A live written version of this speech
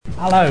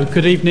Hello,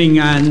 good evening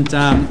and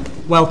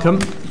welcome.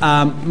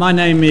 My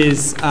name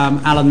is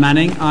Alan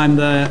Manning. I'm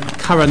the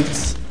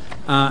current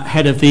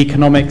head of the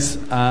economics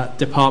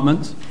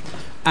department.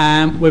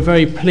 And we're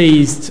very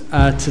pleased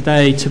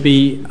today to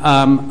be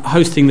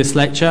hosting this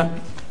lecture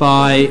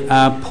by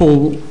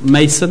Paul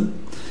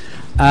Mason,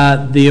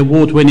 the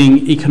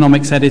award-winning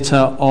economics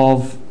editor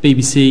of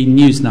BBC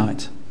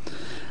Newsnight.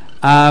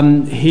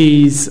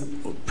 He's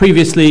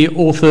previously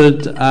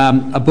authored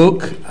a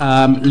book,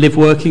 Live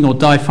Working or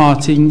Die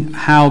Farting,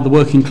 How the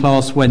Working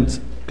Class Went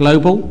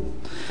Global.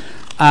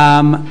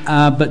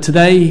 But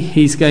today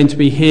he's going to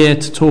be here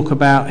to talk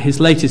about his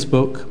latest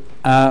book,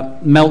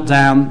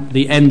 Meltdown,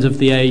 The End of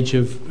the Age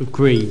of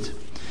Greed.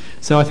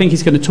 So I think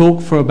he's going to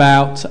talk for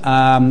about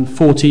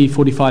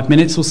 45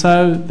 minutes or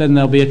so. Then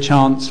there'll be a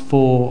chance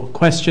for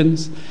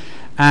questions.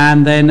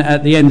 And then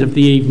at the end of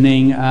the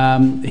evening,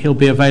 he'll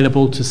be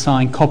available to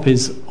sign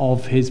copies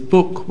of his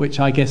book, which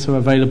I guess are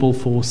available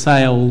for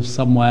sale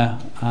somewhere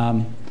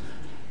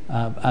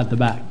at the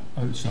back.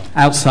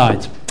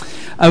 Outside.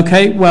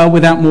 Okay, well,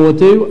 without more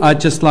ado,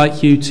 I'd just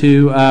like you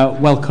to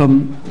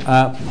welcome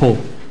Paul.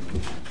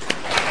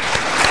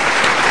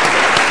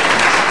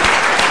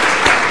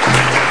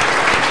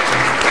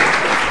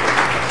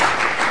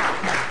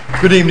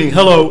 Good evening.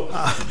 Hello.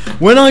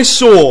 When I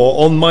saw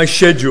on my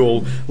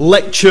schedule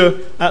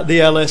lecture at the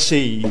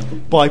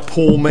LSE by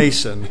Paul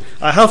Mason,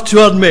 I have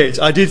to admit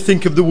I did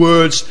think of the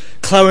words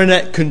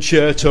clarinet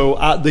concerto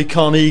at the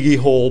Carnegie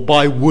Hall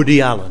by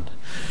Woody Allen.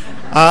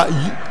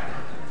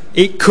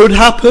 It could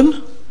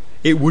happen.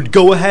 It would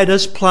go ahead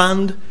as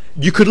planned.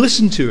 You could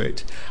listen to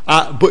it,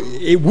 but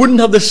it wouldn't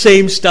have the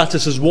same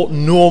status as what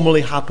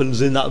normally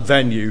happens in that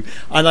venue,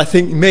 and I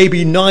think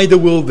maybe neither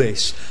will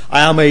this.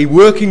 I am a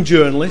working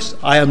journalist.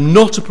 I am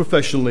not a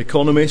professional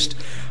economist.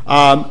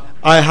 I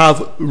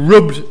have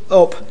rubbed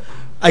up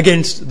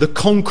against the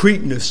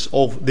concreteness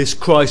of this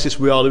crisis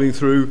we are living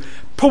through,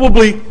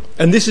 probably,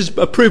 and this is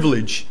a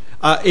privilege,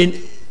 in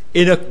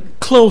a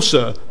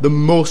closer than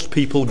most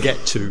people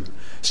get to,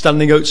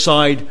 standing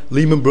outside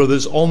Lehman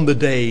Brothers on the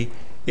day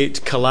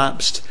it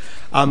collapsed,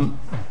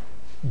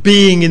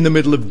 being in the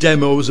middle of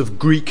demos of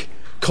Greek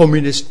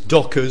communist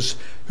dockers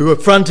who are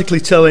frantically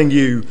telling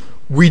you,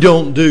 we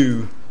don't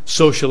do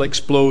social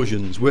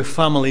explosions, we're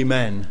family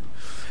men.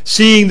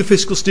 Seeing the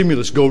fiscal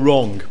stimulus go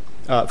wrong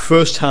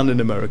firsthand in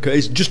America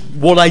is just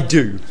what I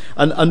do.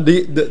 And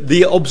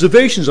the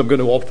observations I'm going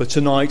to offer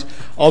tonight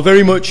are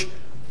very much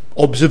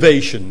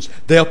observations.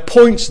 They are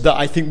points that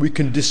I think we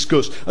can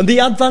discuss. And the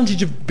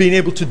advantage of being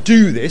able to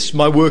do this,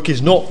 my work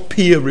is not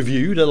peer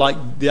reviewed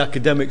like the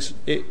academics'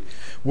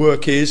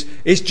 work is.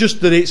 It's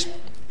just that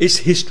it's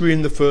history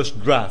in the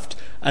first draft.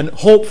 And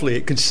hopefully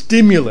it can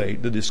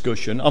stimulate the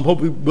discussion. I'm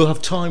hoping we'll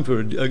have time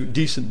for a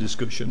decent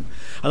discussion.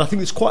 And I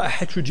think it's quite a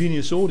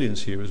heterogeneous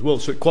audience here as well,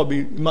 so it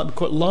might be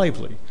quite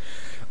lively.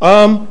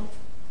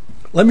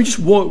 Let me just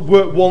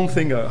work one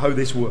thing out, how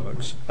this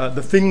works.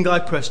 The thing I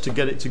press to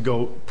get it to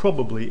go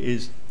probably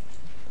is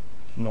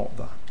not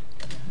that.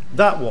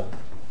 That one.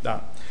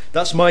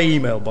 That's my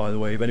email, by the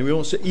way. If anyone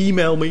wants to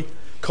email me,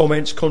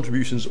 comments,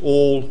 contributions,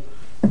 all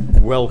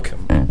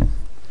welcome.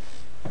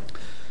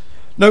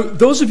 Now,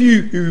 those of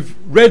you who've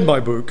read my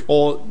book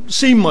or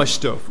seen my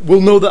stuff will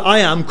know that I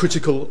am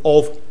critical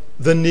of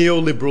the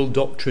neoliberal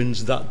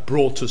doctrines that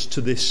brought us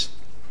to this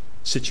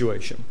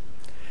situation.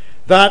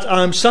 That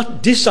I'm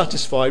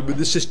dissatisfied with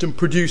the system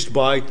produced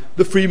by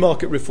the free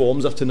market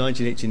reforms after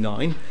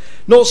 1989,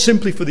 not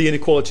simply for the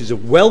inequalities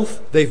of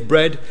wealth they've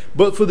bred,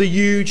 but for the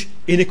huge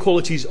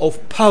inequalities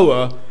of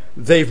power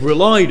they've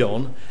relied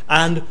on,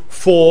 and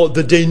for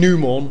the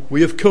denouement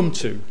we have come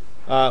to,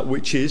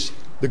 which is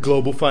the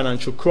global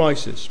financial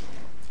crisis.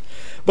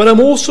 But I'm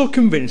also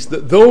convinced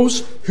that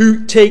those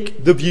who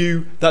take the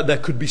view that there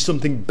could be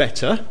something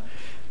better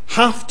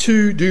have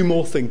to do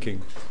more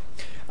thinking.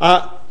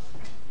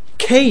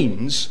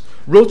 Keynes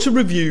wrote a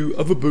review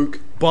of a book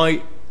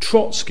by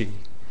Trotsky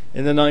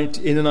in the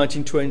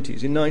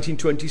 1920s, in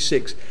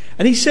 1926,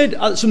 and he said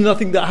something I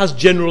think that has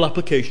general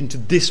application to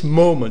this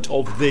moment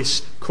of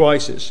this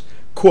crisis.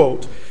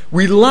 Quote,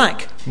 "We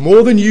lack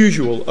more than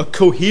usual a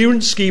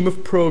coherent scheme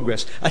of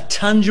progress, a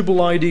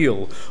tangible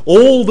ideal.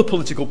 All the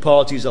political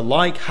parties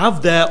alike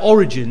have their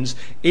origins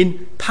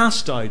in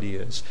past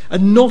ideas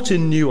and not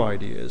in new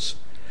ideas.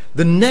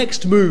 The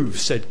next move,"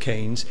 said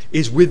Keynes,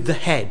 "is with the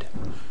head,"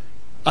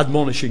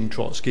 admonishing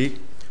Trotsky,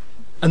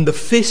 "and the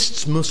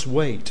fists must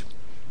wait."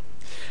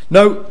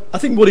 Now, I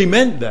think what he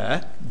meant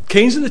there,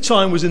 Keynes at the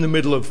time was in the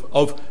middle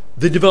of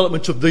the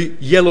development of the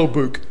yellow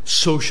book,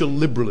 Social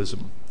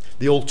Liberalism,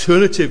 the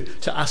alternative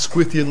to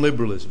Asquithian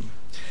liberalism.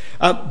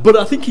 But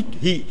I think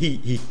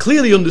he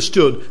clearly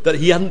understood that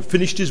he hadn't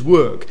finished his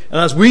work, and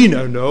as we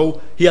now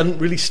know, he hadn't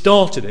really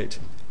started it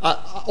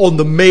on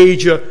the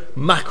major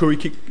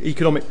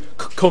macroeconomic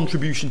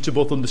contribution to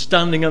both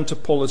understanding and to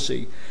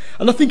policy.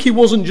 And I think he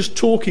wasn't just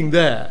talking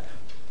there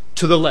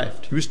to the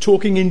left. He was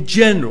talking in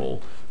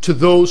general to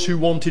those who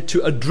wanted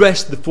to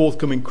address the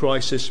forthcoming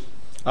crisis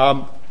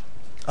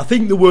I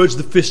think the words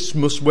 "the fists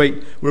must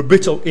wait" were a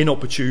bit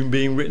inopportune,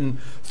 being written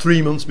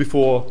 3 months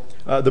before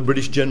the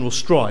British general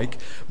strike.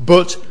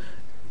 But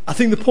I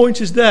think the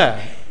point is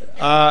there.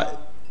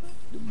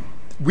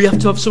 We have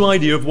to have some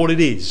idea of what it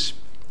is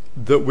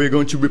that we're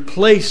going to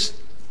replace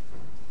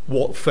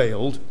what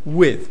failed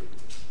with.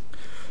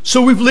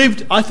 So we've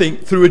lived, I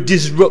think, through a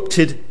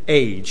disrupted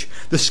age.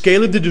 The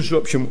scale of the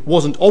disruption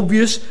wasn't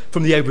obvious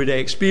from the everyday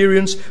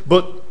experience,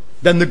 but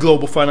then the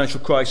global financial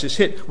crisis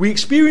hit. We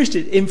experienced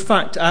it, in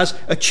fact, as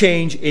a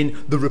change in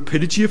the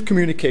rapidity of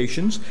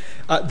communications,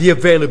 the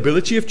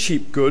availability of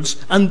cheap goods,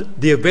 and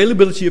the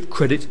availability of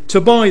credit to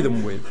buy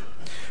them with.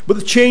 But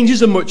the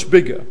changes are much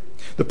bigger.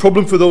 The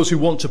problem for those who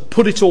want to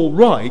put it all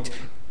right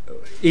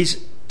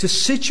is to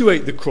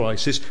situate the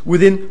crisis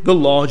within the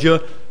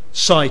larger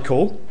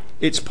cycle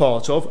it's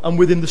part of and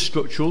within the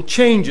structural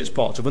change it's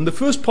part of. And the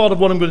first part of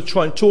what I'm going to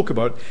try and talk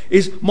about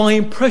is my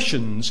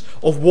impressions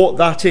of what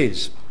that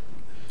is.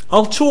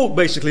 I'll talk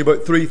basically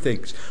about three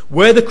things: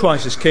 where the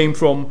crisis came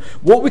from,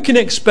 what we can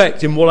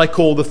expect in what I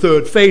call the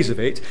third phase of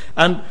it,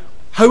 and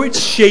how it's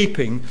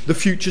shaping the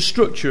future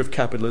structure of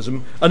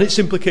capitalism and its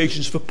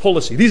implications for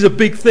policy. These are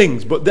big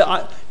things, but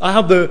I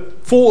have the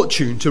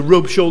fortune to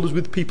rub shoulders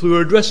with people who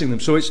are addressing them,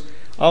 so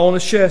I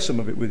want to share some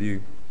of it with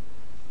you.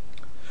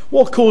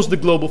 What caused the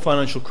global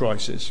financial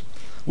crisis?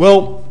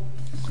 Well,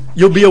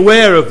 you'll be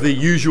aware of the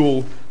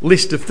usual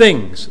list of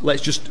things.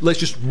 Let's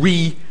just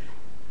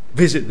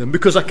revisit them,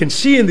 because I can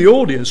see in the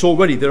audience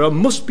already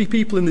must be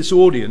people in this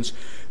audience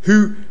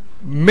who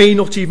may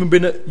not even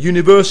been at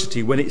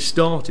university when it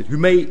started, who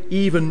may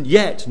even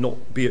yet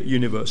not be at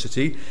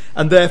university,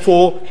 and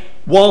therefore,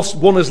 whilst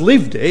one has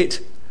lived it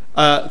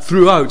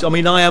throughout, I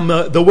mean, I am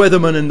the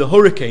weatherman in the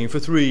hurricane for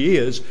 3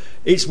 years,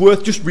 it's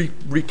worth just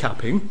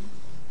recapping.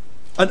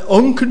 An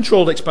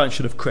uncontrolled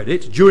expansion of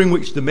credit, during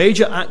which the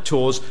major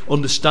actors'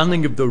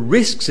 understanding of the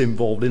risks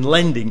involved in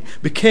lending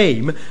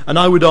became, and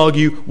I would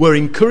argue were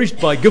encouraged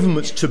by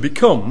governments to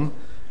become,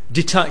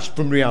 detached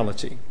from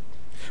reality.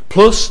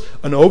 Plus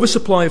an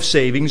oversupply of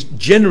savings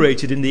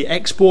generated in the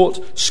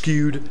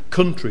export-skewed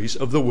countries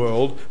of the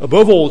world,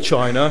 above all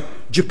China,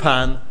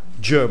 Japan,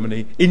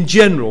 Germany, in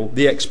general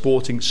the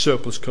exporting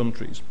surplus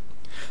countries.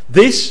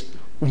 This,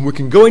 we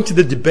can go into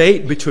the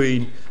debate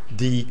between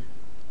the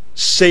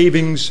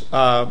savings,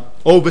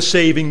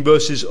 oversaving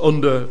versus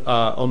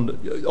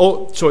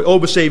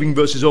oversaving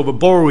versus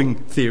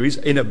overborrowing theories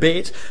in a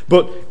bit,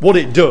 but what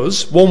it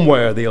does, one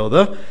way or the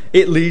other,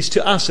 it leads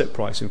to asset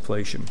price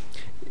inflation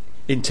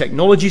in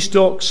technology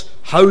stocks,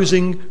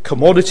 housing,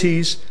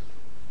 commodities,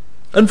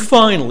 and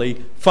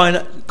finally,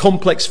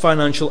 complex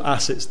financial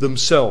assets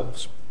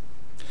themselves.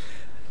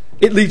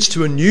 It leads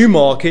to a new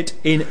market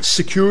in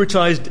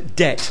securitized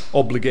debt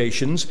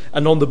obligations,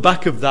 and on the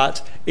back of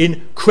that,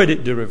 in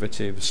credit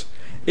derivatives.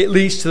 It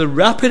leads to the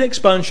rapid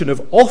expansion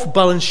of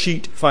off-balance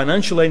sheet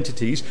financial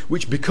entities,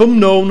 which become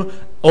known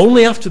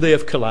only after they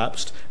have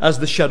collapsed as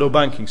the shadow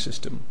banking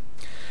system.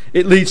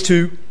 It leads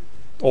to,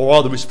 or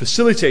rather is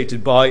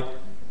facilitated by,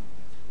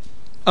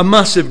 a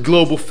massive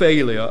global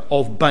failure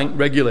of bank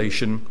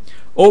regulation,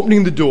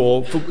 opening the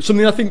door for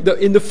something I think that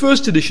in the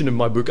first edition of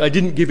my book I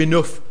didn't give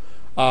enough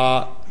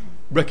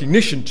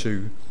recognition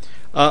to,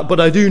 but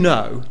I do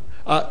now,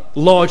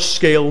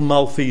 large-scale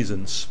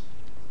malfeasance.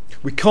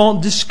 We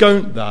can't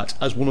discount that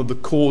as one of the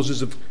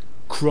causes of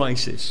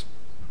crisis,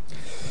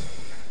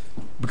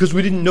 because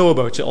we didn't know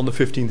about it on the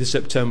 15th of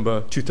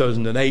September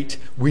 2008.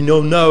 We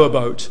know now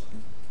about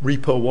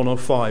Repo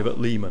 105 at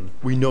Lehman.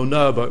 We know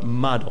now about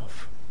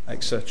Madoff,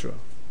 etc.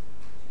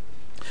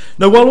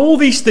 Now, while all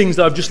these things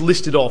that I've just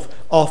listed off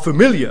are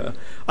familiar,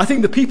 I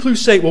think the people who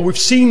say, well, we've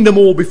seen them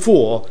all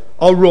before,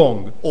 are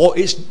wrong. Or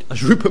it's,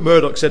 as Rupert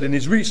Murdoch said in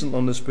his recent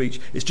London speech,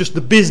 it's just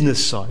the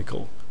business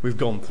cycle we've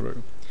gone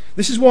through.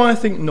 This is why I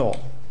think not.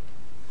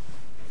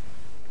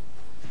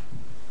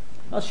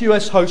 That's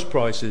US house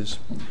prices.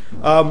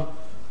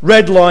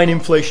 Red line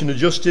inflation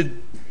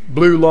adjusted,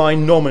 blue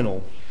line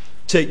nominal.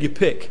 Take your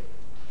pick.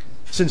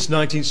 Since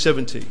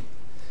 1970.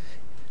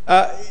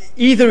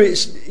 Either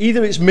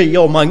it's me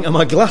or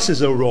my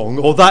glasses are wrong,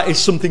 or that is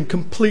something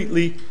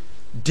completely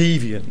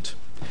deviant.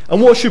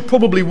 And what should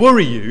probably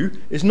worry you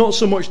is not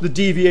so much the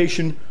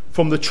deviation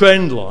from the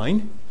trend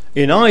line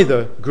in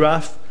either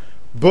graph,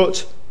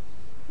 but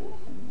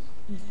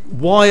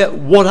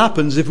what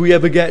happens if we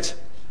ever get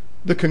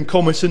the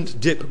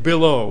concomitant dip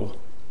below,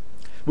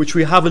 which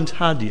we haven't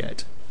had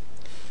yet.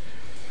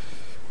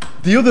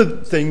 The other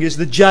thing is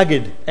the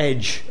jagged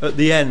edge at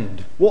the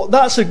end.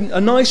 That's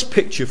a nice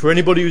picture for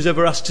anybody who's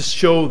ever asked to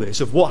show this,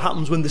 of what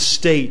happens when the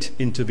state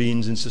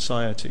intervenes in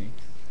society,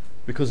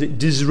 because it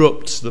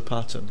disrupts the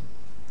pattern.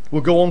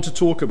 We'll go on to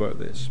talk about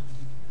this.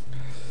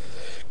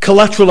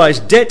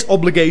 Collateralized debt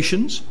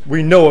obligations,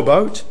 we know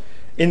about.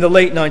 In the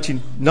late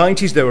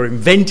 1990s, they were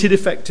invented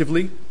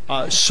effectively.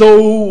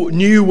 So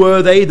new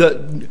were they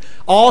that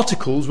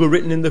articles were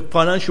written in the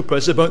financial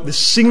press about the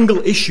single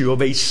issue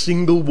of a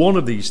single one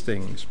of these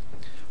things.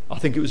 I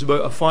think it was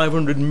about a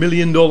 $500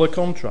 million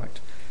contract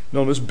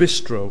known as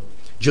Bistro.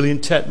 Gillian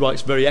Tett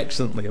writes very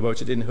excellently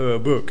about it in her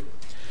book.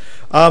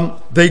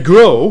 they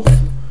grow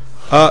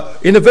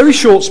in a very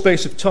short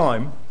space of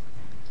time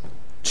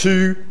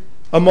to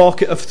a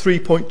market of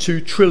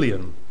 3.2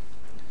 trillion.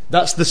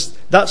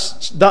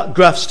 That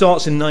graph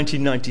starts in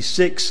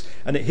 1996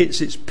 and it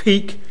hits its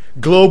peak.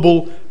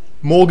 Global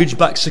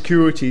mortgage-backed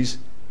securities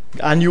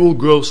annual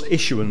gross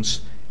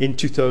issuance in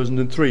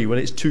 2003 when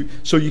it's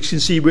so you can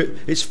see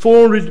it's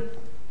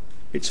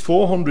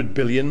 400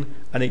 billion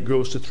and it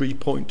grows to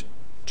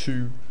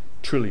 3.2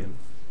 trillion.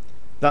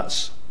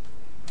 That's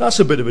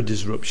a bit of a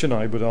disruption,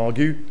 I would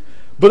argue,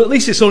 but at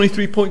least it's only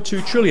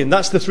 3.2 trillion.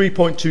 That's the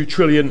 3.2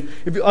 trillion.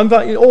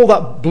 All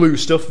that blue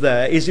stuff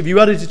there is, if you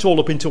added it all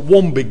up into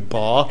one big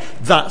bar,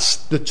 that's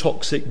the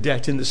toxic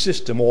debt in the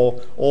system,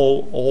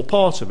 or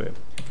part of it.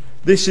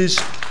 This is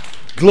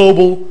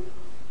global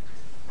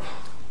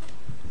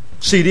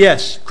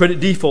CDS, credit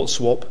default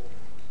swap,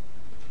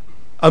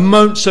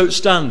 amounts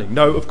outstanding.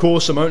 Now, of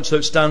course, amounts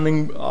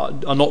outstanding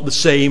are not the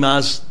same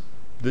as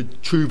the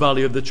true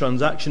value of the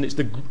transaction. It's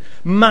the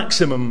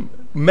maximum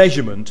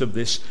measurement of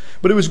this.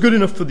 But it was good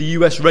enough for the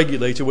US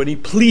regulator when he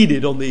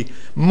pleaded on the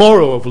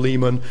morrow of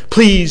Lehman,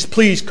 please,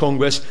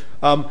 Congress,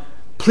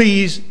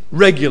 please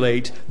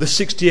regulate the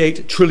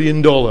 $68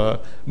 trillion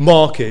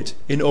market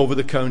in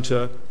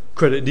over-the-counter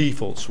credit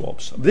default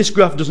swaps. This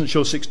graph doesn't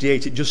show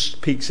 68, it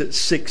just peaks at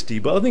 60,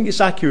 but I think it's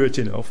accurate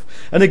enough.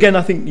 And again,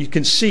 I think you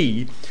can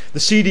see the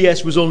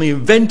CDS was only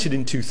invented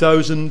in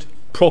 2000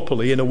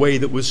 properly in a way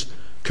that was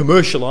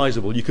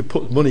commercializable. You could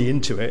put money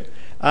into it,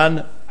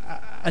 and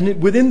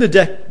within the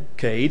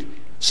decade,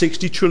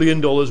 $60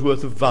 trillion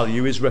worth of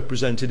value is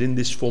represented in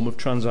this form of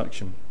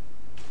transaction.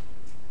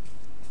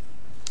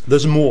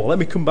 There's more. Let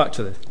me come back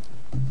to this.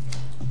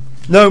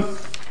 Now,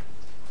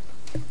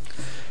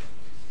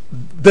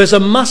 there's a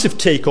massive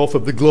takeoff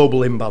of the global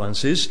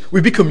imbalances.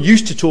 We've become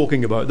used to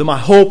talking about them. I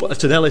hope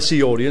at an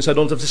LSE audience I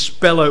don't have to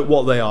spell out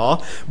what they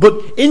are.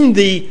 But in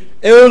the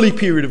early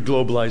period of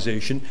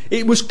globalization,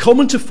 it was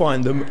common to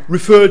find them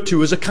referred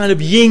to as a kind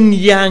of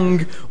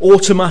yin-yang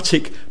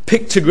automatic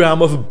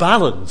pictogram of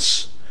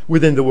balance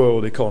within the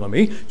world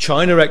economy.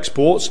 China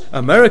exports,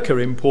 America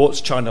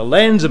imports, China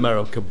lends,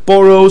 America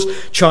borrows,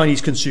 Chinese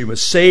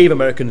consumers save,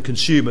 American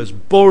consumers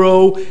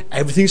borrow,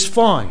 everything's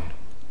fine.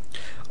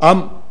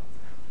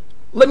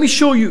 Let me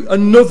show you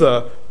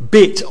another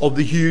bit of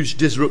the huge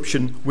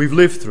disruption we've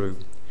lived through.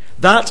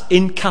 That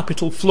in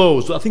capital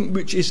flows, I think,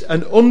 which is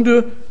an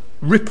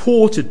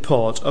underreported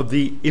part of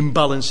the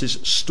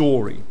imbalances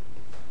story.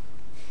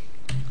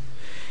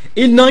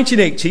 In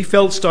 1980,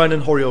 Feldstein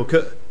and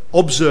Horioka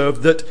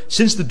observed that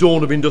since the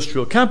dawn of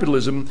industrial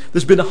capitalism,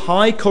 there's been a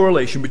high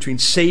correlation between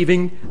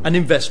saving and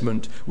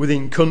investment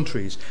within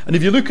countries. And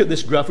if you look at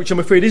this graph, which I'm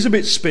afraid is a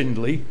bit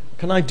spindly,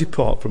 can I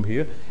depart from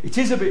here? It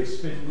is a bit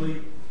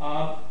spindly.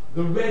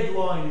 The red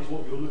line is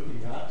what you're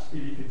looking at,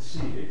 if you can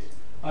see it,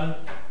 and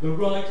the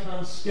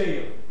right-hand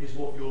scale is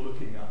what you're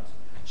looking at.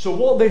 So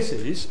what this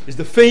is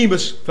the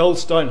famous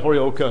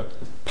Feldstein-Horioka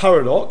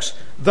paradox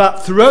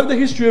that throughout the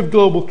history of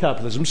global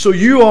capitalism, so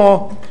you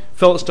are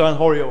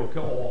Feldstein-Horioka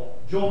or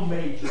John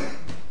Major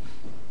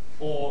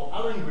or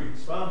Alan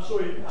Greenspan, I'm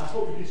sorry, I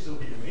hope you can still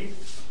hear me,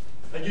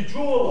 and you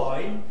draw a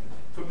line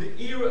from the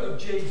era of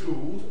Jay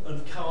Gould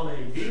and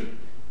Carnegie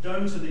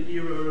down to the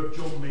era of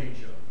John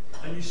Major.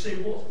 And you say,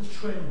 what's the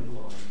trend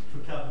line for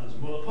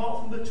capitalism? Well,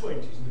 apart from the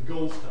 20s and the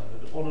gold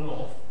standard, on and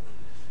off,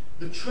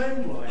 the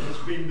trend line has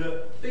been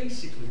that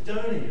basically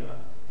down here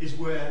is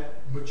where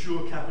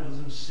mature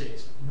capitalism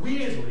sits.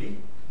 Weirdly,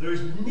 there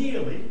is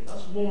nearly,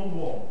 that's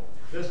one-on-one,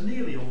 there's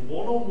nearly a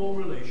one-on-one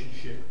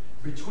relationship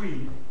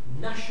between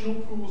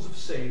national pools of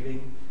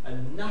saving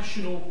and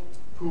national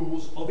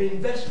pools of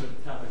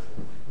investment capital.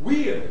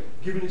 Weird,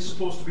 given it's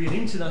supposed to be an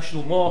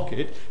international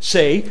market,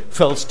 say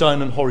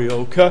Feldstein and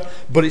Horioka,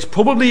 but it's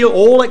probably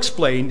all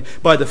explained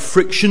by the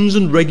frictions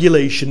and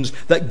regulations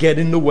that get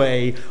in the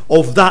way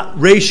of that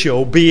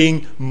ratio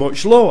being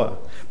much lower.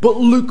 But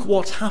look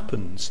what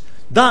happens.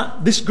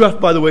 This graph,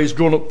 by the way, is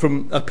drawn up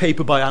from a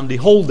paper by Andy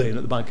Haldane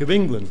at the Bank of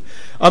England.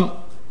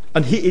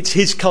 It's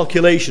his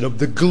calculation of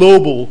the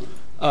global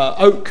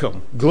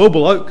outcome.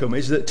 Global outcome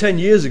is that 10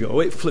 years ago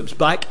it flips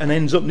back and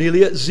ends up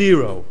nearly at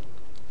zero.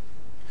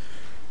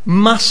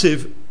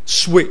 Massive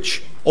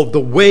switch of the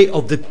way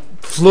of the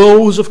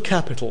flows of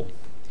capital.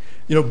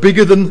 You know,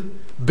 bigger than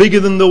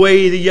the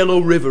way the Yellow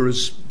River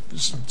has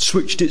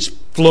switched its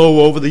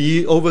flow over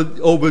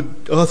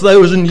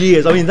 1,000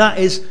 years. I mean, that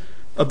is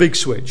a big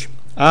switch.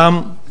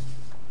 Now,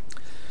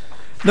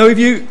 if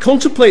you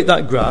contemplate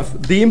that graph,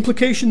 the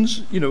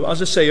implications,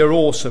 as I say, are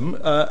awesome,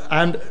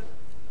 and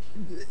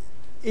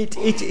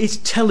it's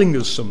telling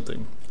us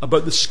something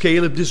about the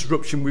scale of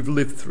disruption we've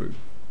lived through.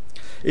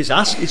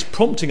 It's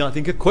prompting, I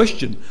think, a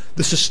question: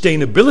 the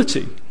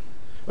sustainability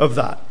of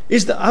that.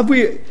 Is that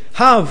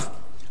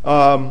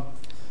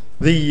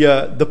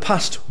the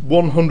past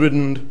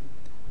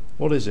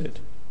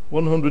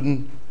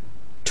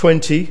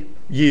 120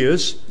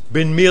 years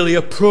been merely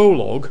a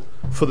prologue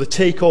for the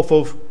takeoff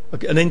of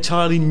an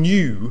entirely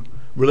new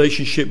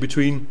relationship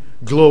between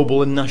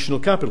global and national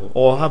capital,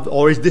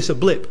 or is this a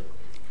blip?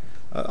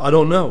 I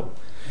don't know.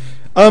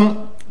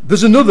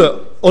 there's another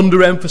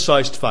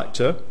underemphasized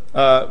factor,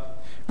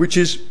 which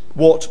is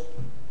what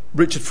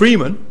Richard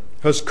Freeman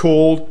has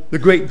called the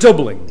Great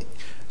Doubling.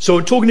 So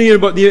I'm talking here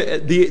about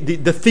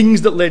the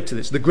things that led to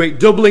this. The Great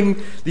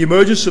Doubling, the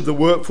emergence of the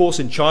workforce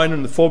in China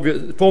and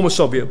the former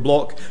Soviet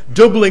bloc,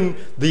 doubling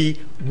the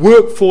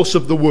workforce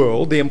of the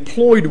world, the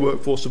employed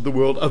workforce of the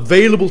world,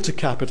 available to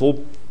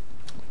capital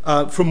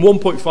from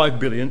 1.5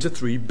 billion to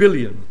 3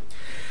 billion.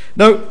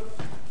 Now,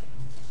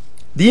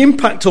 the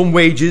impact on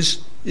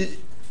wages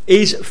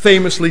is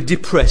famously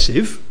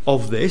depressive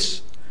of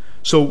this.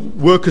 So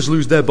workers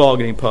lose their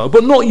bargaining power,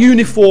 but not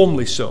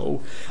uniformly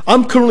so.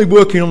 I'm currently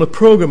working on a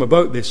programme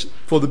about this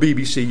for the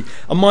BBC,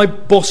 and my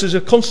bosses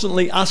are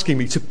constantly asking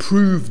me to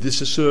prove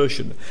this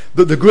assertion,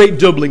 that the Great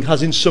Doubling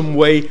has in some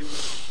way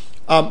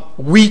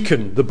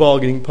weakened the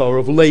bargaining power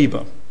of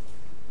labour.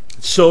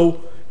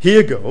 So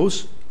here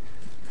goes.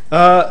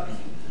 The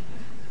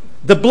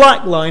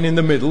black line in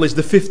the middle is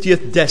the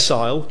 50th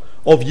decile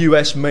of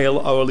US male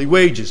hourly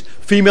wages.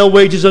 Female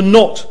wages are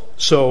not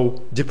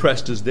so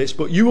depressed as this,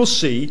 but you will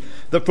see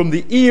that from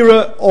the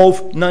era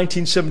of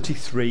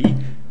 1973,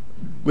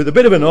 with a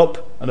bit of an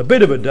up and a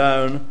bit of a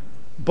down,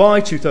 by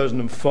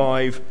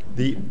 2005,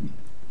 the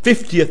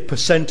 50th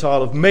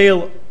percentile of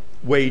male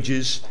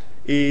wages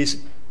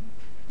is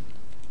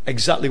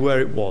exactly where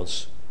it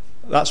was.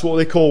 That's what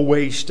they call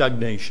wage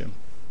stagnation.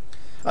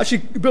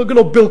 Actually,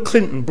 Bill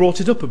Clinton brought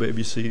it up a bit,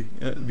 if you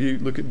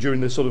look at during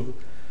the sort of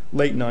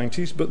late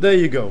 90s, but there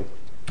you go.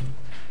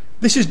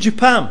 This is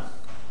Japan.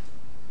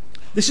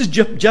 This is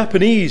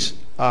Japanese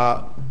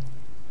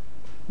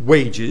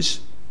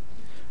wages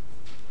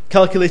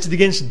calculated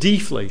against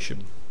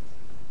deflation.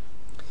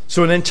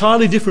 So an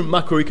entirely different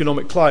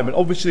macroeconomic climate,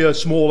 obviously a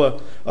smaller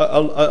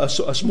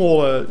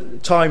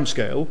time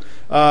scale.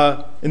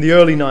 In the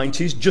early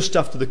 90s, just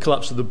after the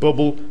collapse of the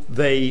bubble,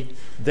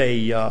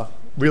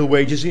 real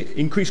wages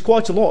increased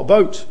quite a lot,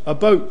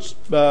 about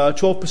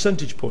 12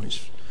 percentage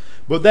points.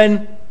 But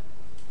then,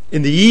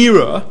 in the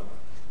era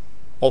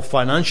of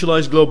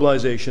financialized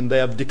globalization, they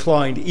have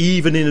declined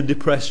even in a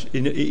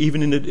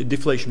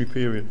deflationary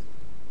period.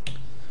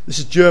 This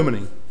is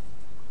Germany.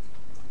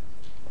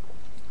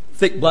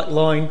 Thick black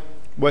line,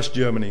 West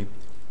Germany.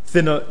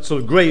 Thinner,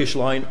 sort of greyish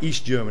line,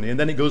 East Germany. And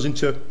then it goes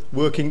into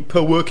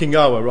per working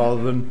hour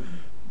rather than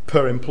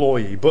per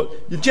employee.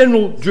 But the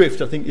general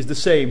drift, I think, is the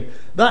same.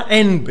 That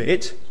end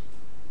bit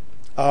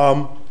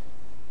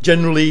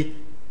generally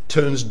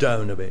turns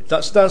down a bit.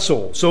 That's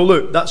all. So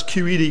look, that's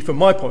QED from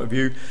my point of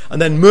view.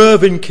 And then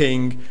Mervyn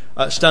King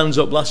stands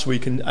up last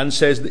week and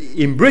says that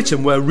in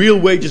Britain, where real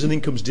wages and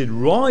incomes did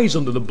rise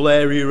under the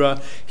Blair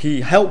era,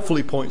 he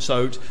helpfully points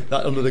out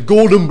that under the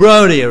Gordon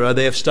Brown era,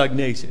 they have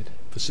stagnated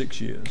for 6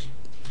 years.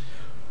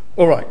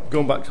 All right,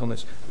 going back on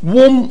this.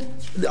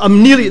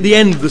 I'm nearly at the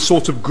end of the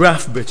sort of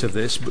graph bit of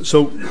this, but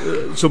so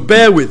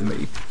bear with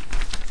me.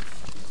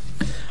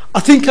 I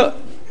think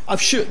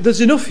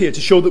there's enough here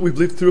to show that we've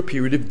lived through a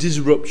period of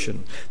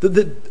disruption.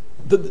 The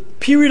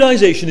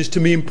periodization is to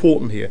me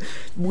important here.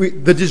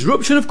 The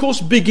disruption, of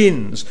course,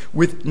 begins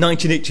with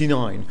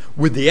 1989,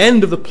 with the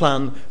end of the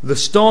plan, the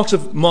start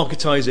of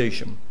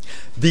marketization,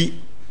 the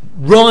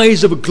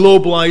rise of a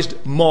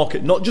globalized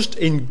market, not just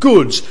in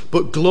goods,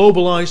 but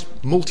globalized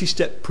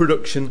multi-step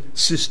production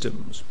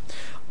systems.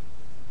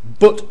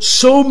 But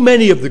so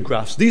many of the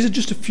graphs, these are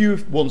just a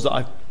few ones that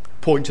I've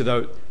pulled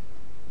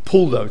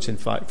out, in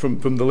fact,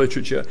 from the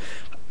literature,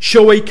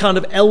 show a kind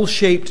of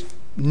L-shaped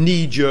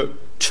knee-jerk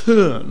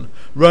turn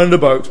round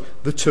about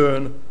the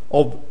turn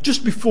of,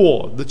 just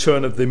before the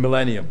turn of the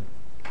millennium.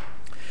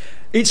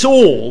 It's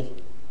all,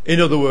 in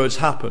other words,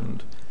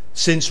 happened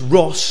since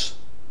Ross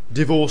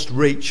divorced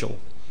Rachel.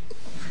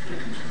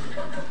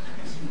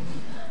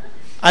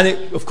 And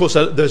of course,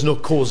 there's no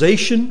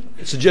causation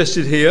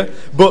suggested here,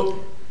 but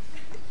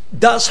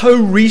that's how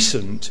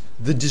recent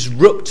the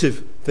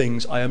disruptive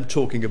things I am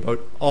talking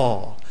about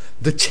are.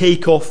 The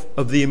take-off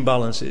of the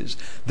imbalances,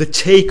 the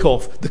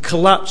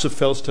collapse of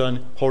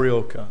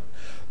Feldstein-Horioka,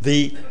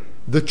 the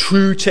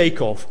true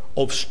take-off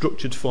of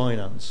structured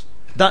finance.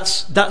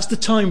 That's the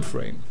time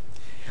frame.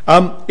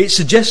 It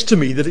suggests to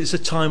me that it's a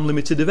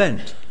time-limited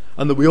event,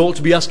 and that we ought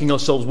to be asking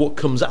ourselves what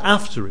comes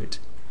after it.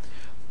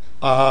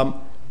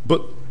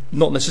 But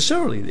not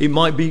necessarily. It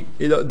might be.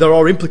 There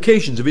are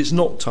implications if it's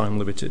not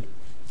time-limited.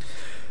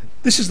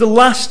 This is the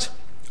last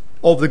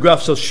of the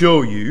graphs I'll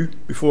show you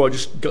before I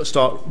just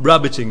start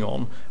rabbiting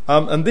on.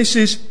 And this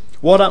is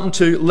what happened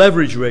to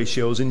leverage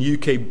ratios in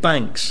UK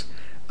banks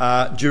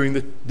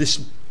during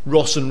this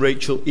Ross and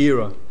Rachel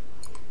era.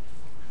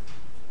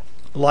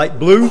 Light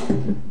blue,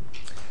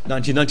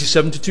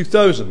 1997 to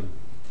 2000.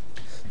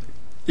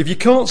 If you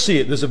can't see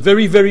it, there's a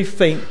very, very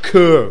faint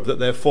curve that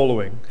they're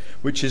following,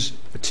 which is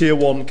a tier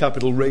 1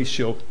 capital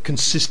ratio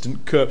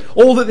consistent curve.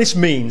 All that this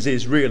means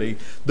is really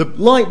the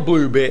light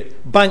blue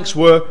bit, banks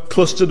were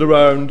clustered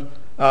around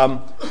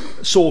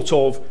sort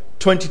of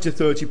 20 to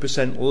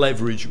 30%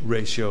 leverage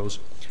ratios.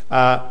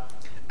 And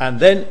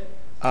then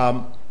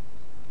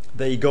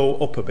they go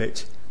up a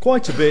bit,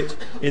 quite a bit,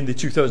 in the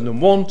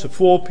 2001 to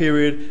 4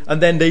 period,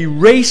 and then they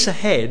race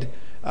ahead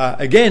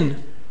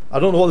again I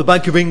don't know what the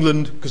Bank of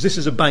England, because this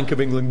is a Bank of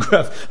England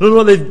graph, I don't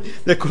know what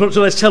they're trying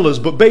to tell us,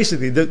 but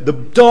basically the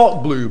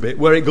dark blue bit,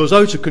 where it goes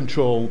out of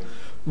control,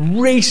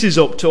 races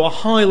up to a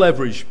high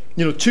leverage.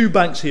 You know, two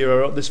banks here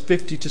are at this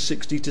 50 to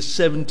 60 to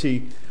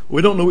 70,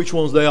 we don't know which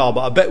ones they are,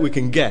 but I bet we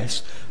can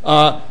guess,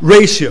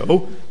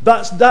 ratio.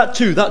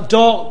 That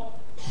dark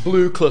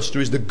blue cluster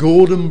is the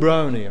Gordon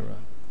Brown era.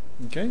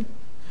 Okay?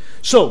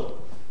 So,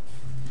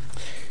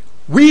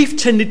 we've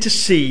tended to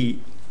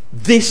see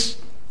this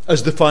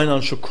as the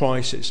financial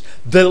crisis,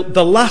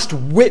 the last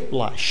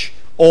whiplash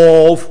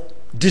of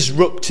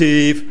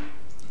disruptive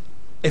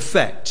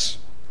effects,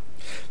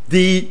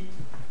 the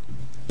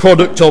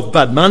product of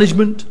bad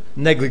management,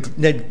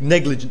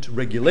 negligent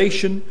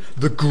regulation,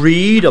 the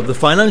greed of the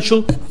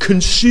financial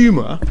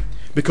consumer,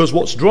 because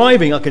what's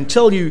driving, I can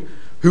tell you,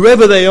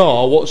 whoever they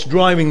are, what's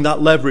driving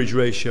that leverage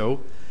ratio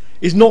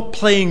is not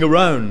playing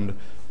around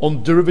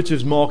on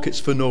derivatives markets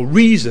for no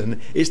reason.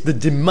 It's the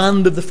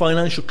demand of the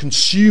financial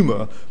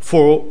consumer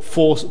for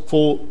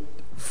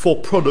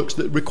products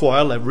that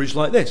require leverage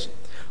like this.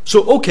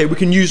 So, okay, we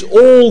can use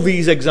all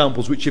these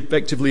examples, which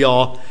effectively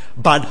are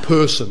bad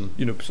person,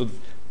 sort of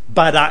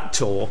bad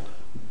actor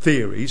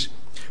theories,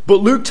 but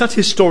looked at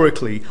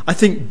historically, I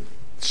think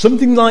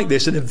something like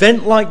this, an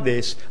event like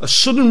this, a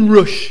sudden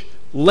rush,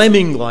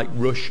 lemming-like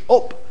rush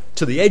up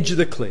to the edge of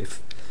the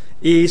cliff,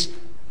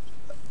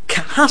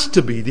 has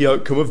to be the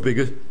outcome of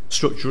bigger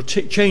structural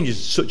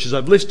changes, such as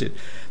I've listed.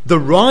 The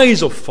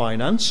rise of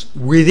finance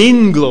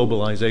within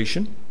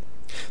globalization,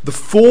 the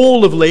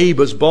fall of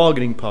labour's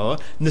bargaining power,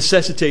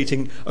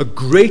 necessitating a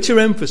greater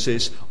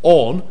emphasis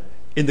on,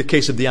 in the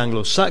case of the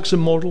Anglo-Saxon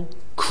model,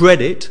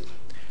 credit.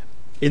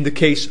 In the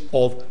case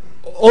of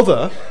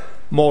other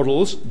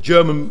models,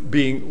 German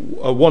being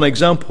one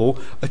example,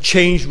 a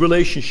changed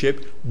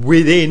relationship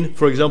within,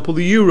 for example,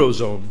 the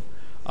Eurozone.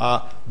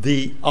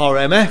 The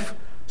RMF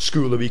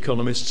school of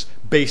economists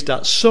based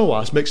at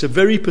SOAS makes a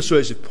very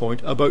persuasive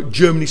point about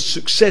Germany's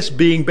success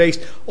being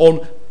based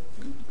on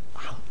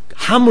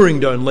hammering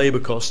down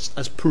labour costs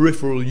as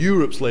peripheral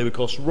Europe's labour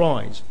costs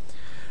rise.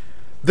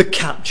 The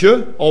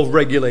capture of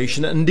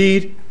regulation, and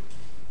indeed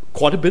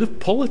quite a bit of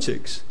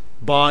politics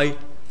by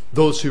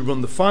those who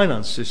run the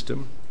finance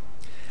system,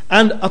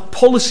 and a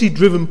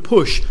policy-driven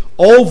push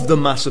of the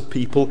mass of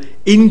people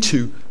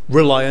into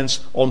reliance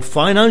on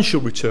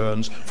financial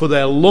returns for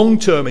their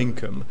long-term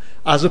income,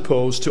 as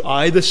opposed to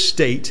either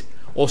state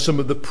or some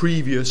of the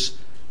previous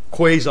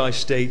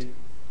quasi-state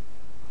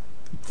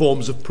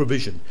forms of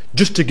provision.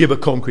 Just to give a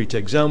concrete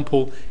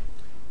example,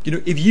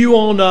 if you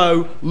are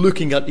now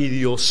looking at either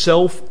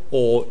yourself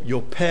or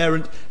your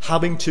parent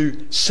having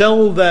to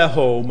sell their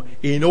home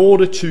in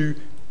order to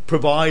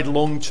provide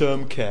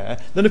long-term care,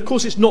 then of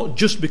course it's not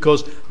just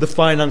because the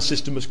finance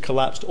system has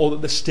collapsed or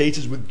that the state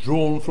has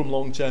withdrawn from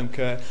long-term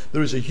care.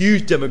 There is a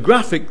huge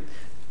demographic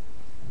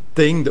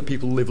thing that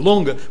people live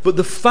longer, but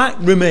the fact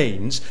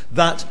remains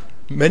that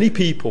many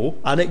people,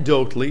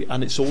 anecdotally,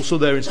 and it's also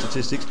there in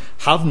statistics,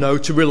 have now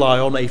to rely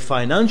on a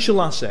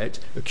financial asset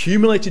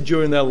accumulated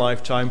during their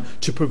lifetime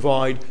to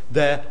provide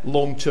their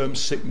long-term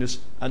sickness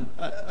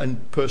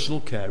and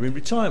personal care in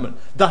retirement.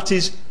 That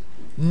is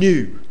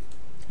new.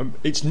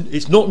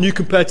 It's not new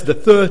compared to the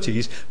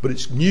 30s, but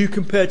it's new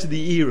compared to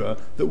the era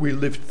that we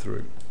lived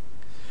through.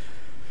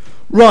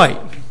 Right,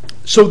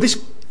 so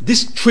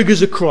this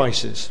triggers a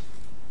crisis.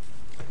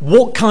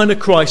 What kind of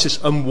crisis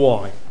and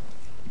why?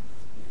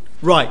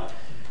 Right.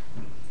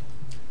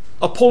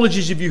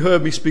 Apologies if you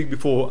heard me speak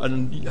before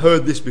and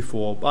heard this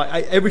before.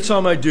 Every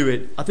time I do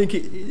it, I think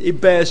it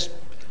bears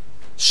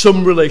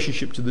some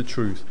relationship to the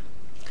truth.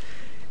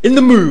 In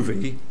the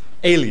movie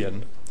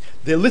Alien,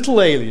 the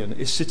little alien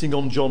is sitting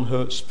on John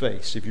Hurt's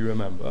face, if you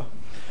remember,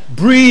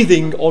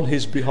 breathing on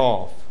his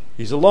behalf.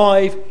 He's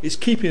alive, it's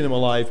keeping him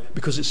alive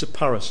because it's a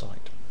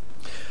parasite.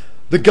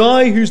 The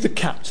guy who's the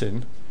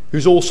captain,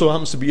 who also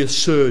happens to be a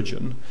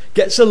surgeon,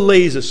 gets a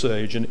laser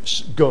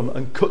gun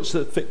and cuts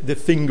the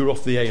finger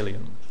off the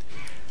alien.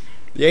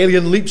 The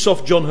alien leaps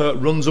off John Hurt,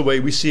 runs away.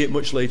 We see it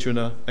much later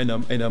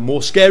in a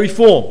more scary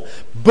form.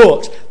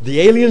 But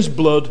the alien's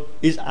blood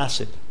is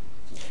acid.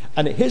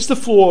 And it hits the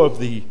floor of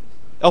the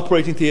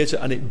operating theatre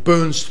and it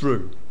burns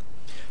through.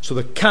 So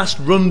the cast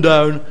run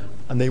down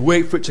and they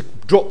wait for it to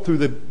drop through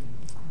the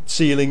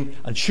ceiling,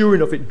 and sure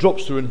enough it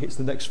drops through and hits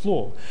the next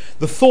floor.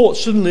 The thought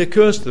suddenly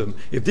occurs to them,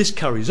 if this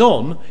carries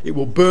on, it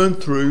will burn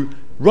through,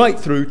 right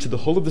through to the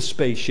hull of the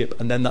spaceship,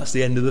 and then that's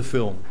the end of the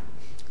film.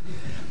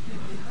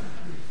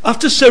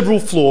 After several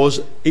floors,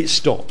 it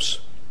stops.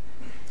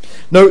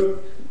 Now,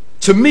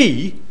 to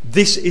me,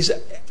 this is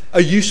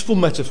a useful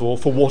metaphor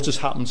for what has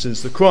happened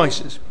since the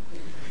crisis.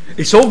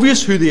 It's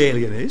obvious who the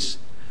alien is.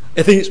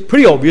 I think it's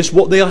pretty obvious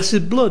what the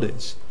acid blood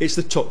is. It's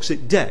the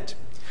toxic debt.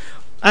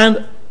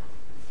 And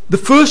the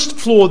first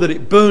floor that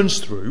it burns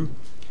through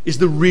is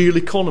the real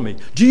economy.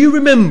 Do you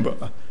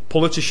remember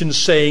politicians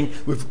saying,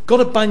 we've got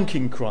a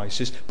banking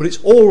crisis, but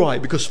it's all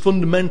right because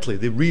fundamentally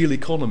the real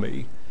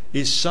economy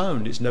is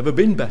sound. It's never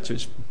been better.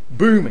 It's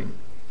booming.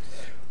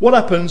 What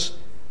happens?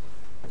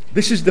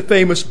 This is the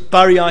famous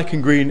Barry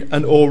Eichengreen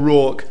and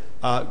O'Rourke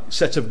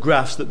set of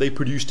graphs that they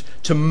produced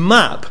to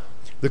map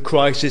the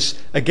crisis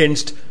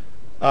against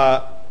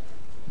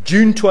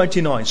June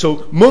 29.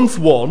 So month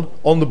 1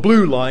 on the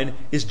blue line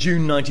is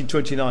June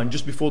 1929,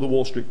 just before the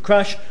Wall Street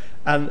crash,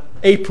 and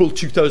April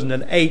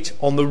 2008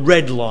 on the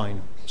red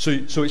line. So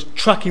it's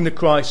tracking the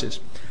crisis.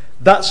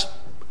 That's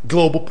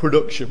global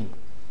production.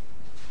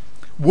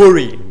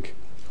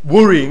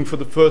 Worrying for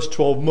the first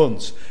 12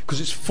 months, because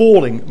it's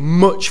falling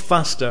much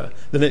faster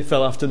than it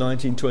fell after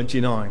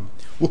 1929.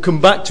 We'll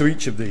come back to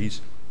each of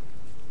these.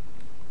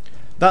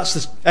 That's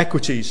the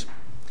equities.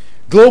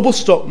 Global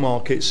stock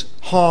markets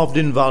halved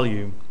in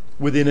value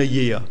within a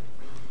year.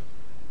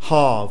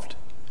 Halved.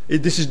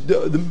 There's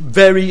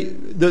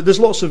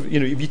lots of,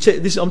 if you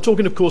take this, I'm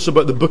talking of course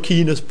about the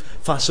Burkina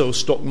Faso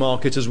stock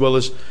market as well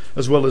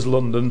as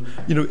London,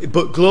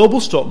 but global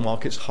stock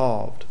markets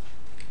halved.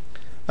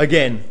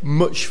 Again,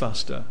 much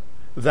faster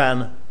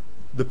than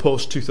the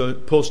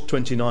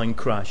post-29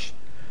 crash.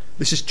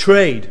 This is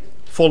trade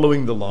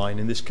following the line.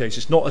 In this case,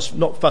 it's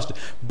not faster,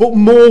 but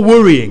more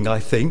worrying, I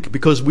think,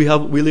 because we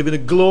live in a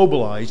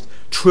globalized,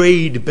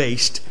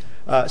 trade-based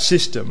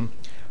system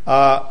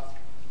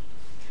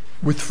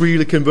with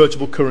freely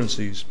convertible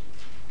currencies.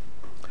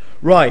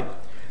 Right.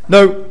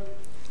 Now,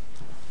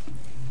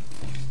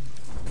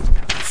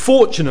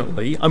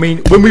 fortunately,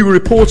 when we were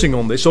reporting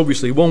on this,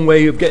 obviously, one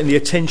way of getting the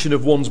attention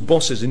of one's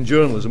bosses in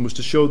journalism was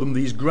to show them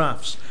these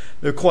graphs.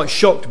 They were quite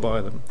shocked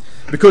by them,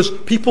 because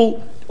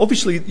people,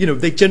 obviously,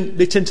 they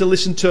tend to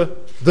listen to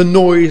the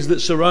noise that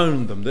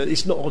surrounds them.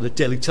 It's not, the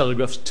Daily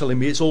Telegraph's telling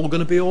me it's all going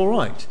to be all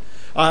right.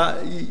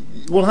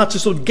 We'll have to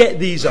sort of get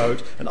these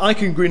out, and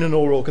Icahn, Green and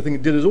O'Rourke, I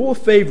think, did us all a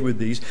favour with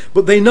these,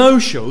 but they now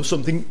show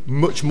something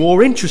much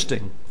more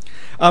interesting.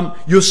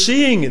 You're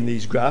seeing in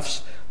these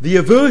graphs the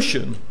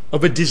aversion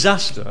of a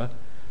disaster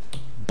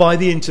by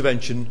the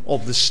intervention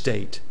of the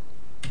state.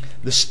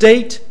 The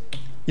state,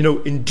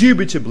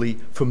 indubitably,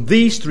 from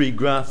these three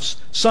graphs,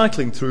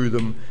 cycling through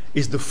them,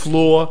 is the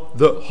floor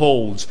that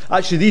holds.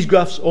 Actually, these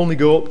graphs only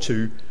go up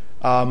to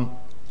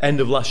end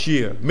of last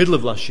year, middle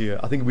of last year.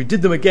 I think if we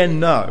did them again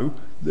now,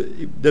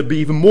 there'd be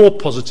even more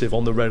positive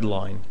on the red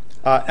line.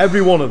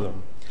 Every one of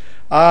them.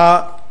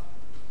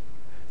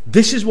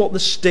 This is what the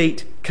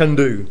state can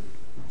do.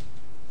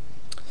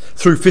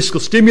 Through fiscal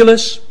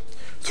stimulus,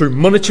 through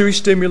monetary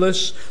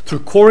stimulus, through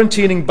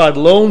quarantining bad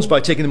loans by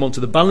taking them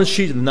onto the balance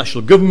sheet of the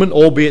national government,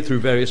 albeit through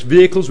various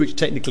vehicles which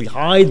technically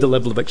hide the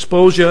level of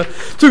exposure,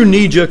 through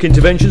knee-jerk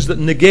interventions that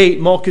negate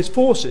market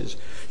forces,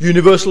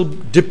 universal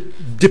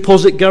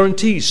deposit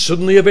guarantees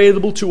suddenly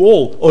available to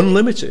all,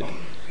 unlimited,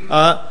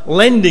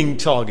 lending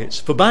targets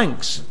for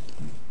banks.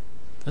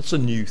 That's a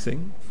new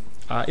thing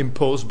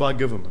imposed by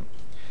government.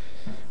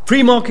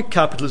 Free market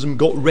capitalism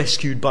got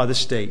rescued by the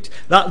state.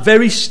 That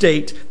very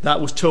state that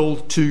was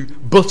told to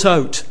butt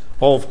out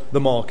of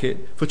the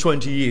market for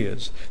 20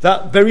 years.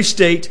 That very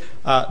state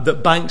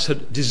that banks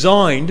had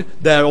designed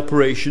their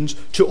operations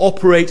to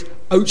operate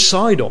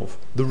outside of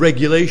the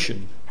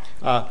regulation.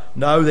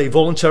 Now they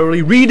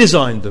voluntarily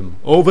redesigned them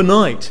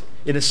overnight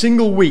in a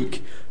single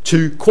week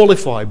to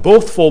qualify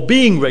both for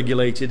being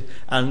regulated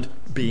and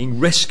being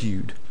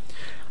rescued.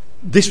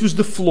 This was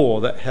the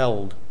floor that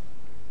held.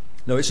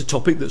 Now, it's a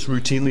topic that's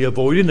routinely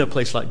avoided in a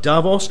place like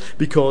Davos,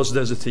 because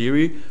there's a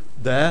theory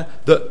there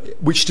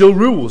which still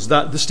rules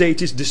that the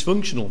state is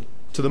dysfunctional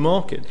to the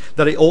market,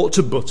 that it ought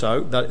to butt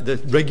out, that the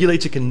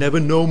regulator can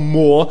never know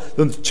more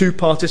than the two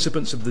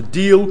participants of the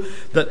deal,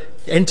 that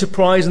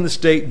enterprise and the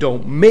state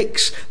don't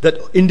mix, that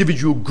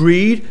individual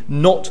greed,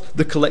 not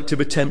the collective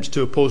attempts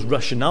to oppose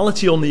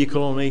rationality on the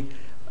economy,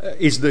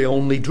 is the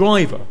only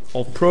driver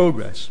of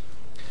progress.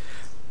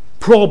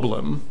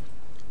 Problem: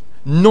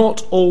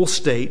 not all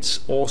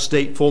states or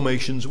state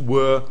formations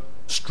were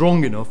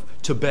strong enough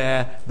to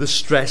bear the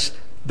stress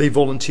they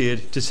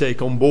volunteered to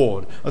take on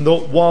board. And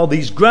while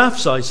these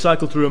graphs, I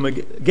cycle through them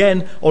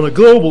again, on a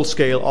global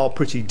scale are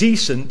pretty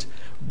decent,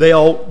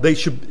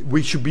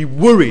 we should be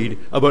worried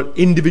about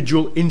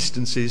individual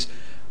instances.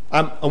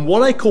 And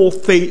what I call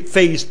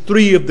phase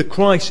 3 of the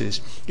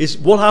crisis is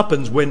what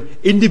happens when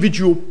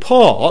individual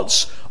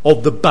parts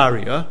of the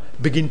barrier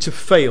begin to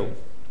fail.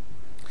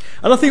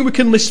 And I think we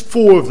can list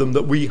 4 of them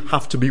that we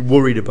have to be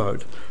worried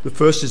about. The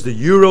first is the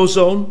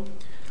Eurozone.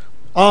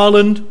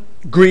 Ireland,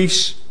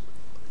 Greece,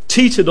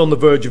 teetered on the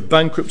verge of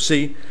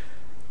bankruptcy.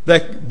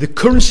 The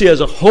currency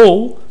as a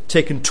whole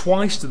taken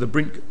twice to the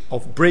brink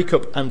of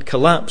breakup and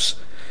collapse.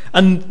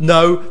 And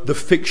now the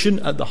fiction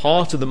at the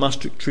heart of the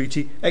Maastricht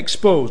Treaty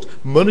exposed.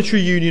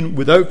 Monetary union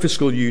without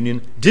fiscal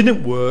union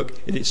didn't work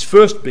in its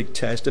first big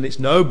test, and it's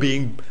now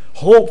being,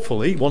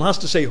 hopefully, one has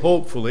to say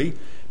hopefully,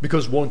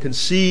 because one can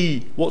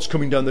see what's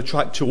coming down the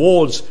track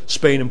towards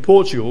Spain and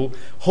Portugal,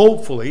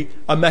 hopefully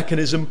a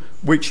mechanism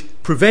which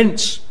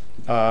prevents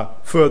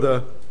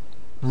further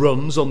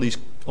runs on these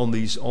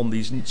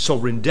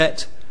sovereign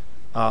debt,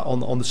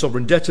 on the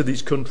sovereign debt of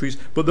these countries,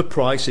 but the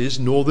price is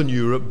Northern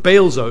Europe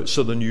bails out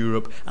Southern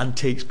Europe and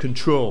takes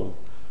control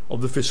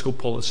of the fiscal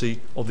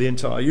policy of the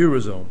entire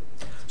Eurozone.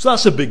 So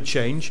that's a big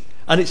change,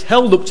 and it's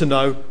held up to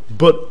now,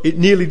 but it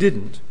nearly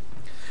didn't.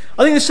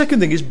 I think the second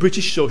thing is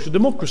British social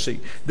democracy.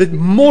 The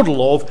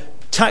model of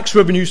tax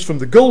revenues from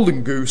the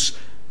golden goose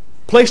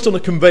placed on a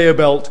conveyor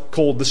belt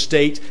called the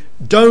state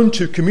down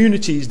to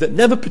communities that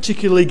never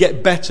particularly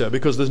get better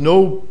because there's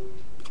no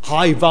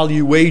high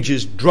value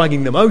wages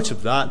dragging them out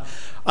of that,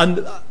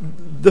 and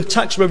the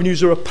tax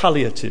revenues are a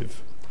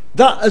palliative.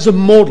 That as a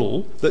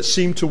model that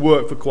seemed to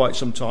work for quite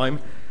some time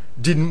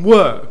didn't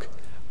work.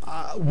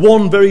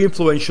 One very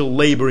influential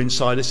Labour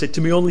insider said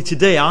to me only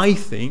today, I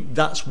think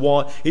that's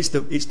why it's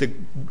the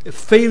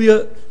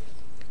failure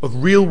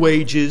of real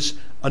wages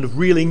and of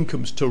real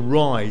incomes to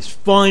rise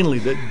finally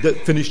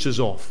that finished us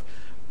off.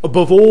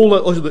 Above all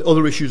the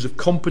other issues of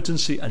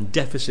competency and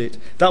deficit,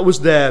 that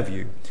was their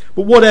view.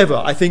 But whatever,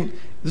 I think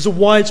there's a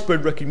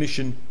widespread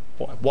recognition.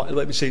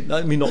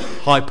 Let me not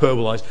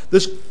hyperbolize.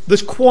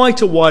 There's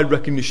quite a wide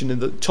recognition in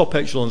the top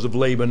echelons of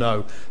Labour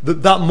now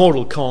that that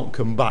model can't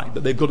come back, that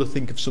they've got to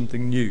think of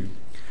something new.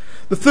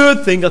 The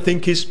third thing, I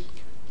think, is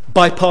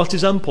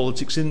bipartisan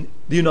politics in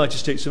the United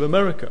States of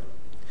America.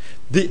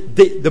 The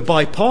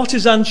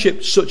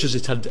bipartisanship, such as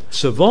it had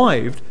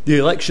survived the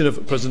election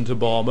of President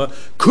Obama,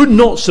 could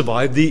not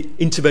survive the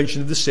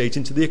intervention of the state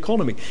into the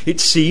economy. It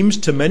seems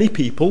to many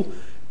people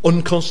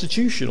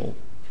unconstitutional,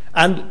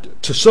 and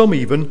to some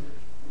even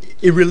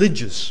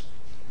irreligious.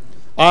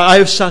 I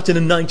have sat in a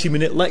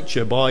 90-minute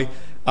lecture by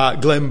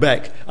Glenn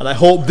Beck, and I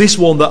hope this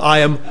one that I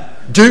am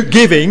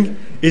giving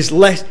is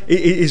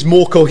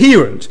more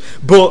coherent.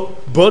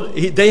 But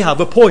they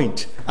have a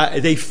point.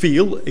 They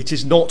feel it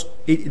is not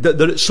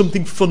that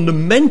something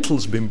fundamental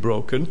has been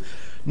broken.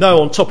 Now,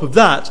 on top of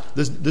that,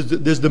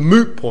 there's the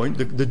moot point,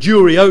 the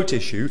jury out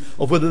issue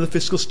of whether the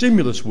fiscal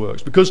stimulus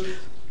works, because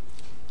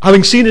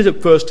having seen it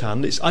at first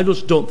hand, I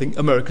just don't think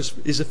America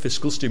is a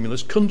fiscal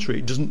stimulus country.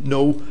 It doesn't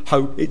know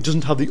how. It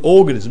doesn't have the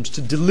organisms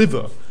to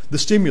deliver the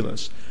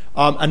stimulus,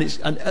 and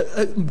at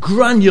a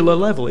granular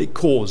level, it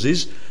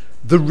causes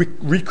the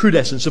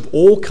recrudescence of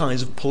all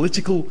kinds of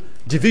political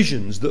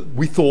divisions that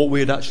we thought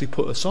we had actually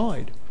put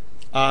aside.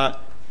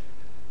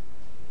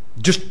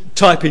 Just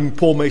type in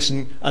Paul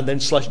Mason and then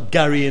 /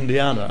 Gary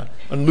Indiana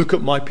and look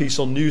at my piece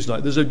on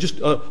Newsnight. There's just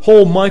a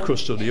whole micro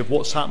study of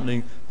what's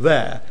happening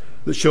there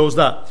that shows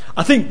that.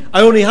 I think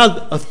I only had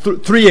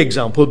three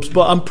examples,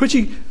 but I'm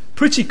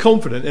pretty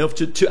confident enough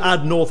to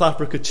add North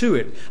Africa to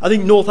it. I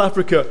think North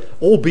Africa,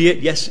 albeit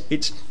yes,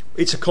 it's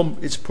a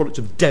product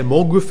of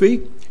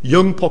demography.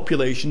 Young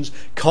populations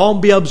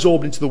can't be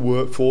absorbed into the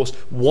workforce.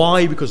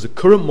 Why? Because the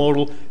current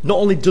model not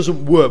only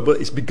doesn't work, but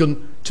it's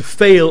begun to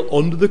fail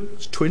under the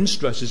twin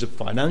stresses of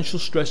financial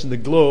stress in the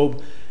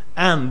globe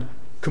and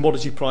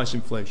commodity price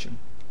inflation.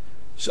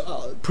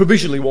 So,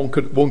 provisionally, one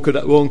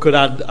could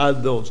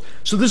add those.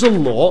 So there's a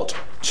lot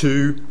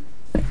to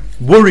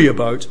worry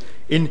about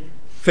in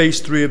phase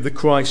 3 of the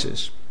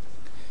crisis.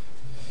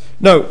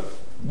 Now,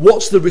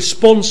 what's the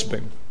response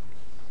been?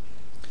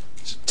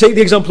 Take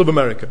the example of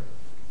America.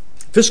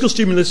 Fiscal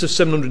stimulus of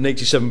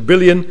 $787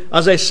 billion,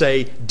 as I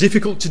say,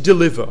 difficult to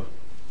deliver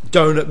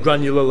down at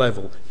granular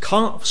level.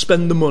 Can't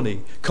spend the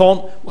money.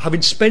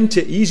 Having spent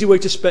it, easiest way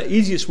to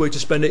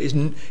spend it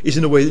is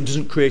in a way that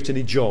doesn't create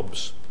any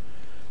jobs.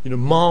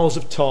 Miles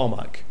of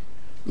tarmac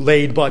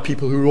laid by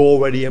people who are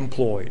already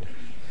employed.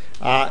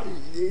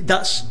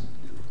 That's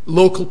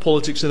local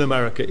politics in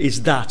America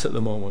is that at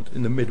the moment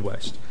in the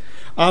Midwest.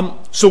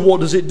 So what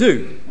does it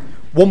do?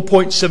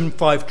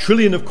 1.75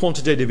 trillion of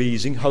quantitative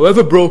easing,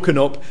 however broken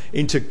up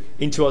into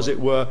as it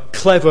were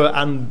clever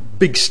and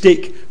big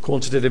stick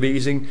quantitative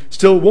easing,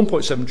 still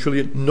 1.7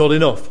 trillion, not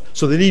enough.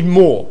 So they need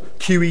more,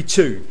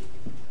 QE2.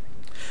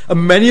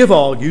 And many have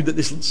argued that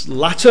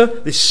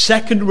this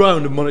second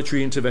round of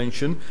monetary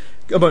intervention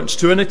amounts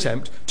to an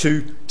attempt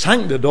to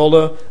tank the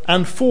dollar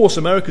and force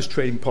America's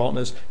trading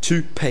partners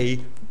to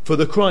pay for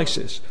the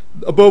crisis.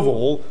 Above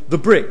all, the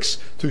BRICS,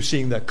 through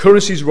seeing their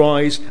currencies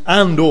rise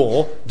and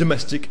or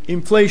domestic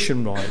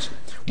inflation rise.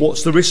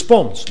 What's the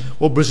response?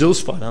 Well,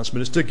 Brazil's finance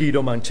minister,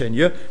 Guido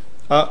Mantegna,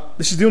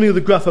 this is the only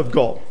other graph I've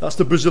got. That's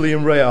the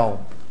Brazilian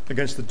real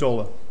against the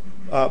dollar.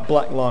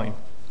 Blue line.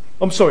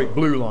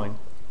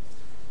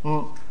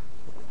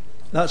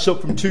 That's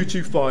up from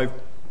 225.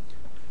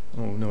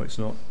 Oh no, it's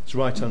not. It's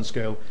right-hand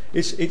scale.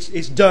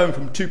 It's down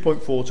from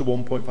 2.4 to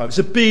 1.5. It's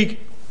a big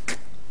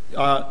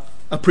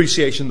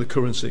appreciation of the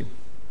currency.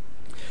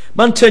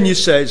 Mantegna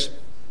says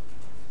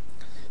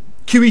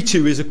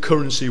QE2 is a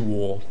currency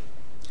war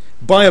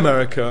by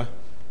America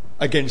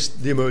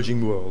against the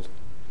emerging world.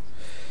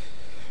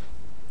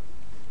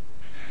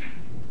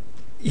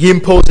 He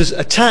imposes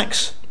a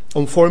tax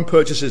on foreign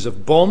purchases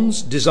of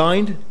bonds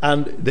designed,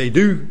 and they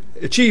do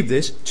achieve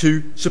this,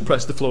 to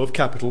suppress the flow of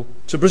capital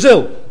to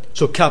Brazil.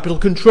 So capital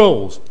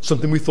controls,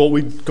 something we thought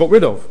we'd got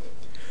rid of.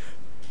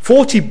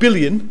 40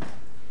 billion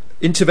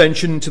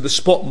intervention into the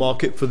spot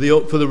market for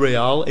the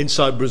real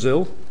inside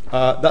Brazil.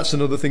 That's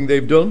another thing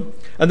they've done.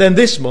 And then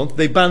this month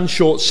they banned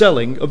short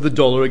selling of the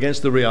dollar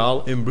against the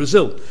real in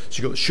Brazil.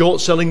 So you've got short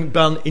selling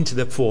ban into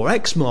the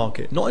forex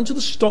market, not into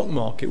the stock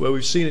market where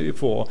we've seen it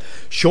before.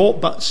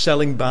 Short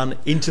selling ban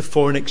into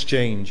foreign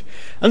exchange.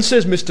 And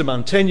says Mr.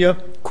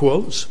 Mantegna,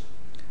 quotes,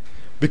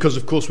 because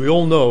of course we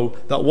all know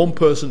that one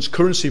person's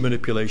currency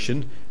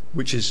manipulation,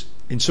 which is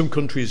in some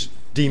countries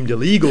deemed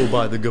illegal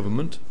by the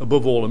government,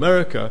 above all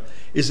America,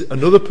 is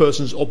another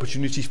person's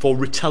opportunity for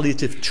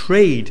retaliative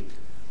trade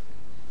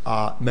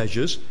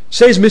measures.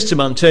 Says Mr.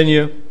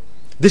 Mantegna,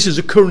 this is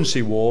a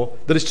currency war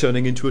that is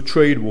turning into a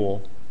trade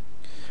war.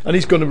 And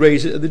he's going to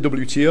raise it at the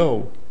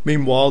WTO.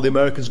 Meanwhile, the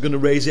Americans are going to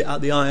raise it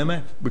at the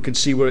IMF. We can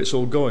see where it's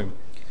all going.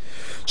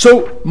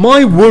 So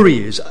my worry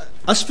is,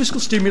 as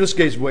fiscal stimulus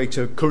gives way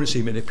to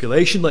currency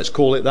manipulation, let's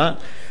call it that,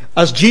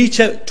 as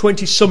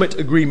G20 summit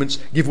agreements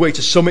give way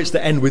to summits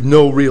that end with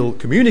no real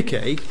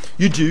communique,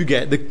 you do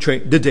get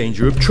the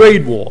danger of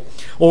trade war.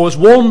 Or as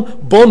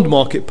one bond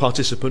market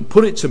participant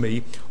put it to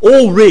me,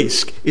 all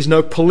risk is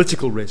now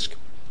political risk.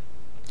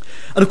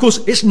 And of course,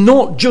 it's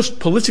not just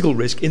political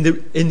risk in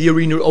the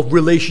arena of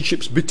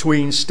relationships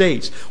between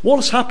states.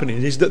 What's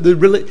happening is that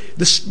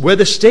where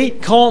the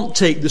state can't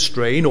take the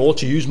strain, or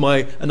to use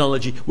my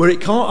analogy, where it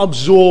can't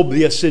absorb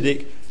the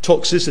acidic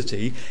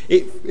toxicity,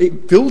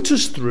 it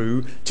filters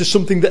through to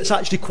something that's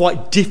actually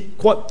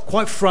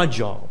quite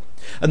fragile.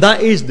 And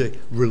that is the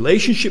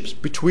relationships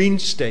between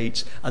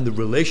states and the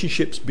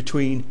relationships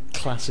between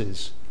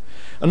classes.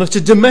 And at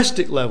a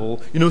domestic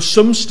level,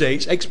 some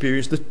states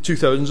experience the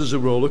 2000s as a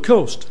roller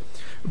coaster.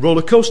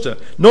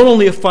 Not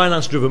only a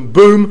finance-driven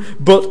boom,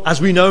 but, as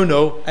we now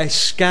know, a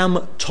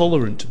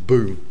scam-tolerant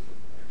boom.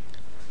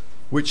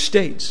 Which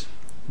states?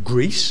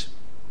 Greece,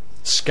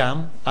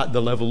 scam at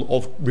the level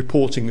of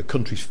reporting a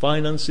country's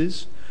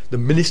finances. The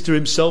minister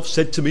himself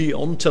said to me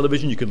on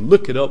television, you can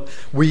look it up,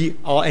 we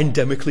are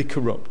endemically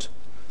corrupt.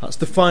 That's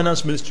the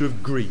finance minister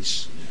of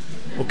Greece.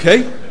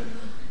 Okay?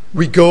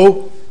 We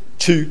go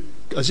to,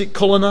 is it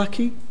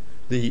Kolonaki?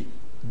 The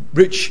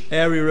rich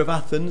area of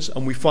Athens,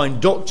 and we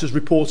find doctors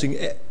reporting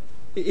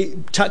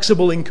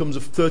taxable incomes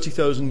of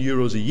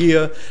 €30,000 a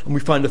year, and we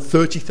find a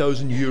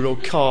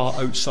 €30,000 car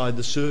outside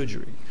the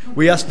surgery.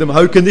 We ask them,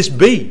 how can this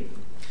be?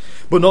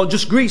 But not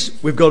just Greece.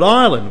 We've got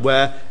Ireland,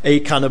 where a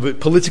kind of a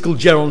political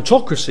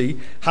gerontocracy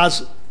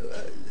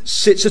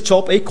sits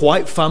atop a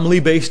quite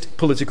family-based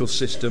political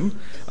system,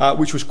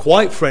 which was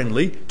quite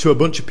friendly to a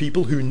bunch of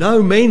people who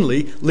now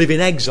mainly live in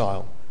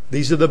exile.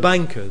 These are the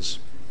bankers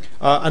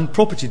and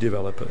property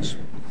developers.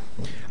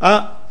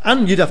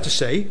 And you'd have to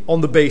say,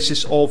 on the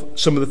basis of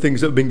some of the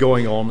things that have been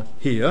going on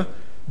here,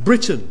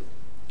 Britain.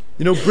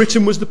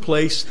 Britain was the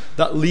place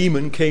that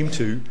Lehman came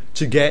to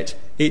get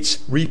its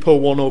Repo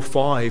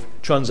 105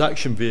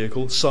 transaction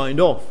vehicle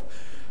signed off.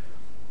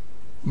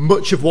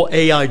 Much of what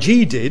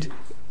AIG did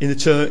in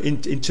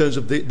terms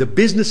of the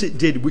business it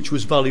did, which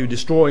was value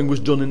destroying, was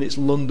done in its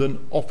London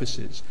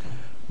offices.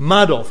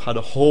 Madoff had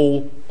a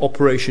whole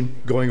operation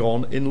going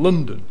on in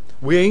London.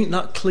 We ain't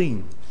that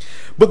clean.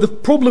 But the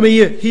problem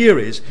here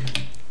is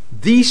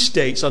these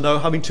states are now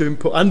having to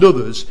and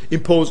others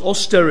impose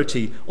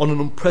austerity on an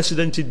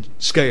unprecedented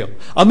scale.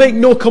 I make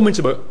no comment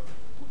about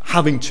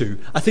having to.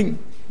 I think,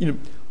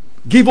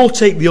 give or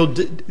take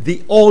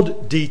the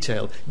odd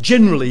detail,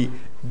 generally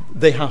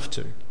they have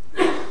to.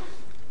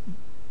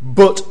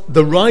 But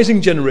the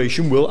rising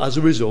generation will, as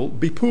a result,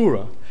 be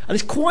poorer. And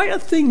it's quite a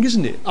thing,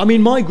 isn't it? I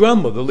mean, my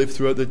grandmother lived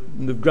throughout the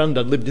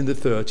granddad lived in the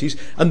 30s,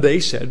 and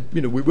they said,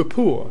 we were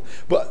poor.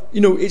 But,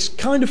 it's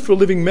kind of for a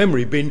living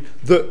memory been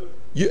that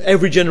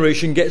every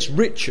generation gets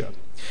richer.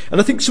 And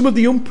I think some of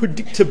the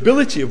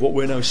unpredictability of what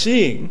we're now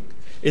seeing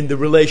in the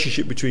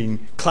relationship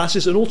between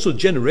classes and also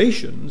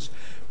generations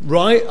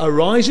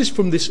arises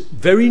from this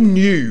very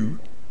new,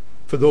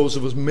 for those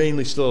of us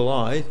mainly still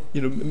alive,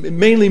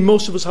 mainly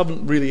most of us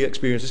haven't really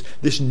experienced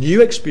this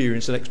new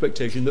experience and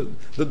expectation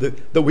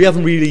that we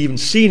haven't really even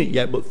seen it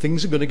yet, but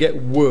things are going to get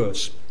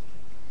worse.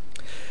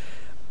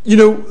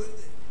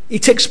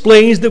 It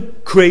explains the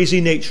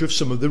crazy nature of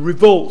some of the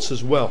revolts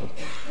as well.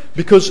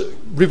 Because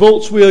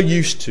revolts we are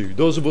used to,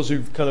 those of us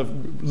who've kind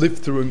of lived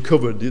through and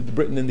covered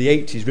Britain in the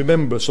 80s,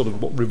 remember sort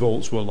of what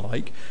revolts were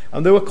like,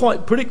 and they were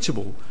quite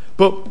predictable.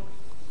 But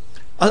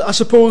I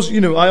suppose,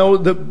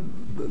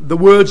 the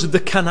words of the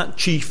Kanak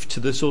chief to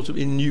the sort of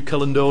in New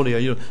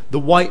Caledonia, the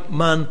white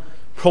man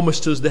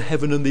promised us the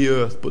heaven and the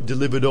earth, but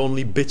delivered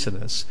only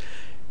bitterness,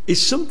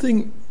 is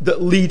something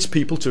that leads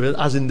people to,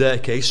 as in their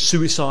case,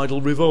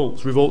 suicidal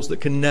revolts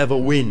that can never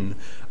win,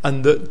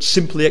 and that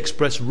simply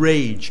express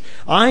rage.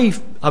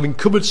 Having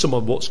covered some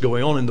of what's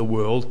going on in the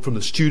world, from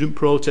the student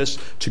protests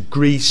to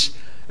Greece,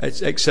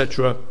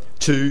 etc.,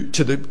 to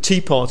the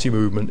Tea Party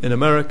movement in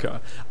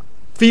America,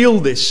 feel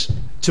this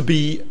to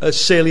be a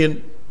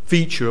salient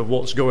feature of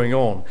what's going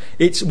on.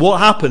 It's what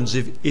happens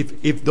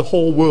if the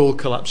whole world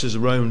collapses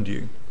around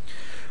you.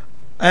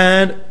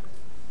 And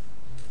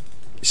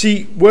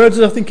see, where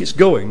do I think it's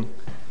going?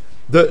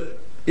 That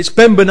it's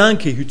Ben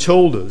Bernanke who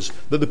told us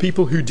that the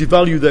people who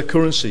devalue their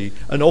currency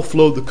and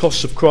offload the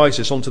costs of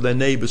crisis onto their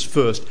neighbours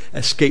first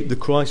escape the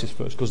crisis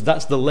first, because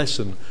that's the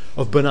lesson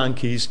of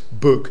Bernanke's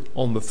book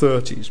on the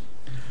 30s.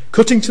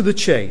 Cutting to the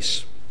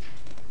chase,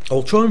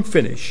 I'll try and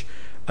finish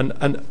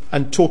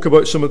and talk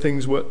about some of the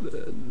things what's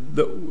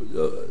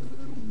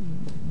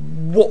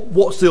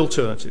the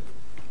alternative?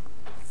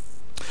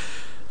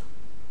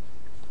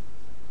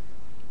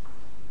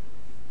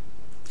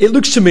 it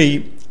looks to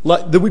me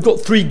like that we've got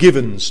three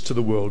givens to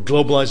the world: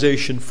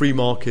 globalization, free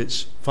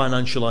markets,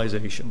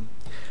 financialization.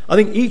 I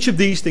think each of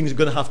these things are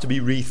going to have to be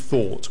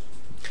rethought.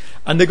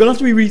 And they're going to have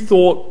to be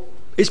rethought.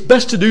 It's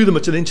best to do them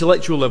at an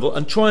intellectual level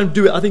and try and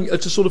do it, I think,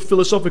 at a sort of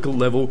philosophical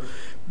level,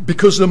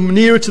 because the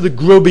nearer to the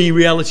grubby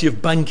reality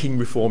of banking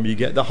reform you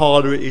get, the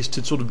harder it is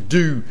to sort of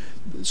do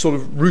sort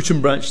of root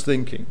and branch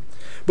thinking.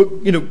 But,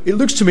 you know, it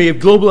looks to me that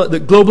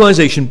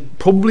globalization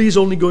probably is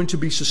only going to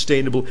be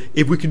sustainable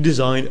if we can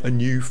design a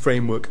new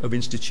framework of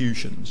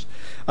institutions.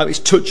 It's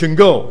touch and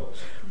go.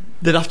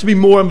 They'd have to be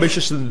more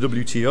ambitious than the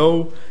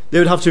WTO. They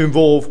would have to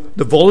involve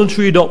the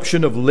voluntary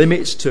adoption of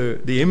limits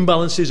to the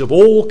imbalances of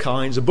all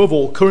kinds, above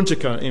all current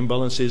account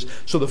imbalances.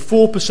 So the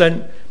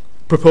 4%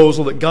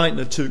 proposal that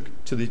Geithner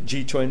took to the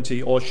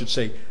G20, or I should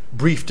say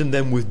briefed and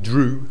then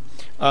withdrew,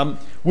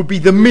 would be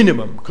the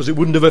minimum, because it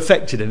wouldn't have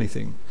affected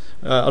anything.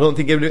 I don't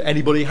think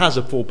anybody has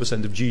a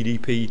 4% of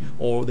GDP,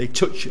 or they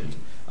touch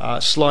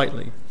it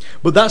slightly.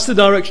 But that's the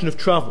direction of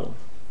travel.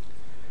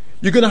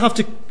 You're going to have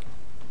to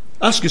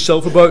ask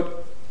yourself about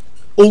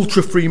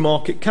ultra-free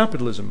market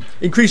capitalism.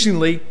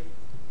 Increasingly,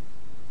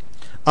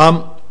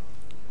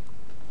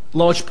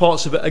 large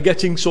parts of it are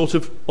getting sort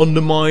of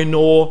undermined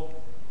or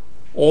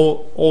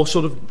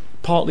sort of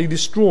partly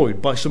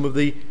destroyed by some of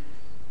the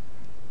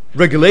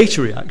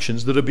regulatory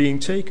actions that are being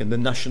taken, the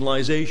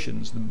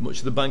nationalizations, much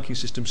of the banking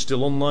system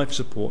still on life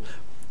support,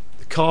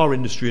 the car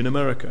industry in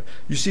America.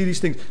 You see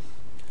these things.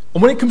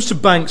 And when it comes to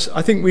banks,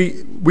 I think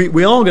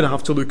we are going to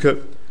have to look at,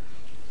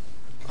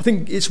 I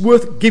think it's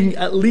worth giving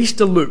at least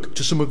a look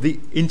to some of the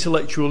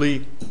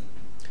intellectually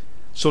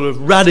sort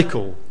of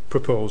radical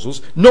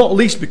proposals, not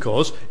least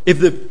because if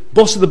the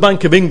boss of the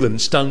Bank of England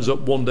stands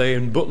up one day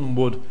in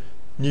Buttonwood,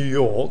 New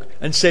York,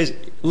 and says,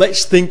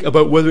 let's think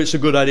about whether it's a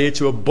good idea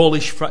to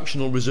abolish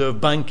fractional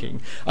reserve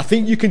banking, I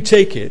think you can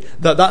take it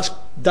that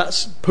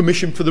that's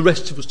permission for the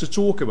rest of us to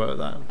talk about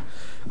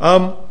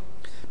that.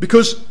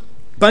 Because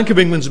Bank of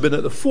England's been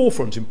at the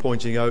forefront in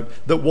pointing out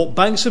that what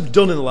banks have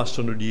done in the last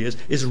 100 years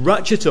is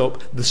ratchet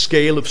up the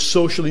scale of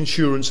social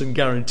insurance and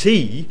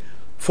guarantee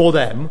for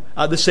them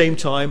at the same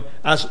time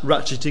as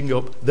ratcheting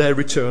up their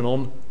return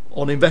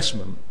on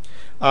investment.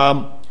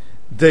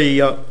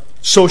 The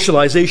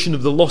socialisation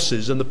of the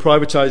losses and the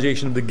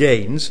privatisation of the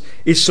gains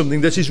is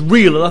something that is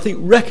real and I think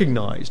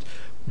recognised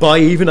by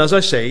even, as I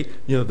say,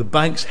 the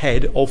bank's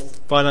head of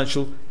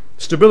financial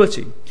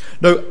stability.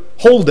 Now,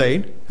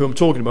 Haldane, who I'm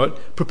talking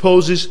about,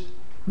 proposes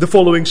the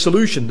following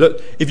solution,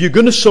 that if you're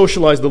going to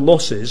socialise the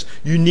losses,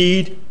 you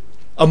need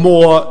a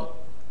more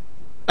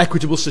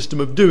equitable system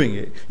of doing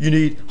it. You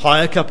need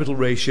higher capital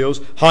ratios,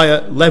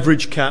 higher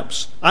leverage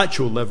caps,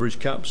 actual leverage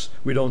caps,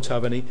 we don't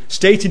have any,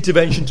 state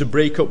intervention to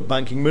break up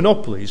banking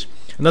monopolies.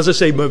 And as I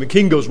say, Mervyn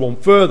King goes one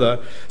further,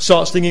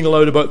 starts thinking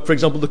aloud about, for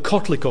example, the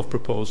Kotlikoff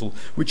proposal,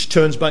 which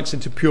turns banks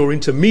into pure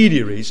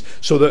intermediaries,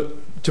 so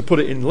that, to put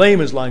it in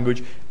layman's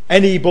language,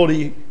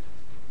 anybody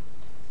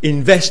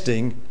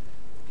investing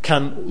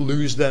can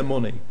lose their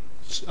money.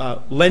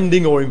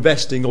 Lending or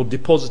investing or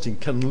depositing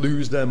can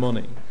lose their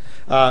money.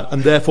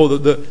 And therefore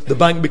the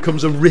bank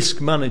becomes a risk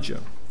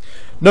manager.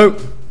 Now,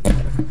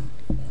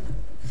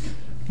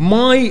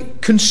 my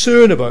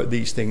concern about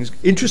these things,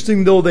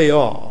 interesting though they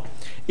are,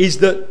 is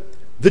that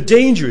the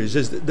danger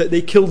is that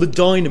they kill the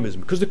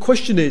dynamism. Because the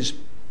question is,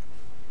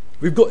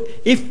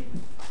 if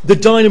the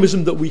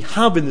dynamism that we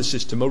have in the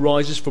system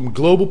arises from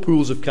global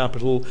pools of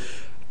capital,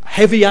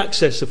 heavy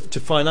access to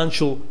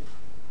financial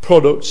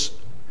products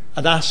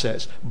and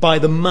assets by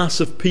the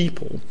mass of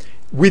people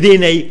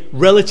within a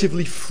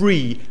relatively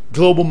free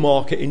global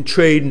market in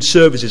trade and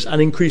services and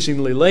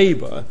increasingly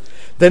labour,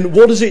 then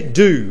what does it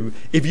do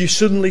if you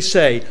suddenly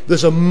say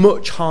there's a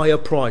much higher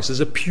price, there's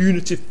a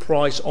punitive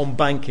price on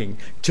banking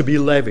to be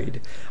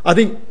levied? I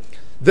think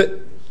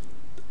that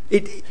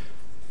it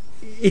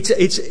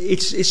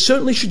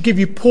certainly should give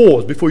you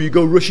pause before you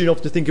go rushing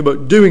off to think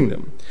about doing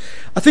them.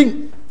 I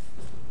think,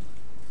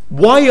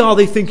 why are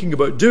they thinking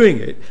about doing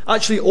it?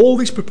 Actually, all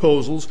these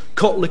proposals,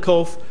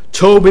 Kotlikoff,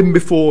 Tobin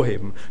before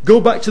him, go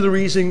back to the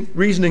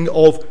reasoning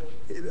of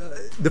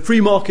the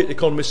free market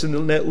economists in the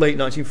late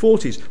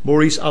 1940s,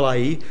 Maurice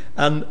Allahy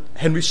and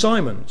Henry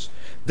Simons.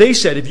 They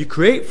said if you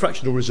create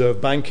fractional reserve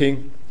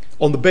banking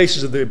on the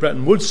basis of the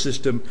Bretton Woods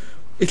system,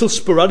 it'll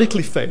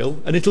sporadically fail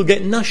and it'll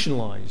get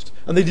nationalised.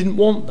 And they didn't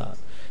want that.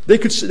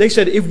 They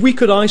said if we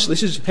could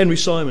isolate, this is Henry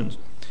Simons,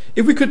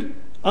 if we could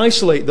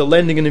isolate the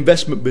lending and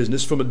investment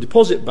business from a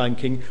deposit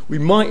banking, we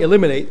might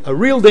eliminate a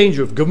real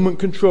danger of government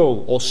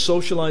control or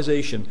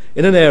socialisation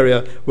in an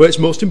area where it's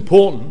most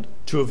important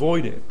to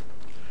avoid it.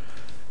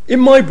 In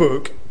my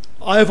book,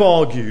 I have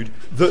argued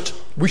that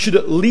we should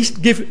at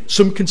least give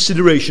some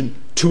consideration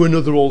to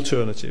another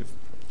alternative,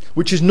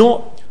 which is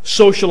not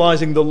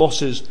socialising the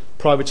losses,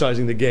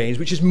 privatising the gains,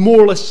 which is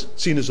more or less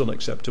seen as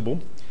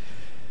unacceptable.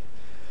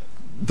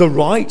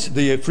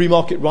 the free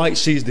market right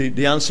sees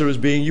the answer as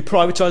being you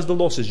privatise the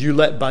losses, you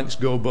let banks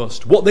go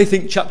bust. What they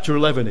think Chapter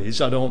 11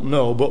 is, I don't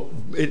know,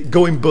 but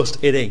going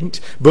bust it ain't.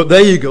 But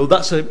there you go,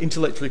 that's an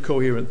intellectually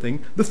coherent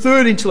thing. The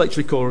third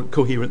intellectually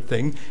coherent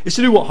thing is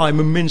to do what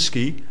Hyman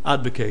Minsky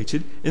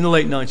advocated in the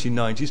late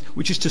 1990s,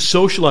 which is to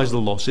socialise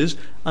the losses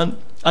and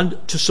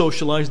to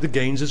socialise the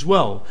gains as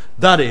well.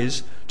 That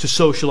is,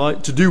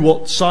 to do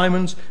what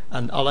Simons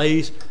and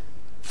Allais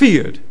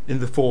feared in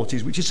the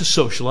 40s, which is to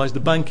socialise the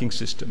banking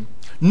system.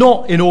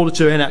 Not in order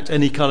to enact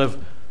any kind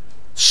of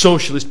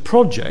socialist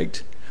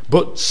project,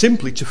 but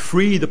simply to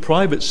free the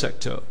private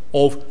sector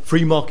of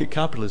free market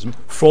capitalism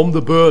from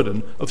the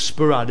burden of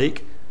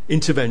sporadic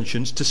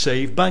interventions to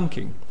save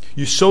banking.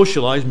 You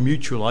socialise,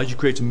 mutualise, you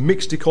create a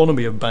mixed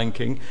economy of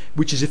banking,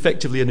 which is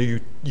effectively a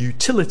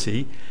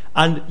utility,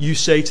 and you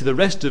say to the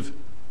rest of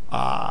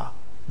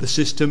the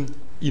system,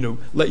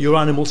 let your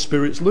animal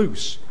spirits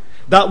loose.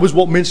 That was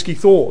what Minsky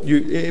thought.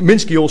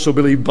 Minsky also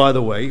believed, by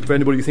the way, for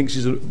anybody who thinks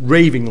he's a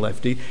raving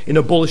lefty, in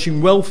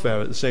abolishing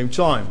welfare at the same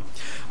time.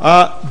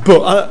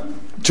 But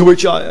to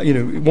which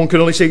one can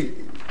only say,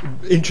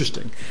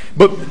 interesting.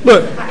 But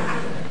look,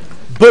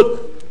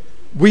 but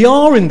we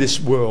are in this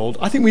world.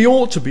 I think we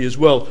ought to be as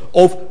well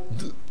of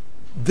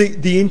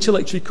the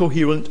intellectually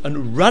coherent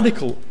and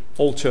radical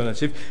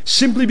alternative,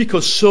 simply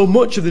because so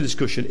much of the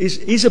discussion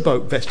is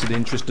about vested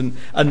interest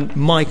and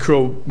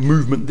micro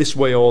movement this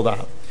way or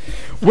that.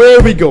 Where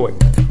are we going?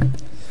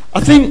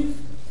 I think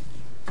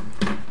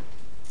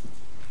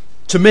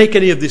to make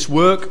any of this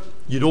work,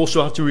 you'd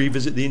also have to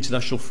revisit the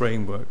international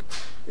framework.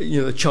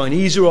 The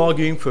Chinese are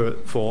arguing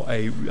for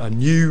a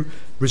new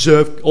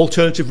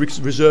alternative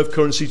reserve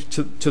currency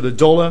to the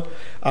dollar.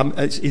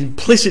 It's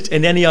implicit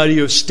in any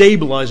idea of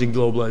stabilising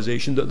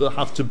globalisation that there'll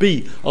have to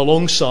be,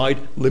 alongside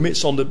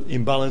limits on the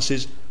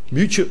imbalances,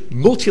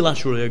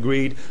 multilaterally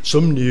agreed,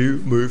 some new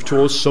move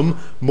towards some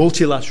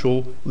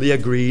multilaterally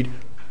agreed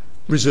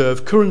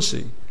reserve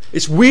currency.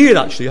 It's weird,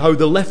 actually, how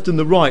the left and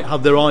the right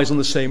have their eyes on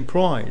the same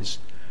prize.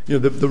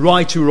 The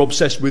right who are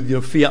obsessed with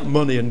fiat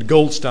money and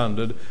gold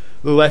standard,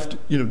 the left,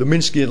 the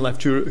Minskian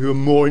left who are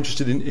more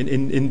interested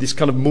in this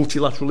kind of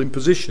multilateral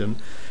imposition.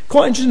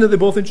 Quite interesting that they're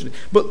both interested.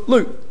 But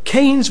look,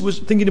 Keynes was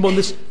thinking about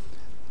this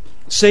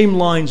same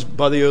lines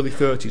by the early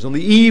 30s. On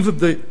the eve of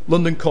the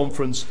London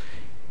conference,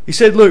 he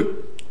said,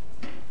 look,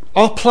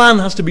 our plan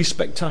has to be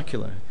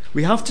spectacular.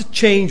 We have to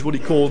change what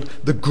he called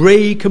the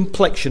grey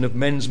complexion of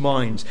men's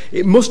minds.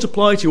 It must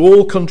apply to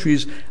all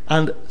countries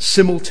and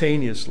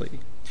simultaneously.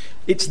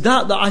 It's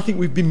that I think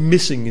we've been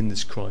missing in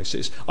this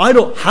crisis. I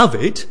don't have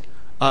it,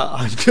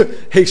 I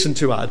hasten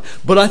to add,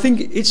 but I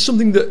think it's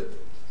something that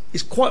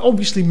is quite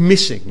obviously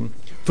missing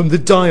from the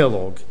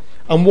dialogue,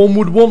 and one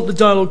would want the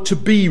dialogue to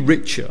be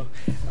richer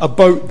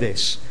about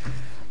this.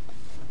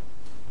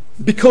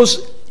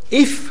 Because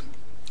if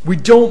we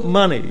don't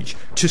manage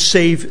to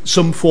save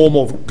some form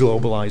of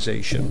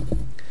globalisation,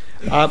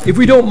 if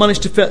we don't manage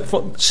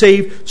to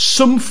save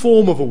some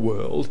form of a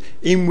world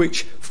in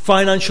which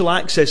financial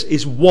access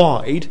is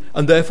wide,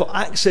 and therefore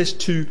access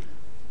to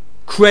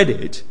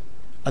credit,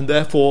 and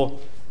therefore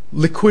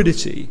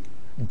liquidity,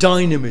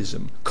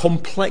 dynamism,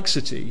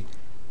 complexity,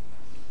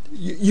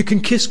 you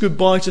can kiss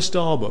goodbye to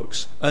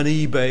Starbucks and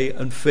eBay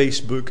and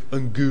Facebook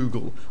and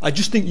Google. I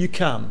just think you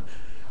can.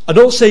 I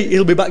don't say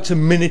it'll be back to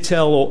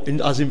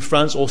Minitel as in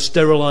France, or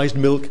sterilised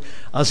milk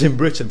as in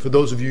Britain, for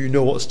those of you who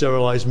know what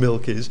sterilised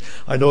milk is.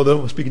 I know that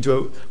I'm speaking to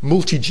a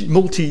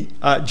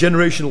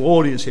multi-generational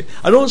audience here.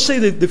 I don't say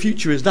that the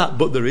future is that,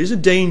 but there is a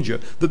danger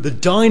that the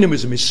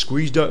dynamism is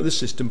squeezed out of the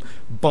system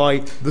by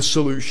the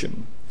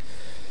solution.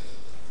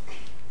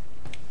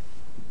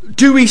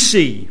 Do we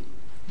see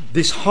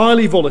this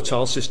highly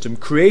volatile system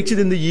created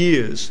in the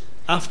years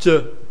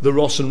after the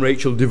Ross and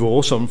Rachel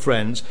divorce on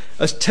Friends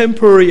as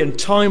temporary and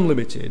time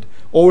limited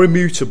or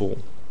immutable?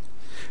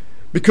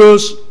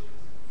 Because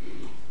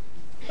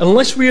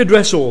unless we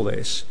address all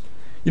this,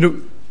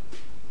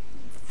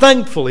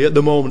 thankfully at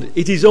the moment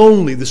it is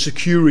only the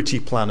security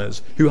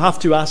planners who have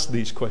to ask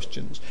these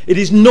questions. It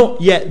is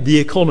not yet the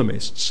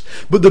economists,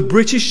 but the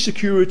British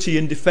security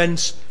and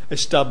defence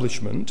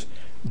establishment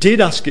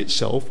did ask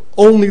itself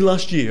only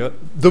last year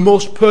the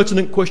most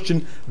pertinent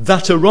question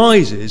that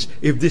arises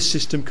if this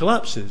system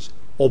collapses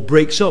or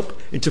breaks up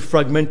into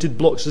fragmented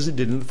blocks as it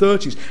did in the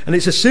 30s. And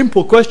it's a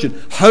simple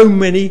question: how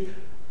many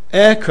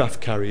aircraft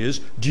carriers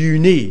do you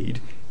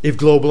need if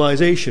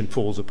globalisation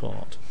falls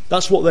apart?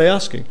 That's what they're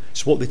asking.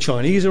 It's what the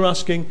Chinese are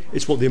asking.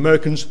 It's what the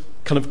Americans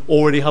kind of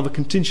already have a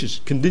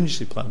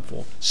contingency plan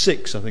for.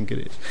 6, I think it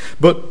is.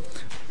 But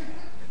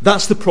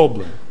that's the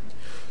problem.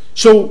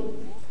 So,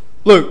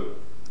 look,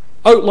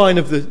 outline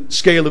of the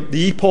scale of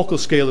the epochal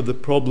scale of the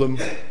problem,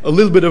 a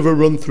little bit of a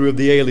run through of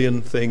the alien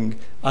thing,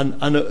 and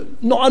I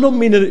don't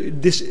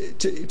mean this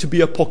to be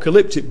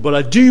apocalyptic, but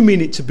I do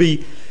mean it to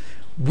be,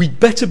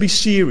 we'd better be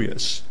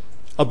serious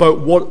about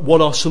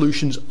what our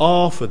solutions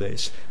are for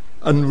this,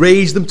 and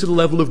raise them to the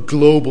level of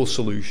global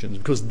solutions,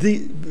 because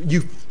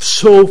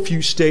so few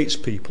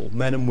statespeople,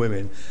 men and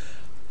women,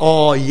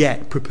 are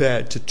yet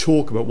prepared to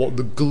talk about what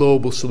the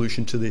global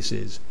solution to this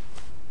is.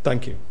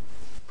 Thank you.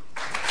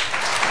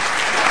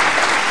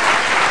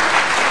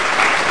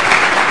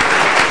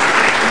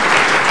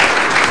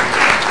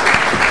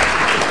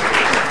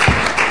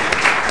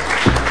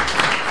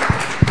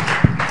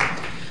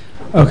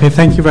 Okay,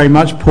 thank you very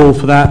much, Paul,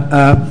 for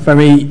that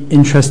very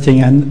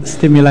interesting and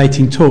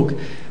stimulating talk.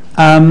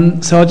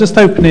 So I'll just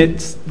open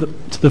it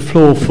to the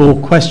floor for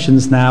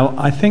questions now.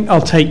 I think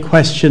I'll take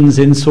questions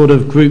in sort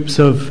of groups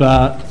of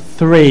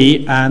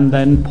 3, and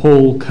then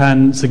Paul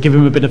can give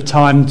him a bit of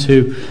time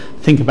to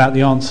think about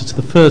the answer to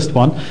the first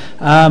one,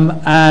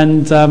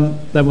 and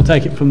then we'll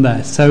take it from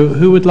there. So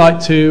who would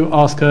like to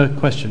ask a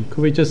question?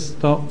 Could we just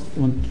start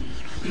one?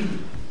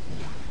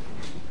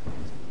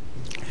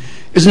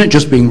 Isn't it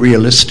just being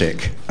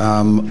realistic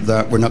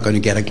that we're not going to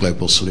get a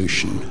global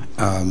solution?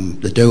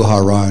 The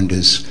Doha round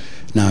is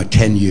now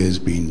 10 years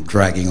been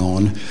dragging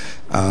on.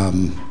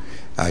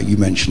 You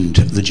mentioned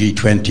the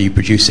G20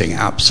 producing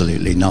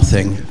absolutely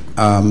nothing.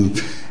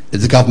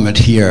 The government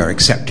here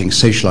accepting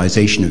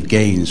socialisation of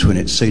gains when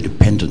it's so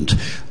dependent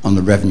on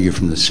the revenue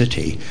from the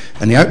city.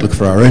 And the outlook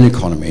for our own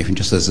economy,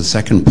 just as a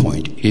second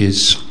point,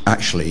 is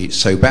actually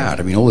so bad.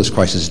 I mean, all this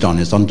crisis has done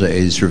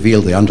is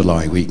revealed the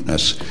underlying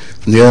weakness.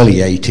 From the early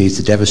 80s,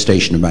 the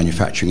devastation of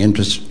manufacturing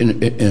industry,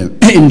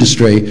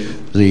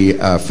 the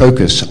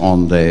focus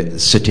on the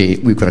city.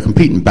 We've got to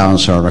compete and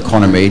balance our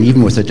economy, and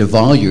even with a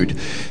devalued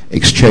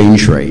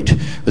exchange rate,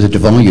 with a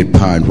devalued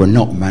pound, we're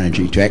not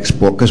managing to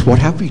export, because what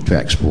have we to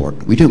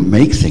export? We don't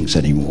make things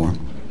anymore.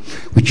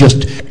 We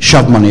just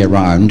shove money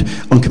around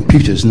on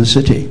computers in the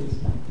city.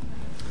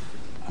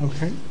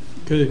 Okay,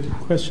 good.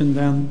 Question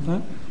down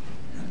there.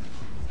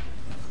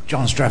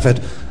 John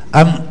Strafford.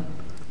 Are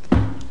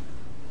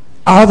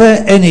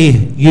there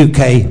any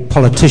UK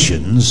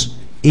politicians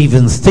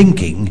even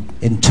thinking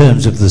in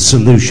terms of the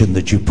solution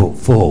that you put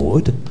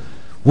forward?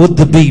 Would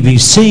the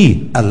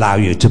BBC allow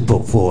you to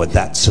put forward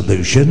that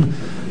solution?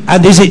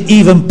 And is it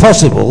even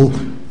possible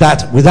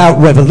that without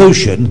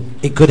revolution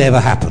it could ever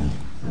happen?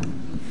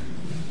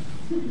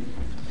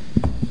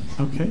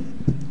 Okay.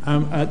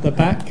 At the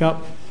back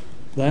up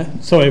there.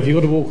 Sorry, have you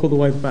got to walk all the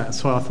way back?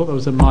 Sorry, I thought there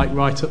was a mic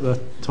right at the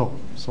top.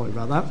 Sorry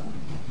about that.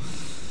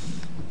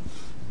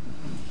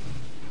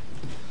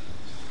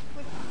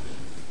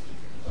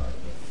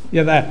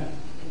 Yeah, there.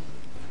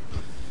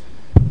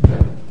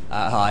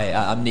 Hi,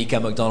 I'm Nico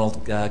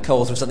MacDonald,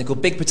 co-author of something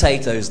called Big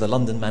Potatoes, the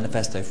London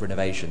Manifesto for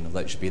Innovation, although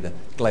it should be the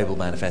global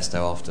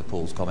manifesto after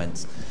Paul's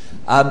comments.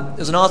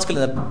 There's an article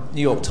in the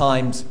New York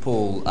Times,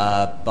 Paul,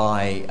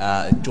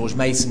 by George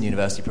Mason,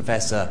 university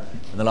professor,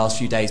 in the last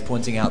few days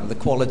pointing out that the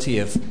quality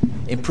of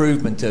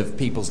improvement of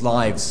people's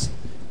lives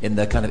in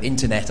the kind of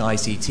internet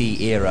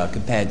ICT era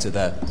compared to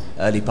the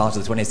early part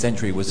of the 20th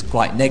century was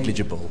quite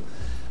negligible.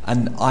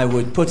 And I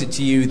would put it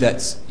to you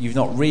that you've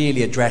not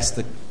really addressed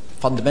the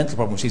fundamental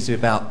problem, which seems to be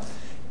about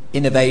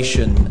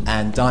innovation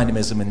and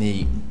dynamism in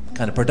the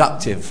kind of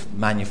productive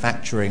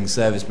manufacturing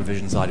service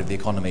provision side of the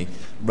economy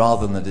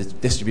rather than the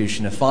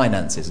distribution of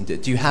finances. And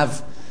do you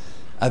have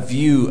a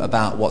view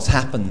about what's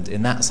happened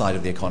in that side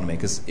of the economy?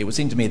 Because it would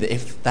seem to me that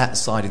if that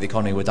side of the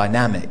economy were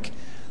dynamic,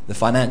 the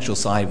financial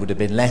side would have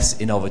been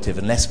less innovative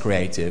and less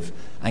creative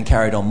and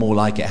carried on more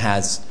like it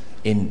has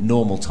in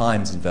normal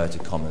times,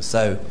 inverted commas.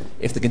 So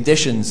if the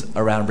conditions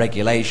around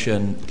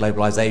regulation,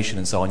 globalization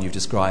and so on you've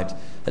described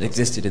had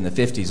existed in the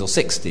 50s or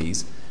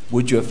 60s,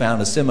 would you have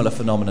found a similar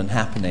phenomenon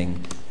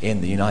happening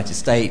in the United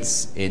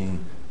States,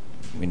 in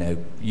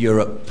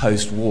Europe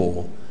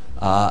post-war?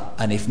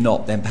 And if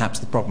not, then perhaps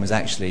the problem is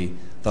actually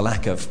the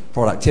lack of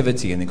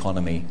productivity in the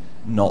economy,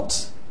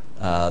 not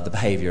the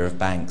behavior of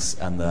banks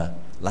and the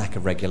lack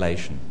of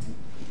regulation.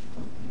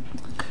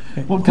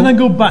 Well, can I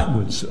go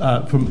backwards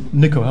from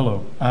Nico,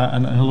 hello,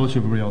 and hello to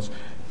everybody else.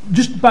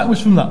 Just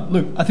backwards from that.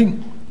 Look, I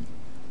think,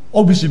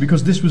 obviously,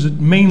 because this was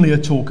mainly a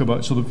talk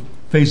about sort of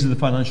phases of the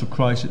financial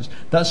crisis,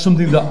 that's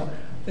something that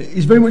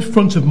is very much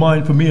front of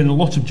mind for me and a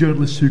lot of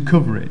journalists who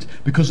cover it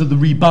because of the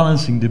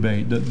rebalancing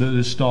debate that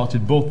has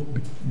started both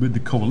with the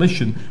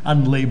coalition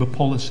and Labour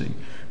policy.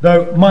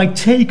 Now, my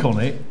take on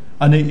it,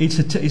 and it's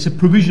a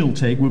provisional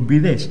take, would be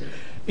this.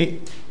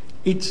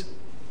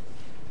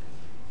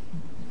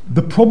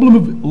 The problem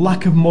of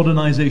lack of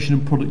modernisation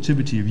and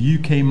productivity of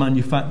UK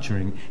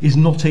manufacturing is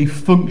not a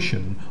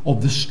function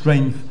of the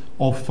strength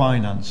of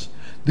finance.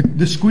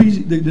 The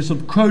sort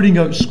of crowding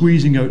out,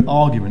 squeezing out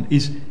argument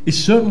is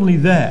certainly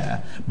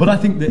there, but I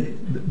think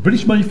that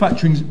British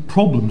manufacturing's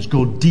problems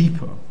go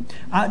deeper.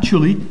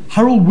 Actually,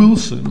 Harold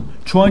Wilson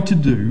tried to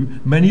do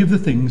many of the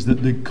things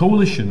that the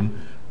coalition,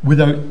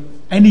 without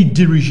any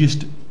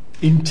dirigist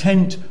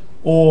intent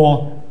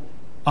or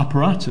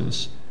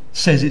apparatus,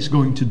 says it's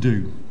going to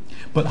do.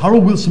 But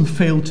Harold Wilson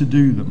failed to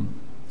do them.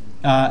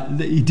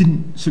 He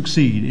didn't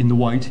succeed in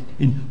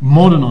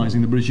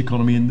modernising the British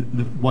economy in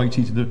the white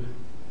heat of the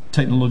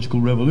technological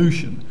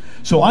revolution.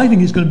 So I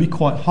think it's going to be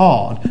quite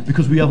hard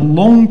because we have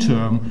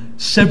long-term,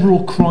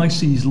 several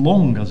crises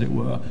long, as it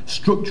were,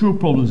 structural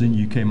problems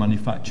in UK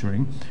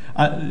manufacturing,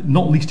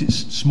 not least its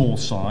small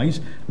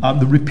size,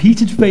 the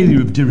repeated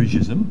failure of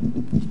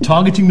dirigism,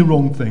 targeting the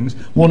wrong things.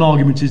 One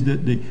argument is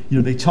that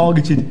they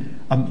targeted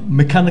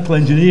mechanical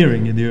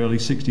engineering in the early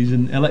 60s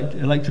and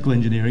electrical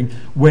engineering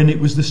when it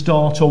was the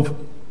start of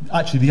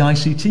actually the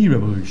ICT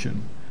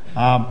revolution.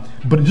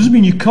 But it doesn't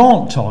mean you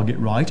can't target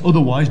right,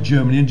 otherwise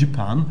Germany and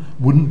Japan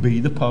wouldn't be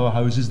the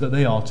powerhouses that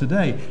they are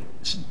today.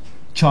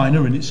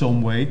 China in its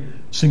own way,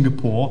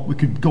 Singapore, we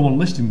could go on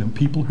listing them,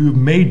 people who have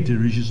made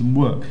dirigism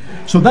work.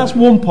 So that's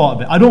one part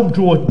of it. I don't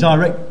draw a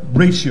direct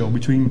ratio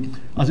between,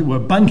 as it were,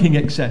 banking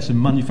excess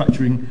and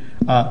manufacturing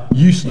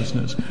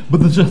uselessness. But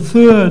there's a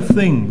third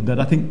thing that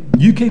I think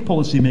UK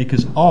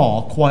policymakers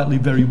are quietly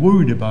very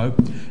worried about,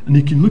 and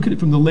you can look at it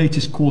from the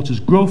latest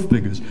quarter's growth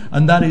figures,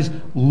 and that is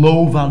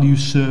low-value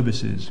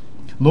services.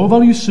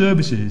 Low-value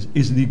services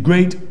is the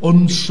great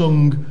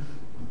unsung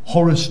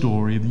horror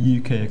story of the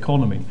UK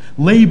economy.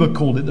 Labour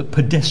called it the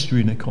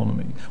pedestrian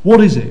economy.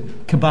 What is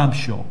it? Kebab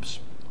shops,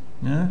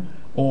 yeah?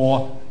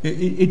 Or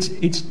it's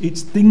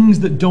things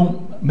that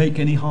don't make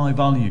any high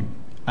value,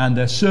 and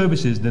their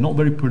services, they're not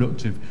very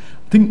productive.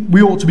 I think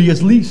we ought to be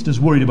at least as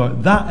worried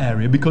about that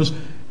area, because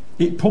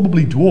it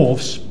probably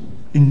dwarfs,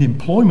 in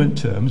employment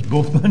terms,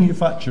 both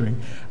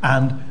manufacturing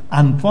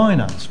and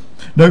finance.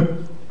 Now,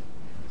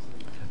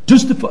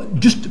 just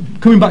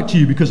coming back to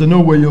you, because I know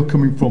where you're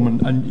coming from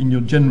and in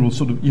your general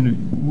sort of,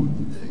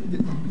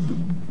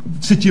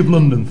 City of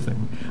London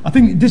thing. I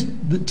think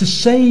to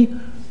say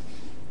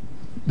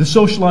the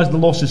socialise the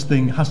losses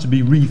thing has to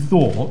be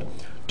rethought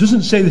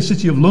doesn't say the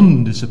City of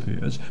London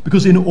disappears,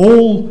 because in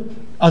all,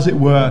 as it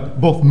were,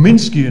 both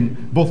Minskian,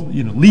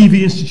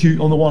 Levy Institute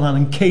on the one hand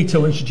and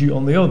Cato Institute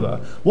on the other,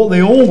 what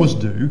they always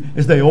do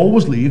is they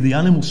always leave the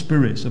animal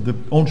spirits of the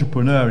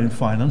entrepreneur in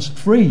finance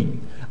free.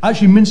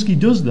 Actually, Minsky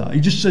does that.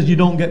 He just says you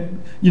get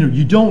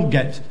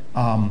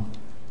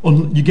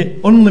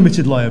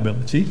unlimited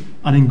liability,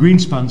 and in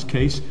Greenspan's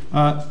case,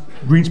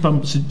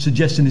 Greenspan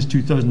suggests in his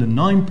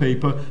 2009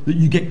 paper that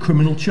you get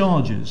criminal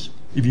charges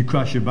if you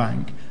crash a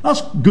bank.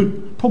 That's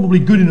good, probably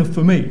good enough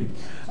for me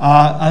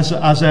as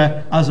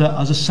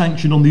a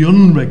sanction on the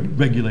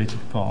unregulated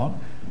part.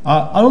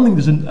 I don't think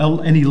there's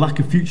any lack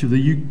of future of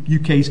the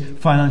UK's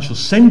financial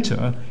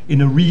centre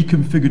in a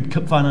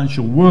reconfigured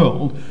financial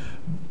world.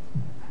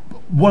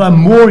 What I'm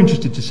more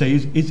interested to say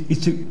is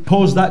to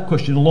pose that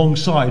question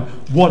alongside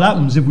what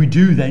happens if we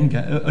do then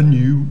get a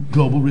new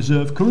global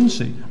reserve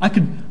currency.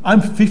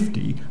 I'm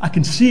 50, I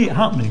can see it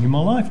happening in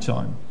my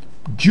lifetime.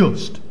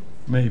 Just,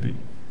 maybe.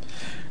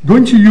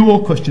 Going to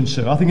your question,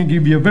 sir, I think I'll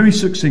give you a very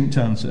succinct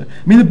answer.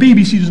 I mean, the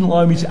BBC doesn't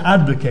allow me to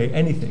advocate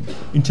anything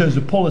in terms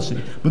of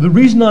policy, but the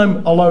reason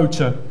I'm allowed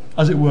to,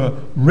 as it were,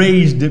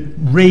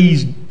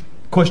 raise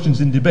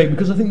questions in debate,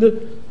 because I think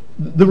that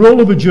the role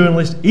of a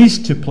journalist is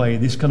to play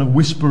this kind of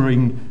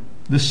whispering,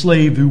 the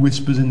slave who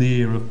whispers in the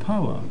ear of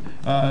power.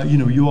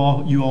 You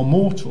are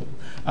mortal.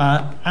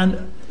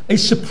 And it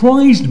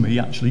surprised me,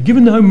 actually,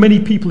 given how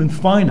many people in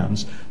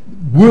finance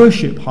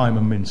worship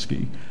Hyman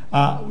Minsky.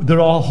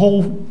 There are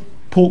whole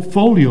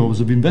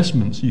portfolios of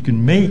investments you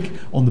can make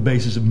on the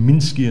basis of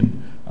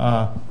Minskian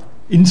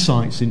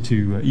insights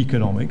into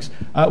economics.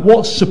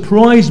 What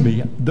surprised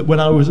me, that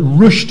when I was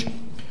rushed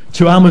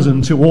to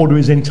Amazon to order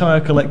his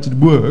entire collected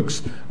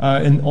works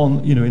in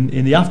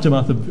the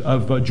aftermath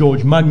of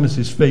George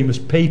Magnus's famous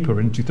paper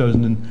in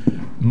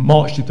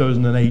March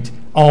 2008,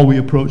 Are We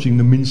Approaching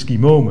the Minsky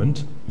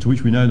Moment? To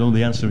which we now know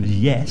the answer is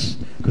yes,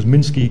 because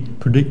Minsky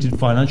predicted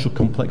financial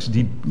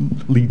complexity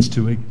leads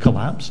to a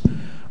collapse.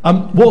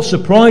 What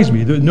surprised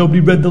me that nobody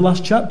read the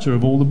last chapter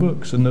of all the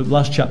books, and the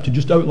last chapter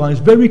just outlines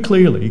very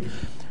clearly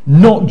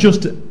not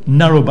just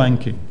narrow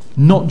banking,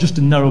 not just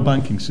a narrow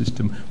banking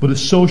system, but a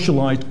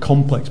socialised,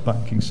 complex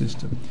banking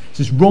system.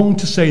 So it's wrong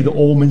to say that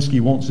all Minsky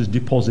wants is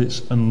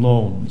deposits and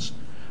loans.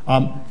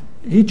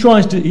 He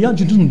actually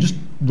doesn't just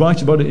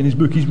write about it in his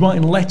book. He's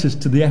writing letters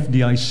to the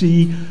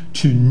FDIC,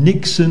 to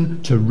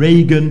Nixon, to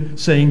Reagan,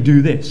 saying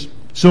do this.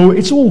 So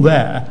it's all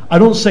there. I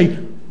don't say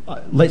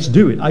let's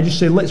do it. I just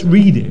say let's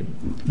read it,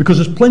 because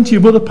there's plenty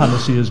of other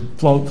panaceas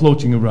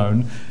floating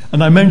around.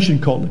 And I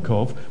mentioned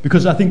Kotlikov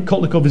because I think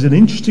Kotlikov is an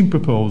interesting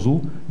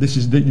proposal. This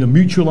is the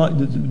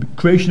the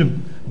creation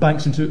of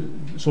banks into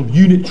sort of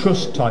unit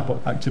trust type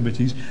of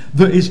activities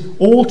that is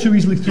all too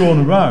easily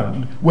thrown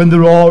around when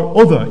there are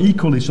other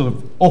equally sort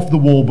of off the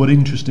wall but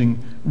interesting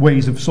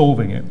ways of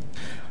solving it.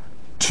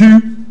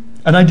 Two,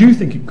 and I do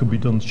think it could be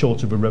done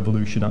short of a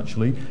revolution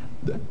actually.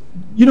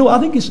 I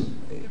think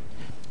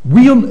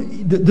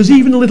there's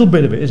even a little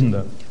bit of it, isn't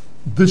there?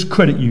 There's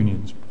credit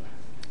unions.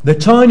 They're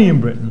tiny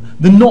in Britain.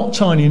 They're not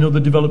tiny in other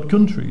developed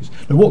countries.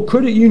 Now, what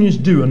credit unions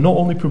do are not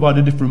only provide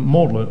a different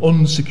model, an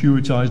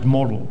unsecuritized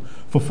model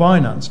for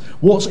finance.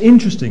 What's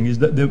interesting is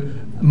that the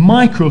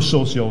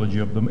micro-sociology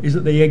of them is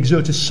that they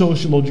exert a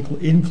sociological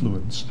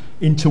influence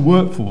into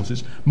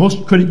workforces.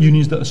 Most credit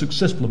unions that are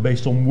successful are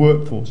based on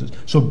workforces.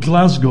 So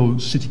Glasgow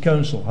City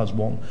Council has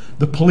one.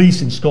 The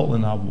police in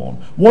Scotland have one.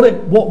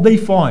 What they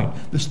find,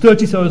 there's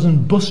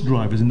 30,000 bus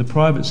drivers in the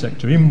private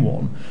sector in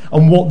one,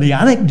 and what the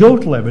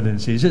anecdotal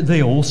evidence is that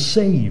they all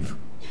save.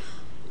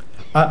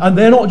 And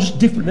they're not just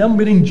different. They haven't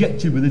been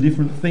injected with a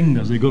different thing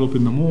as they got up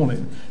in the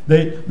morning.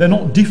 They're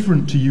not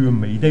different to you and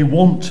me. They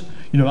want,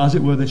 as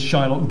it were, this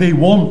Shylock. They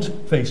want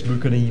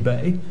Facebook and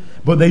eBay,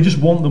 but they just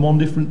want them on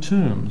different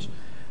terms.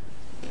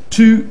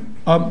 To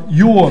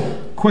your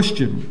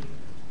question,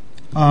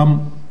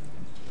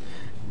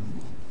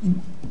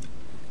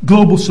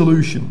 global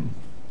solution.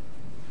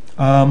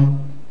 Well,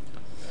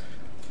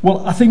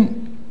 I think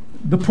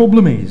the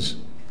problem is,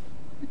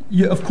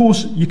 of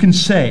course, you can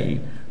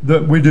say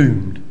that we're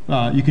doomed.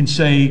 You can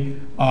say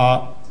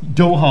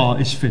Doha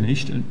is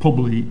finished, and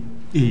probably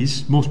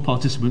is. Most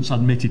participants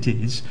admit it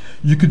is.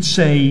 You could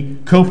say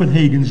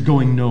Copenhagen's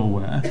going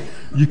nowhere.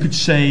 You could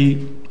say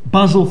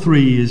Basel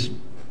III is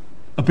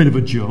a bit of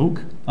a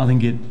joke. I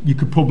think you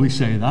could probably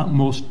say that.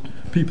 Most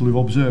people who've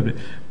observed it.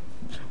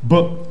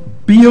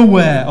 But be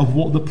aware of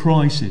what the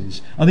price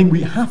is. I think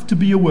we have to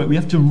be aware. We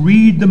have to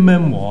read the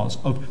memoirs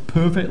of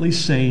perfectly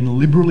sane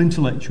liberal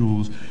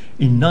intellectuals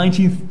in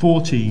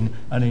 1914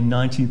 and in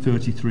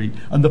 1933.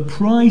 And the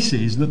price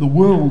is that the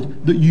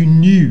world that you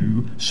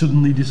knew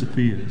suddenly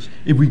disappears.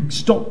 If we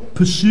stop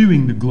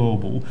pursuing the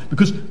global,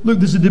 because look,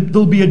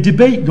 there'll be a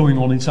debate going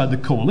on inside the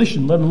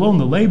coalition, let alone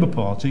the Labour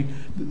Party.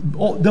 They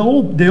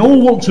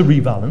all want to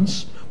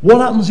rebalance.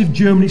 What happens if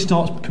Germany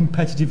starts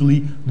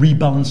competitively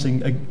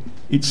rebalancing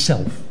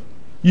itself?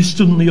 You're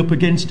suddenly up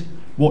against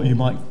what you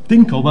might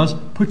think of as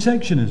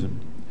protectionism.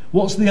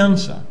 What's the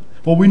answer?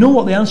 Well, we know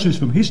what the answer is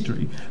from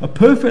history. A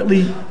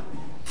perfectly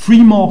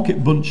free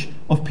market bunch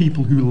of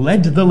people who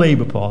led the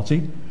Labour Party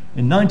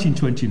in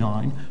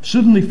 1929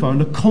 suddenly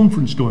found a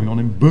conference going on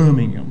in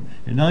Birmingham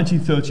in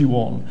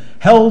 1931,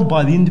 held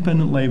by the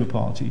Independent Labour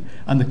Party,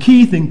 and the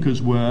key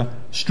thinkers were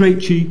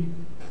Strachey,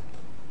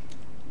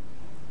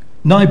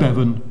 Nye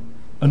Bevan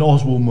and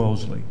Oswald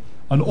Mosley.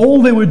 And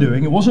all they were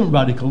doing, it wasn't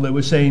radical, they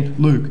were saying,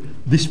 look,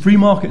 this free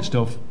market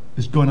stuff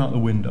is going out the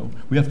window.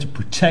 We have to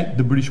protect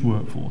the British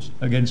workforce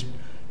against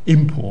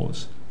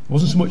imports. It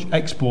wasn't so much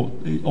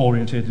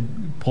export-orientated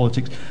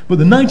politics. But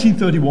the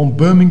 1931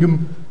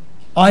 Birmingham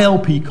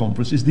ILP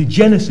conference is the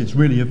genesis,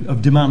 really,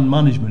 of demand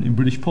management in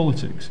British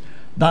politics.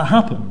 That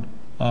happened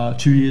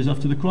 2 years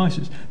after the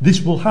crisis.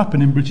 This will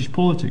happen in British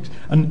politics.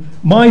 And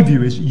my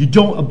view is you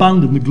don't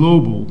abandon the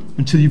global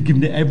until you've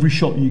given it every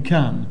shot you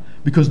can,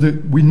 because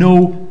we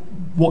know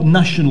what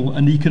national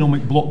and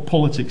economic bloc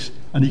politics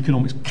and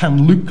economics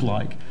can look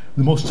like.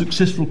 The most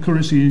successful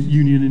currency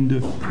union in the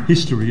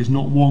history is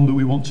not one that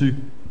we want to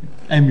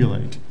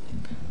emulate.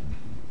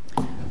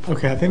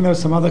 Okay, I think there are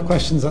some other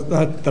questions at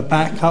the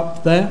back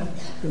up there,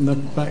 in the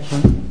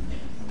background.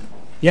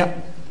 Yeah.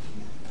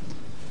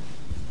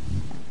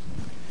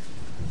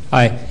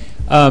 Hi.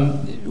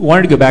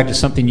 Wanted to go back to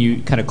something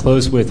you kind of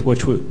closed with,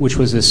 which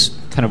was this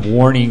kind of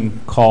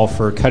warning call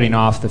for cutting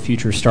off the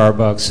future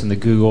Starbucks and the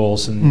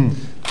Googles and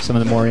some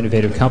of the more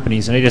innovative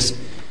companies. And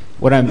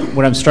what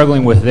I'm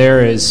struggling with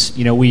there is,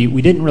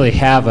 we didn't really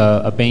have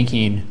a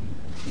banking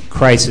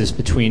crisis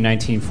between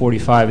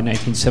 1945 and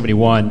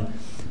 1971,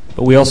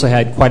 but we also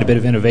had quite a bit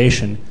of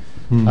innovation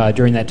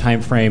during that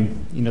time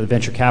frame. The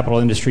venture capital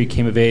industry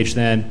came of age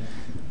then,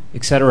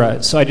 et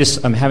cetera. So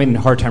I'm having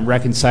a hard time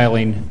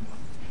reconciling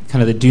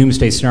kind of the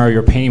doomsday scenario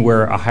you're painting,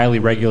 where a highly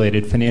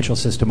regulated financial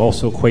system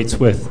also equates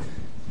with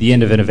the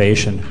end of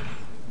innovation.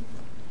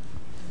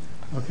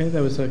 Okay,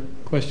 there was a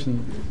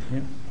question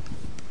here.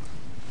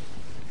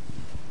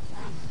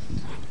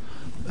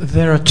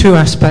 There are two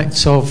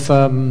aspects of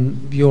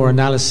your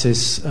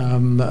analysis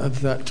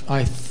that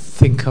I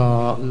think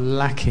are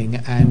lacking,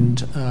 and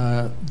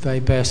they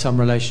bear some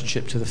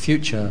relationship to the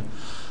future.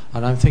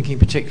 And I'm thinking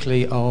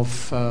particularly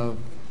of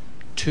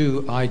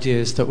two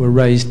ideas that were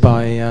raised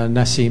by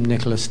Nassim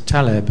Nicholas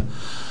Taleb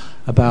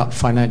about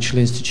financial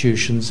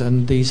institutions,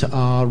 and these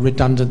are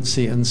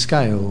redundancy and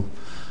scale.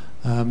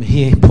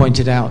 He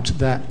pointed out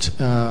that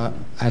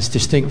as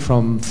distinct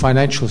from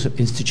financial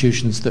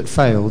institutions that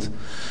failed,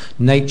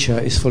 nature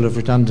is full of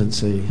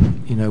redundancy.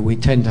 We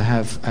tend to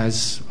have,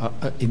 as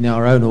in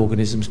our own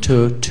organisms,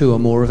 two or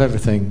more of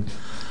everything.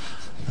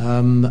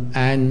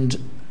 And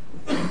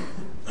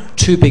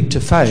too big to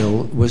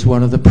fail was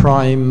one of the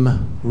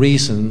prime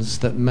reasons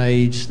that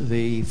made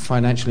the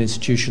financial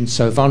institutions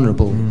so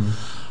vulnerable.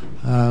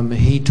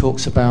 He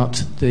talks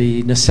about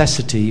the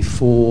necessity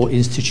for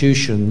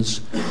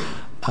institutions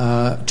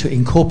to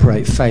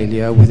incorporate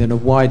failure within a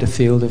wider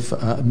field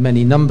of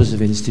many numbers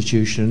of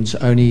institutions,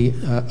 only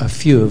a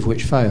few of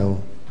which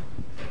fail.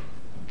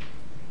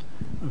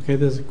 Okay,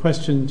 there's a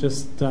question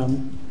just...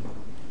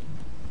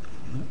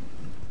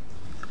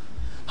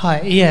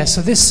 Hi, yeah,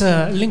 so this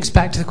links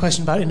back to the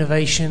question about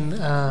innovation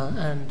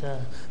and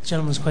the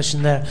gentleman's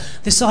question there.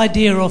 This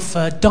idea of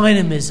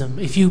dynamism,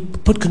 if you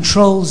put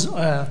controls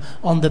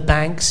on the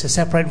banks,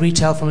 separate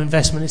retail from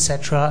investment,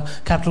 etc.,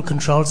 capital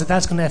controls,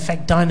 that's going to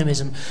affect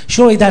dynamism.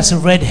 Surely that's a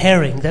red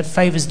herring that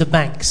favours the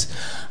banks.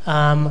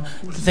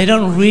 They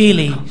don't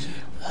really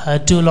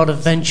do a lot of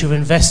venture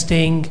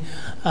investing.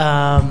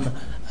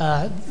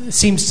 It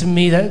seems to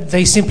me that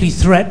they simply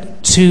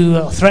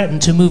threaten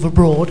to move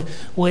abroad,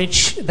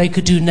 which they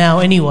could do now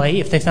anyway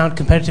if they found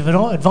competitive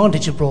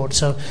advantage abroad.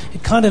 So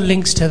it kind of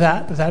links to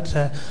that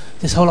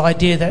this whole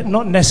idea that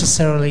not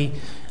necessarily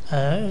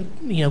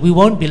we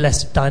won't be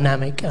less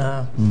dynamic,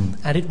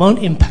 and it won't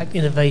impact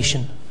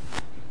innovation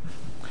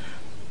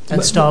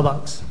and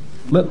Starbucks.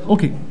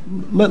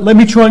 Let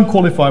me try and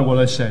qualify what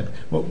I said.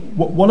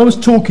 What I was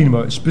talking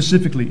about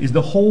specifically is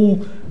the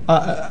whole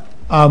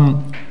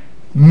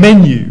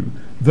menu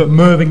that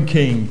Mervyn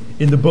King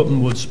in the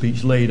Buttonwood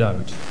speech laid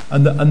out,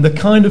 and the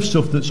kind of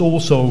stuff that's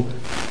also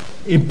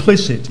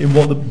implicit in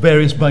what the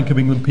various Bank of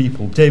England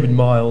people, David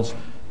Miles,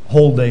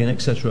 Haldane,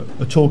 etc.,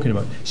 are talking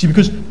about. See,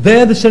 because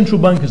they're the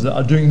central bankers that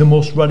are doing the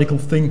most radical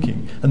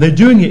thinking, and they're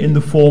doing it in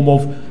the form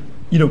of,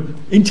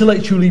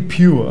 intellectually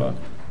pure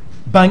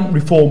bank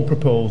reform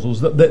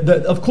proposals that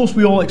of course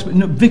we all expect.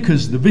 The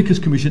Vickers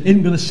Commission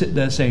isn't going to sit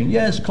there saying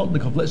yes,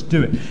 Kotlikov, let's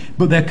do it,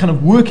 but they're kind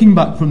of working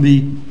back from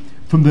the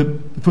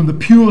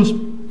pure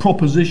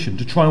proposition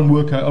to try and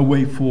work out a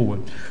way forward.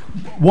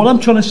 What I'm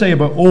trying to say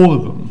about all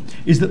of them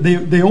is that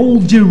they all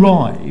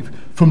derive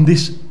from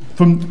this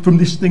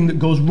thing that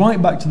goes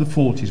right back to the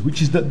 40s,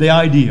 which is that the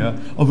idea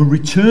of a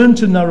return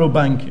to narrow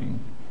banking,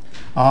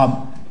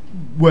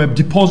 where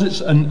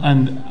deposits and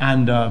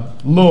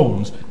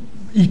loans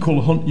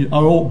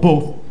are all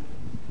both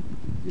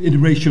in a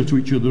ratio to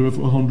each other of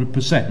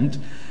 100%,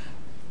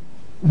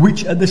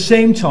 which at the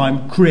same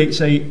time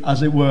creates a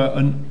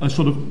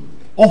sort of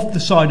off the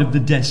side of the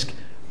desk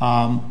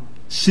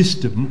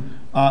system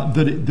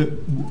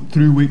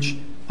through which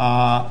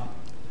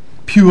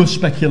pure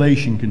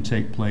speculation can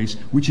take place,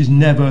 which is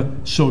never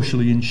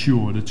socially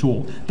insured at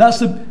all.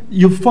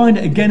 You'll find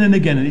it again and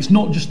again, and it's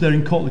not just there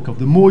in Kotlikov.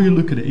 The more you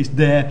look at it, it's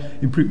there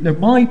in Now,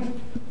 my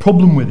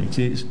problem with it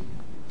is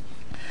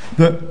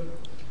that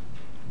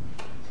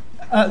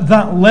at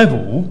that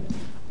level,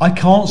 I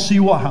can't see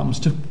what happens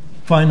to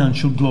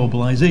financial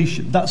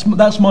globalization. That's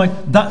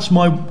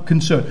my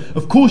concern.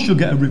 Of course, you'll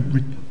get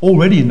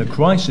already in the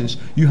crisis,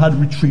 you had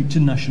retreat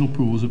to national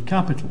pools of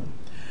capital.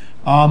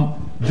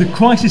 The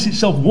crisis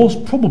itself was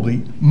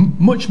probably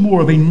much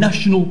more of a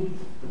national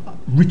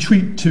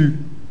retreat to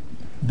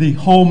the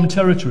home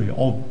territory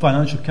of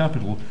financial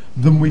capital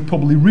than we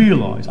probably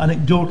realise.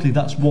 Anecdotally,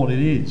 that's what it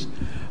is.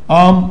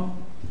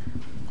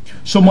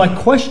 So my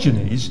question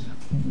is,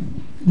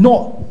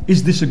 not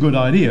is this a good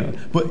idea,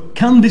 but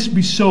can this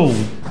be sold,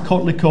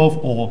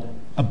 Kotlikov, or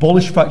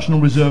abolish fractional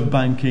reserve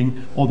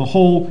banking, or the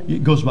whole,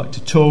 it goes back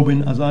to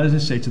Tobin, as I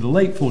say, to the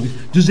late 40s,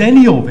 does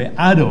any of it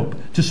add up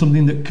to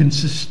something that can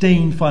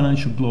sustain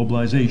financial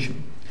globalisation?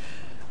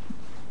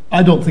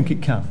 I don't think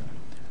it can.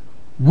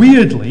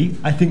 Weirdly,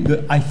 I think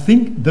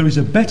there is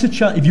a better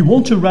chance, if you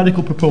want a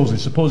radical proposal,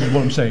 suppose is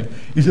what I'm saying,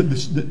 is that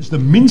the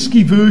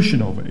Minsky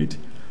version of it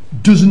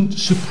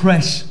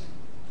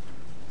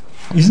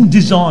isn't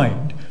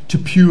designed to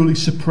purely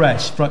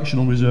suppress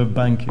fractional reserve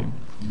banking.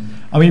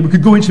 I mean, we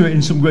could go into it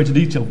in some greater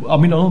detail. I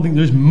mean, I don't think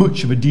there's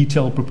much of a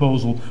detailed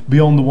proposal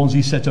beyond the ones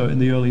he set out in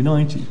the early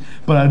 90s.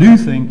 But I do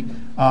think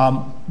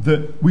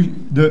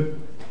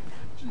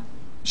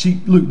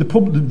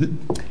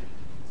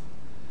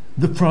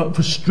the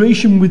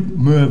frustration with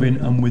Mervyn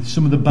and with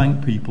some of the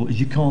bank people is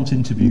you can't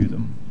interview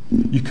them.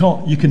 You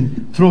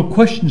can throw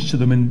questions to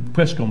them in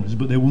press conferences,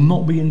 but they will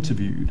not be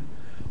interviewed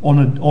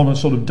on a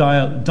sort of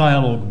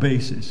dialogue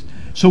basis.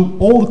 So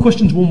all the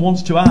questions one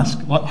wants to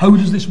ask, like how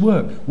does this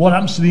work? What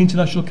happens to the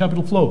international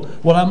capital flow?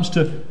 What happens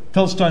to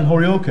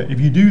Feldstein-Horioka if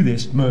you do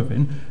this,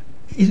 Mervyn?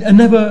 Are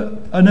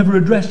never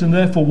addressed, and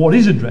therefore what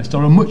is addressed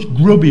are a much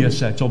grubbier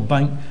set of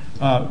bank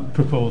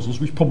proposals,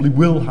 which probably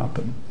will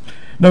happen.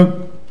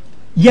 Now,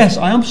 yes,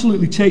 I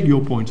absolutely take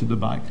your point at the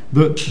back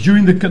that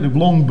during the kind of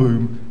long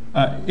boom,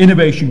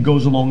 innovation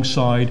goes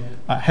alongside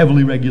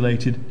heavily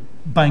regulated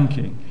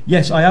banking.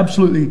 Yes, I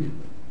absolutely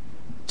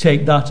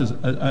take that as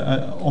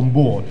on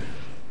board.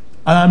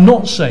 And I'm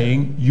not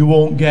saying you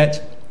won't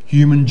get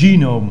human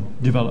genome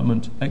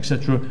development,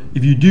 etc.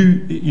 If you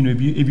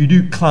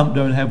do clamp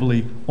down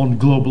heavily on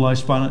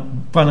globalized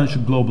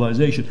financial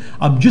globalization.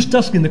 I'm just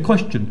asking the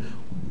question: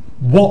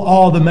 what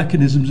are the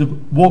mechanisms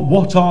of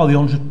what are the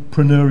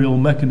entrepreneurial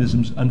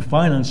mechanisms and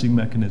financing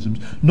mechanisms,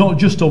 not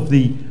just of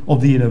the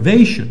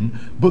innovation,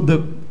 but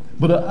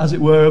as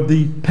it were of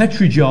the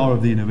petri jar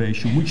of the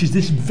innovation, which is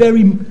this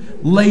very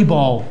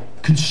labile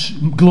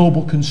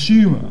global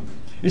consumer.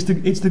 It's the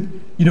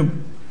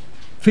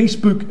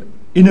Facebook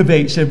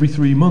innovates every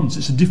 3 months.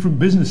 It's a different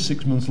business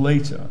 6 months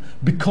later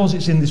because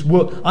it's in this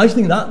world. I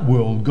think that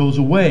world goes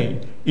away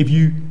if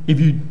you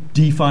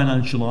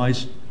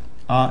definancialize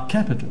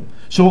capital.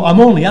 So I'm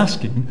only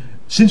asking,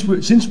 since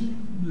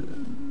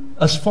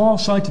as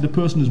far-sighted a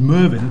person as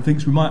Mervyn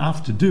thinks we might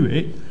have to do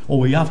it, or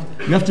we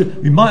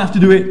might have to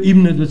do it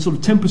even at a sort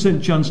of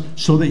 10% chance,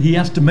 so that he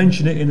has to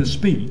mention it in a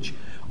speech.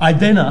 I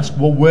then ask,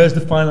 well, where's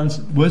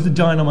the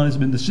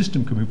dynamism in the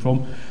system coming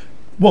from?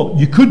 Well,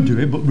 you could do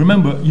it, but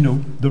remember,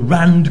 the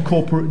Rand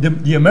corporate,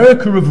 the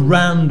America of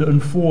Rand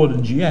and Ford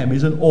and GM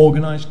is an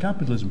organised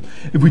capitalism.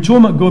 If we're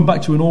talking about going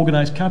back to an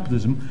organised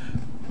capitalism,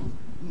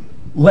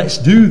 let's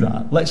do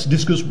that. Let's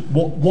discuss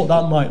what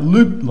that might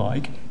look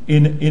like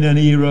in an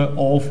era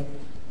of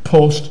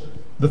post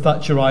the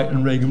Thatcherite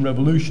and Reagan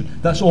revolution.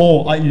 That's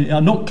all.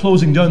 I'm not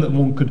closing down that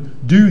one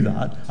could do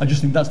that. I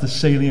just think that's the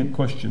salient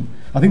question.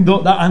 I think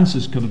that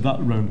answers kind of that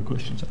round of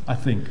questions, I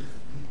think.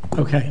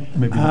 Okay.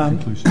 Maybe not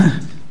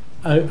conclusive.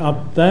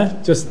 Up there,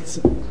 just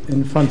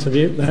in front of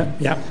you, there.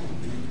 Yeah.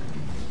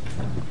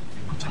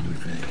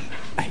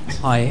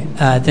 Hi,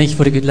 thank you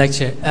for the good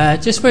lecture.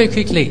 Just very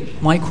quickly,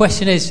 my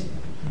question is,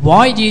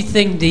 why do you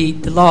think the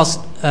last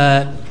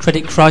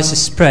credit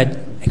crisis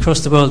spread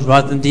across the world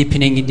rather than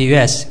deepening in the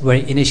US, where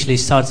it initially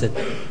started?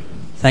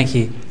 Thank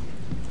you.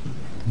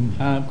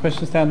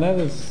 Questions down there?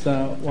 There's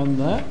one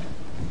there.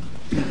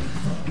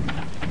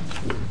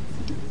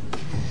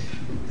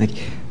 Thank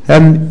you.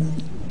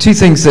 Two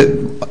things that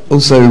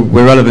also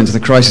were relevant to the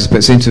crisis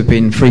but seem to have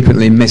been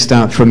frequently missed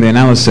out from the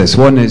analysis.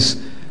 One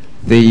is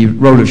the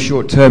role of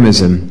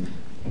short-termism,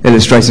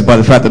 illustrated by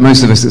the fact that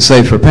most of us that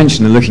save for a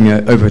pension are looking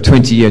at over a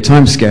 20-year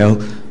timescale,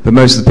 but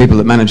most of the people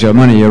that manage our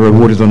money are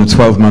rewarded on a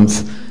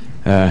 12-month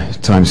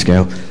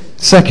timescale.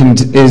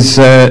 Second is,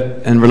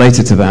 and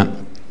related to that,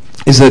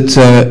 is that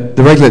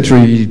the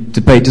regulatory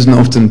debate doesn't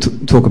often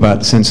talk about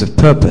the sense of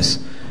purpose.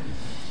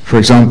 For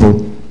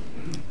example,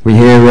 we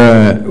hear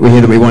that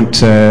we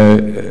want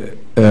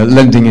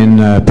lending in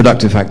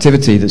productive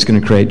activity that's going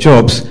to create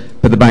jobs,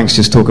 but the banks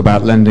just talk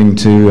about lending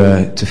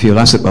to fuel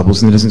asset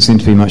bubbles, and there doesn't seem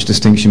to be much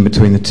distinction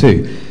between the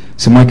two.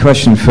 So my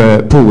question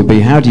for Paul would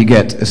be, how do you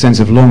get a sense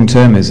of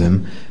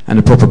long-termism and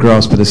a proper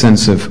grasp of the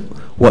sense of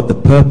what the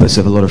purpose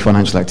of a lot of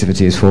financial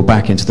activity is for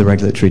back into the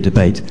regulatory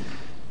debate?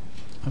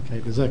 Okay,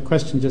 there's a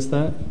question just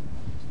there.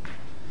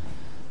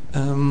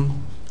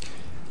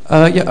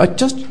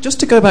 Just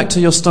to go back to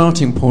your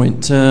starting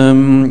point,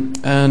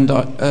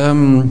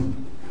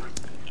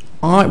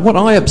 what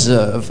I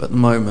observe at the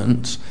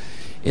moment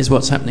is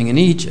what's happening in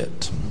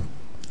Egypt.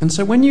 And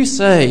so when you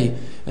say,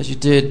 as you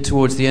did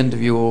towards the end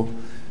of your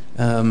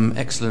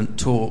excellent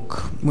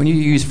talk, when you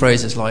use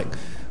phrases like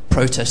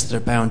protests that are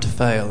bound to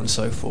fail and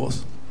so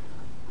forth,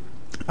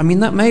 I mean,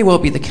 that may well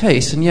be the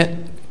case, and yet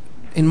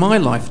in my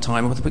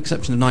lifetime, with the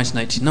exception of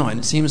 1989,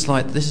 it seems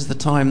like this is the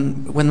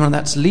time when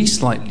that's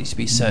least likely to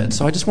be said.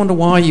 So I just wonder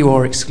why you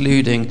are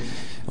excluding,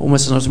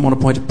 almost as on a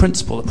point of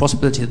principle, the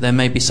possibility that there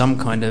may be some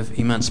kind of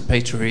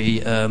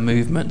emancipatory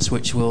movements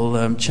which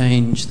will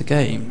change the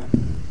game.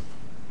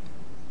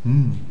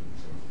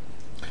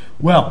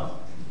 Well,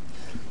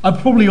 I've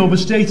probably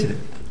overstated it,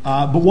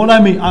 but what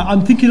I mean,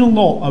 I'm thinking a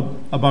lot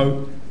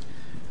about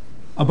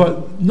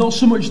not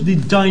so much the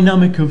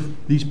dynamic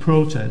of these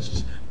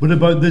protests, but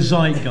about the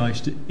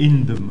zeitgeist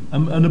in them,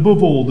 and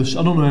above all, this,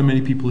 I don't know how many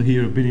people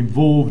here have been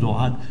involved or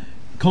had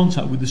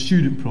contact with the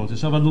student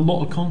protests. I've had a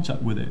lot of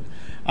contact with it,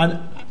 and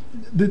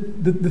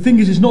the thing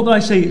is, it's not that I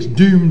say it's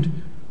doomed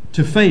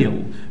to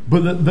fail,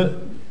 but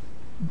that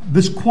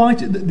there's quite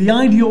the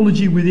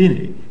ideology within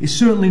it is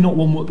certainly not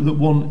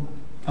one.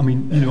 I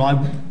mean, you know,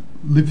 I've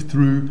lived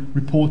through,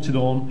 reported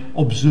on,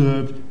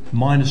 observed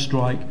miners'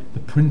 strike, the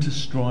printers'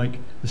 strike,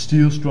 the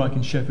steel strike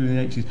in Sheffield in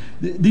the 80s.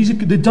 These are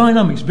the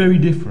dynamics very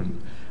different,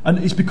 and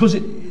it's because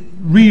it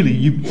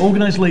really,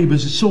 organised labour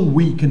is so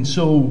weak and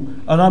so.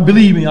 And I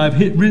believe me, I've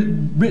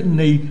written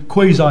a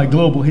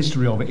quasi-global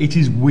history of it. It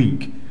is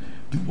weak,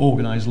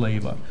 organised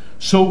labour.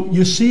 So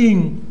you're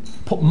seeing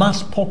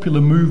mass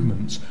popular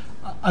movements,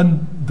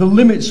 and the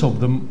limits of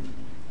them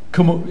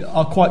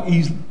are quite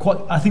easy.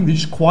 I think they're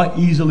just quite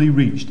easily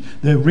reached.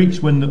 They're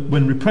reached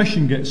when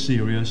repression gets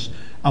serious,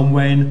 and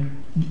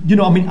when, you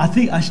know, I mean,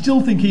 I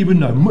still think even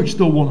now, much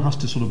though one has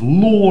to sort of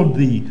laud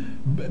the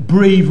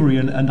bravery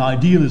and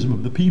idealism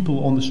of the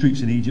people on the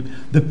streets in Egypt,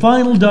 the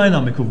final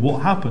dynamic of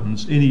what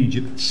happens in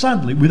Egypt,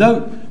 sadly,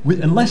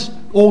 unless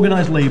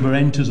organised labour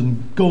enters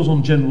and goes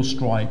on general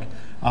strike,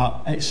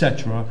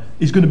 etc.,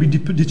 is going to be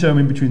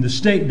determined between the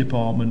State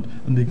Department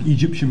and the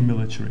Egyptian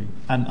military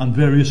and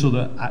various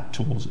other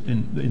actors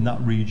in that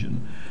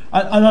region.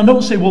 And I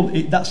don't say, well,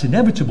 that's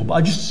inevitable, but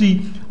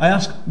I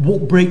ask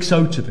what breaks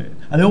out of it,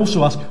 and I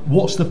also ask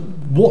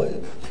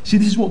see,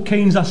 this is what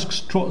Keynes asks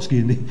Trotsky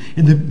in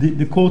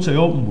the quote I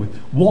opened with.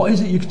 What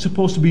is it you're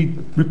supposed to be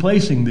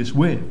replacing this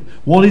with?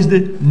 What is the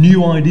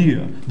new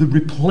idea that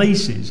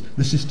replaces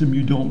the system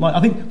you don't like?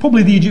 I think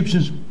probably the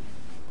Egyptians,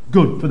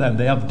 good for them,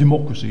 they have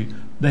democracy,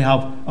 they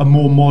have a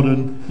more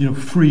modern, you know,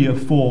 freer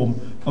form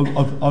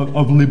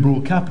of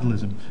liberal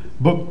capitalism.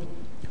 But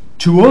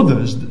to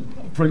others,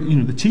 for, you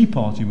know, the Tea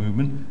Party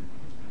movement,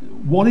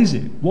 what is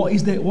it? What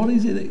is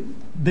it that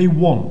they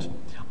want?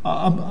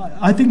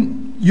 I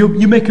think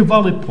you make a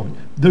valid point.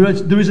 There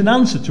is an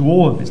answer to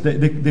all of this.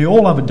 They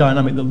all have a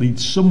dynamic that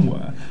leads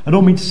somewhere. I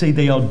don't mean to say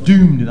they are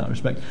doomed in that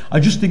respect.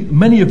 I just think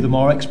many of them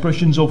are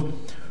expressions of.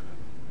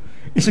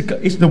 It's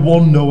the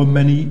one no and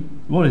many.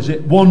 What is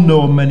it? One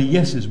no and many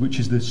yeses, which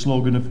is the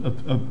slogan of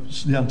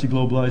the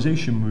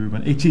anti-globalization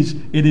movement. It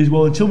is.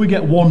 Well, until we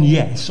get one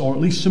yes, or at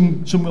least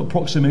some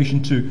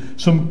approximation to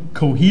some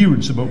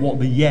coherence about what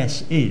the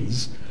yes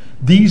is,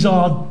 these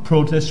are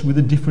protests with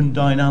a different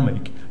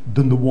dynamic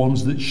than the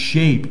ones that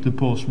shaped the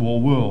post-war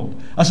world.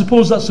 I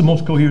suppose that's the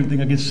most coherent thing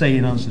I can say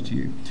in answer to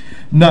you.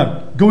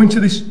 Now, going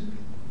to this,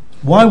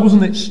 why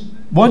wasn't it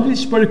Why did it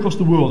spread across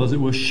the world, as it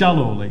were,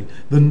 shallowly,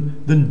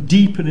 than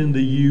deepen in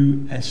the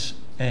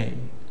USA?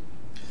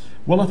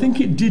 Well, I think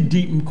it did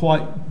deepen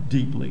quite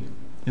deeply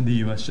in the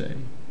USA.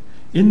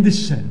 In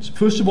this sense,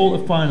 first of all,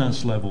 at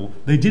finance level,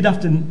 they did have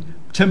to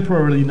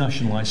temporarily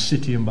nationalise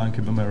Citi and Bank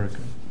of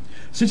America.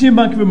 Citi and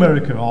Bank of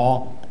America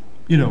are,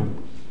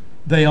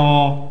 they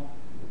are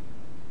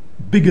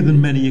bigger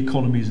than many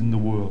economies in the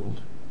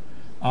world.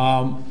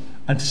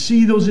 And to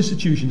see those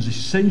institutions,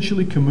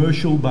 essentially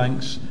commercial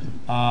banks,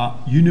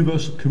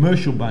 universal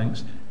commercial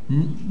banks,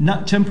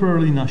 not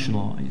temporarily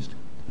nationalised,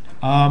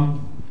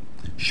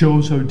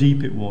 shows how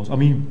deep it was. I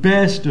mean,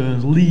 Bear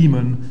Stearns,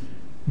 Lehman,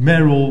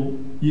 Merrill,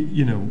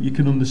 you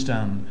can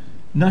understand.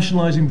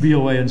 Nationalising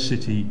BOA and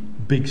Citi,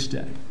 big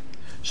step.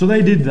 So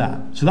they did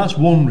that. So that's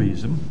one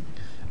reason.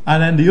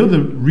 And then the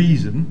other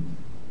reason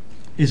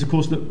is, of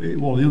course, the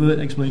other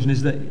explanation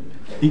is that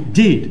it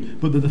did,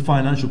 but that the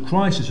financial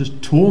crisis has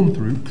torn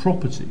through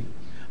property.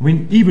 I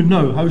mean, even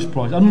though house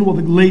price, I don't know what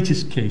the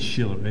latest case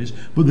Schiller is,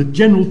 but the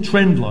general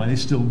trend line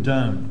is still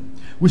down.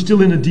 We're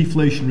still in a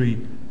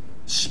deflationary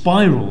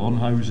spiral on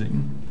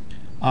housing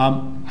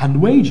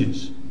and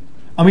wages.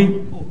 I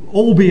mean,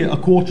 albeit a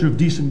quarter of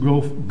decent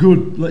growth,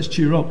 good, let's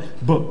cheer up.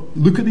 But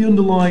look at the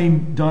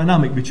underlying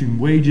dynamic between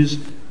wages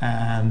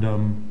and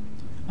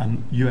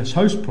US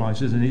house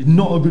prices, and it's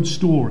not a good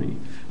story.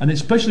 And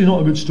it's especially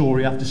not a good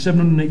story after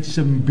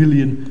 787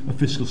 billion of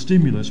fiscal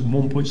stimulus and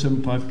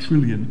 1.75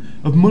 trillion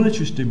of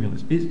monetary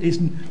stimulus.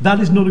 That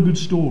is not a good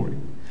story.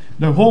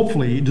 Now,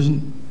 hopefully, it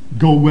doesn't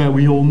go where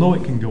we all know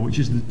it can go, which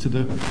is to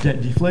the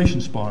debt deflation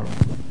spiral.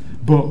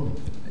 But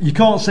you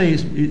can't say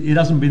it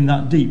hasn't been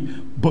that deep.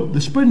 But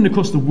the spreading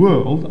across the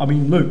world, I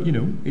mean, look, we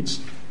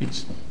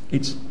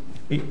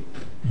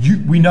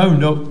now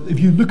know, if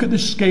you look at the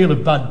scale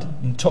of bad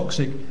and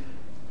toxic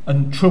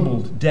and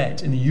troubled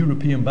debt in the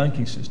European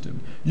banking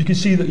system, you can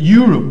see that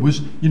Europe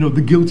was,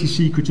 the guilty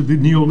secret of the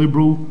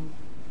neoliberal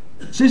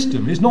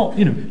system. It's not,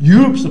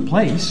 Europe's the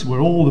place where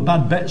all the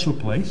bad bets were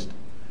placed,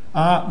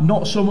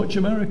 not so much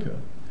America.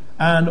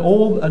 And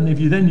if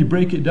you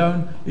break it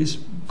down, it's,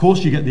 of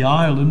course, you get the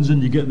Irelands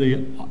and you get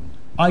the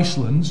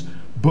Icelands,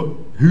 but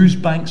whose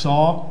banks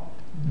are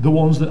the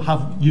ones that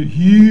have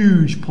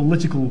huge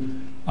political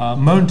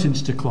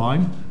mountains to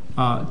climb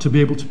to be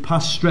able to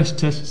pass stress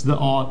tests that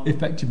are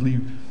effectively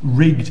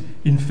rigged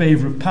in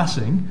favour of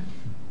passing?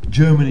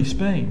 Germany,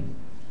 Spain,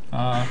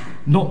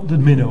 not the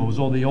minnows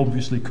or the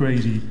obviously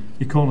crazy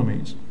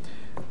economies.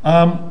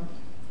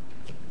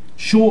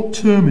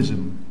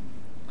 Short-termism.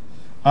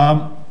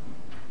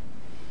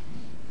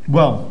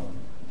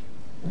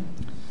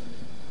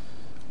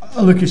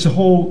 Look, it's a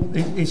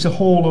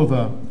whole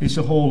other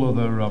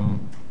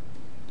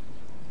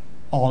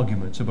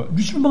argument about.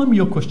 Just remind me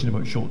your question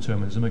about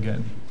short-termism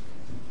again.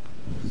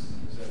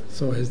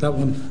 Sorry, is that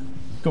one?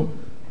 Go.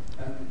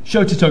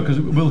 Shout it out because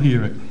we'll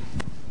hear it.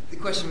 The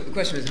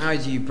question is how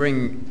do you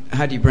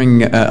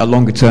bring a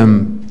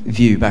longer-term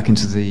view back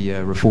into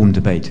the reform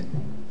debate?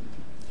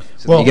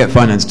 So that you get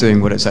finance doing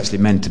what it's actually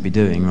meant to be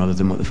doing rather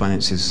than what the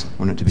finances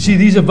want it to be doing.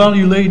 See, these are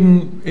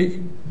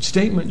value-laden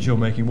statements you're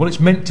making, what it's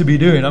meant to be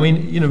doing. I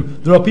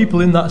mean, there are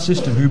people in that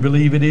system who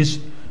believe it is,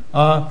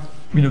 that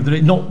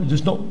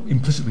it's not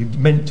implicitly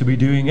meant to be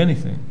doing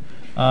anything.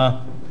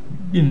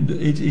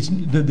 It's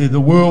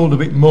the world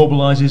of it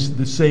mobilises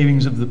the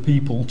savings of the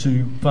people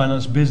to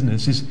finance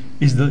business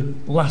is the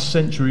last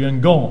century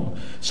and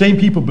gone. Same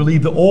people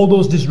believe that all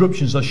those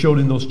disruptions I showed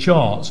in those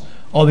charts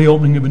are the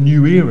opening of a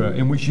new era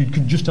in which you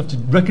could just have to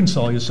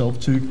reconcile yourself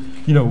to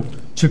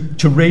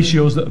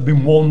ratios that have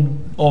been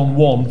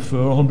 1-on-1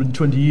 for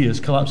 120 years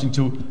collapsing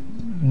to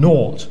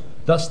naught.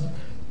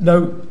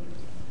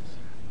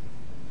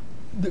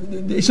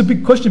 It's a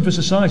big question for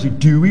society.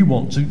 Do we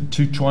want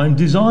to try and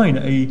design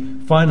a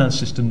finance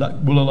system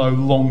that will allow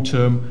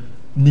long-term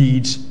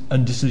needs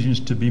and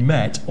decisions to be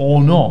met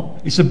or not?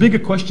 It's a bigger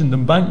question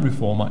than bank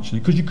reform,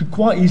 actually, because you could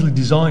quite easily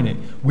design it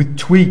with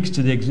tweaks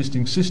to the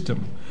existing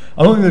system.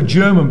 I don't think the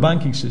German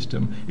banking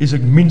system is a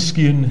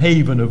Minskian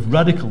haven of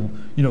radical,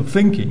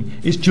 thinking.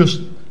 It's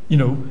just,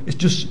 it's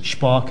just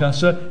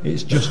Sparkasse,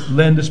 it's just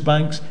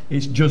Landesbanks,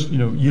 it's just,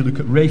 you look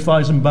at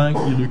Raiffeisen Bank,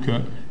 you look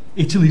at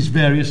Italy's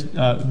various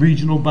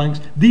regional banks.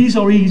 These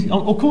are easy.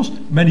 Of course,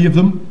 many of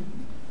them,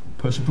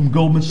 a person from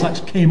Goldman Sachs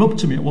came up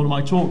to me at one of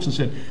my talks and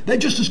said, they're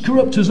just as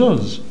corrupt as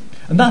us.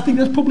 And I think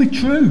that's probably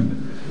true.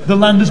 The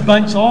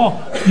Landesbanks are,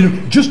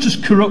 just as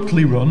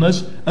corruptly run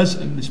as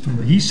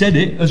he said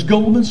it, as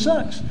Goldman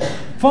Sachs.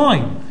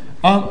 Fine.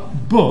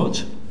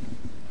 But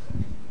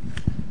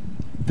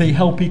they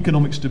help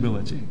economic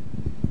stability.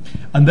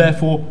 And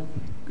therefore,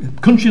 a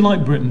country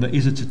like Britain that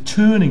is at a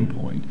turning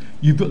point,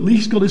 you've at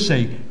least got to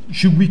say,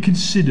 should we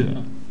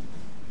consider,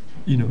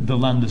 the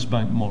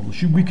Landesbank model?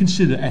 Should we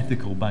consider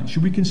ethical banks?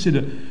 Should we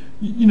consider,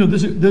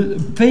 there's the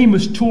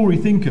famous Tory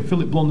thinker,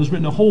 Philip Blond, has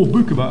written a whole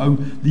book about how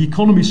the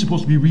economy is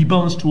supposed to be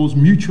rebalanced towards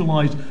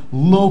mutualised,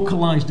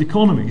 localised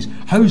economies.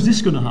 How is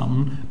this going to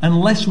happen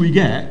unless we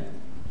get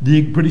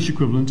the British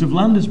equivalent of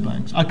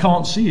Landesbanks? I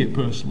can't see it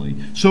personally.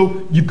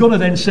 So you've got to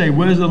then say,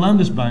 where's the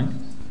Landesbank?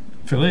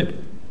 Philip,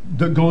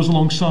 that goes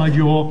alongside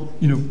your,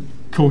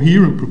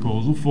 coherent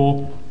proposal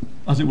for,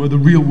 as it were, the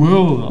real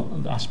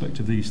world aspect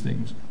of these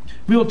things.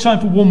 We've got time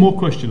for one more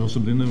question or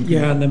something. Then we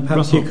can and then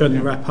perhaps you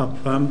can wrap up.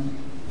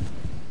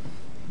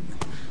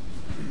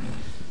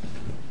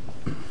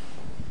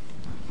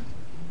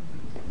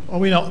 Are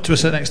we not, to a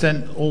certain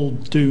extent, all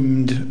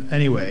doomed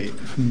anyway?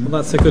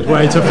 Well, that's a good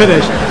way to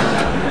finish.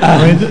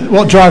 I mean,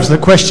 what drives the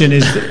question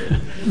is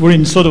that we're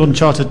in sort of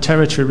uncharted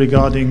territory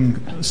regarding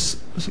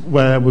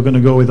where we're going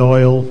to go with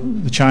oil,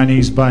 the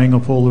Chinese buying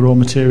up all the raw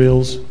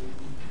materials,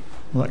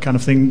 all that kind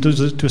of thing. To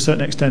a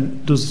certain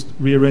extent, does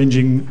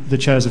rearranging the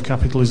chairs of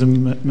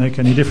capitalism make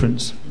any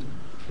difference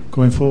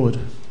going forward?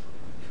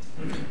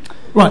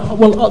 Right.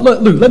 Well,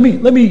 Lou, let me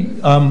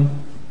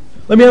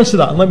answer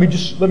that, and let me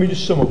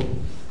just sum up.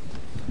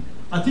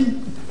 I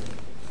think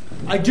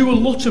I do a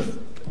lot of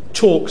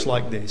talks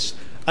like this,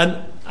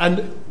 and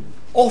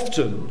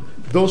often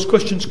those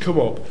questions come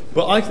up,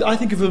 but I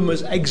think of them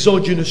as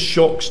exogenous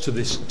shocks to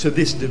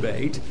this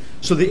debate.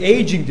 So the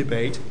ageing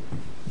debate,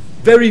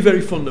 very,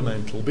 very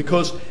fundamental,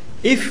 because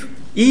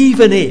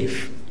even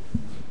if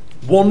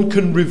one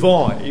can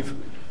revive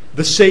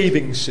the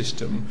savings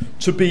system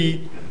to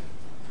be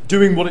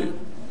doing what it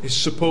is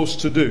supposed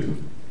to do,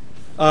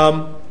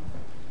 and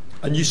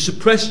you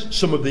suppress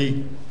some of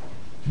the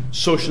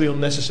socially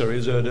unnecessary,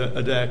 as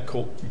Adair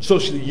called,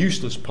 socially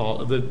useless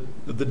part of the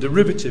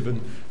derivative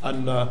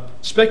and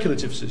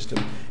speculative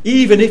system.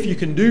 Even if you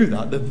can do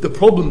that, the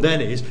problem then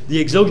is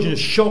the exogenous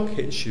shock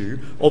hits you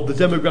of the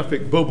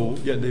demographic bubble.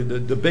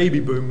 The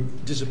baby boom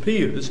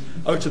disappears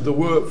out of the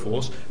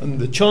workforce, and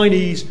the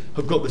Chinese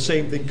have got the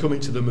same thing coming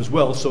to them as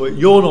well. So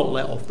you're not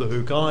let off the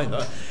hook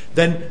either.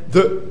 Then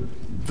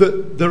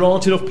there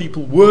aren't enough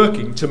people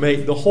working to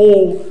make the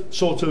whole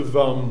sort of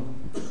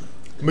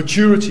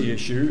maturity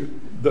issue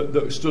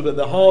that stood at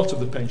the heart of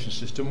the pension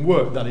system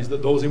work. That is,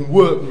 that those in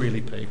work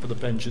really pay for the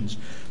pensions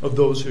of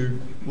those who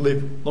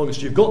live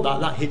longest. You've got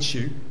that hits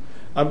you.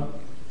 I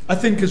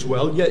think as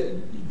well, I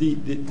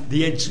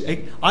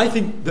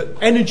think that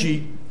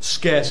energy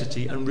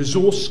scarcity and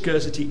resource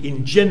scarcity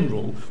in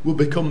general will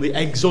become the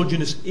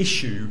exogenous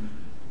issue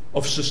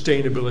of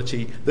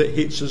sustainability that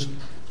hits us,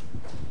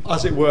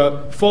 as it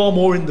were, far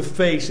more in the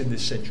face in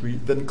this century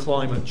than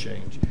climate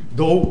change.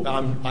 Though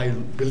I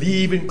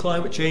believe in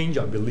climate change,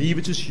 I believe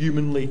it is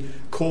humanly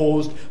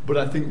caused, but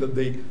I think that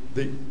the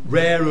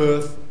rare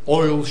earth,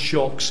 oil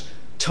shocks,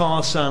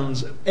 tar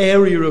sands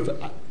area of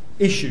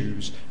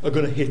issues are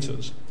going to hit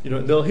us.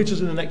 They'll hit us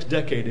in the next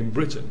decade in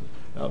Britain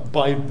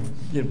by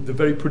the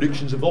very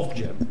predictions of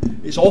Ofgem.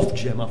 It's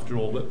Ofgem, after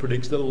all, that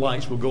predicts that the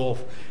lights will go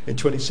off in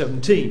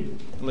 2017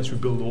 unless we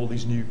build all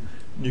these new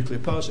nuclear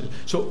power stations.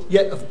 So,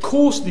 of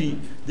course, the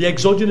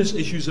exogenous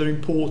issues are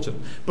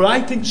important, but I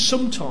think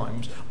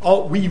sometimes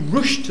we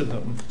rush to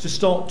them to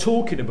start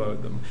talking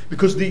about them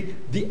because the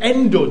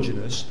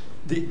endogenous,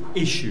 the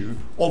issue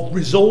of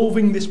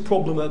resolving this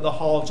problem at the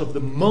heart of the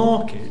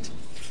market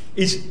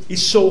is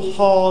so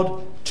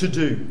hard to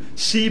do,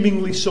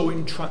 seemingly so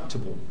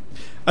intractable.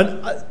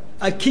 And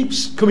I keep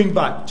coming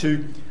back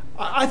to,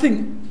 I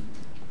think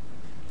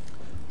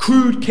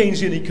crude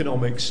Keynesian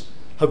economics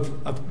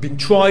have been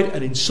tried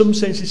and in some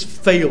senses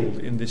failed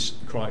in this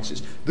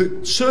crisis.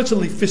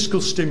 Certainly fiscal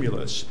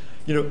stimulus,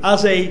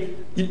 as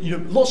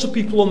lots of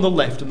people on the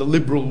left and the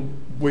liberal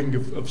wing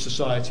of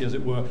society, as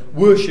it were,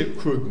 worship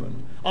Krugman.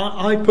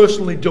 I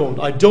personally don't.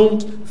 I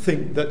don't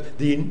think that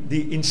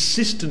the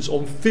insistence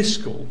on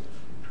fiscal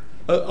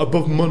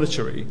above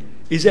monetary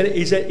is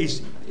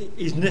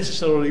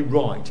necessarily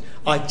right.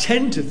 I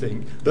tend to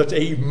think that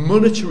a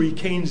monetary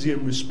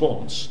Keynesian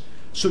response,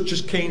 such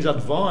as Keynes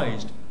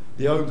advised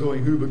the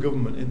outgoing Hoover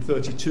government in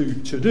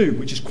 1932 to do,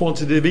 which is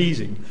quantitative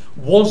easing,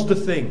 was the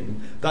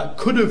thing that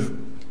could have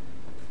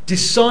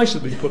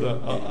decisively put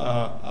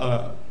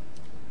a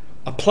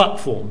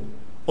platform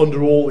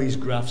under all these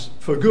graphs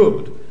for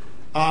good,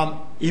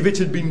 if it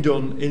had been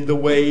done in the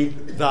way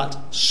that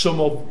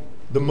some of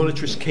the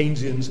monetarist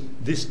Keynesians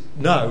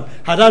now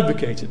had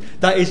advocated.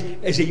 That is,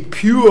 as a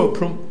pure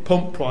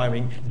pump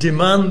priming,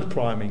 demand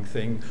priming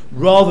thing,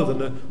 rather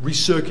than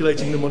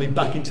recirculating the money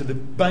back into the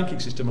banking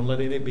system and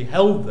letting it be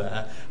held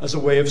there as a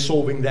way of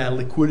solving their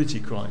liquidity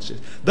crisis.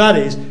 That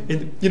is,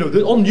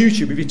 on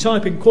YouTube, if you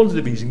type in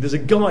quantitative easing, there's a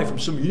guy from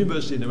some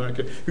university in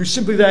America who's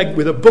simply there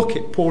with a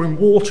bucket pouring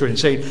water in,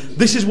 saying,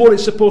 this is what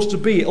it's supposed to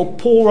be, it'll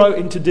pour out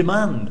into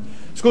demand.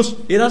 Of course,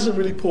 it hasn't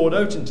really poured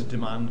out into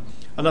demand,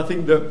 and I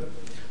think that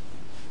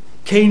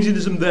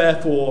Keynesianism,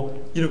 therefore,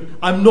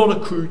 I'm not a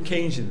crude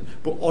Keynesian,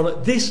 but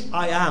on this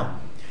I am.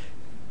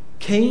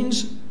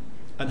 Keynes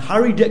and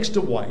Harry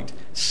Dexter White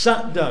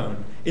sat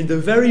down in the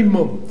very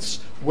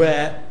months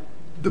where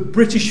the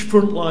British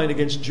front line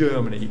against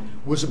Germany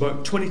was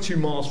about 22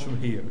 miles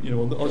from here,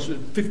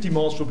 50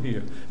 miles from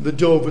here, the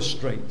Dover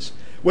Straits.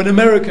 When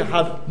America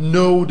had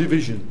no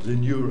divisions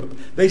in Europe,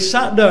 they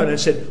sat down and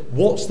said,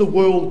 what's the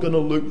world going to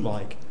look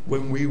like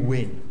when we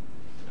win?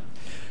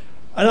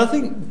 And I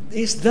think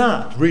it's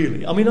that,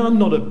 really. I mean, I'm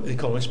not an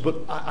economist,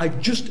 but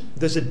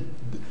there's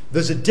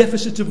There's a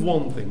deficit of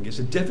one thing. It's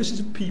a deficit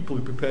of people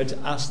who are prepared to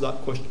ask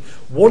that question.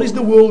 What is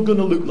the world going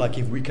to look like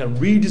if we can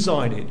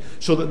redesign it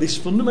so that this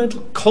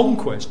fundamental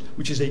conquest,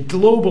 which is a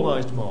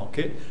globalised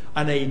market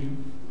and a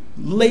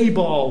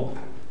labile,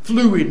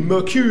 fluid,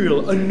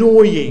 mercurial,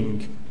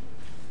 annoying,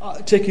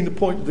 taking the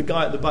point of the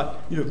guy at the back,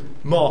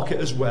 market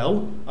as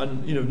well,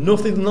 and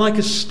nothing like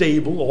as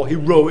stable or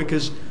heroic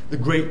as the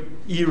great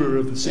era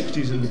of the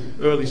 60s and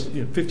early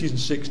 50s and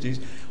 60s.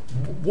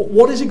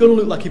 What is it going to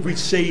look like if we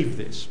save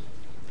this?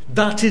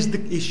 That is the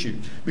issue.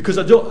 Because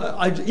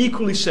I'd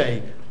equally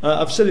say,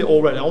 I've said it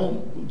already, I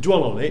won't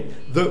dwell on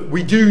it, that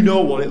we do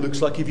know what it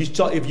looks like if you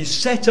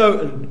set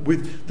out and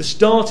with the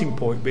starting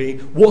point being,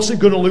 what's it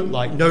going to look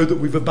like now that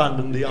we've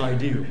abandoned the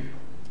ideal?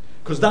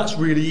 Because that's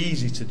really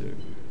easy to do.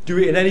 Do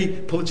it in any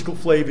political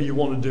flavour you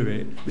want to do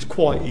it. It's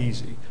quite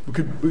easy. We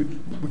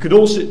could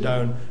all sit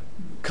down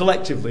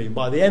collectively,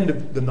 by the end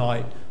of the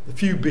night, a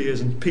few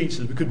beers and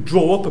pizzas, we could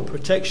draw up a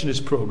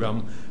protectionist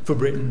programme for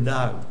Britain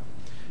now,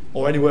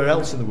 or anywhere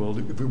else in the world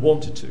if we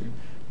wanted to.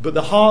 But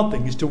the hard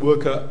thing is to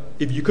work out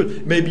if you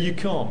could. Maybe you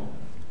can't.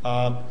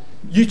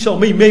 You tell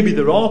me, maybe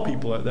there are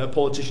people out there,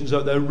 politicians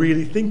out there,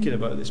 really thinking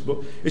about this, but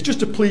it's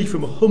just a plea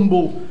from a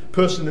humble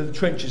person in the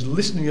trenches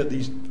listening at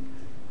these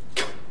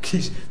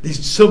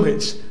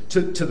summits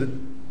to the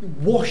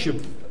wash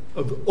of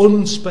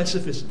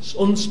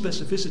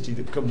unspecificity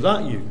that comes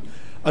at you,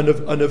 and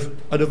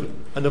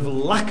of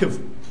lack of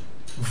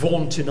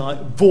vaunting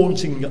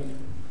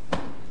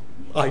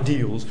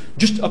ideals.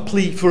 Just a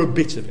plea for a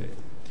bit of it,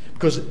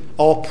 because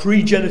our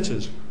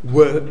progenitors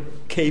were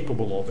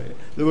capable of it.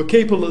 They were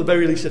capable, at the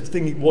very least, of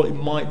thinking what it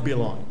might be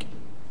like.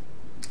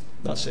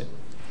 That's it.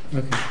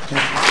 Okay.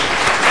 Thank you.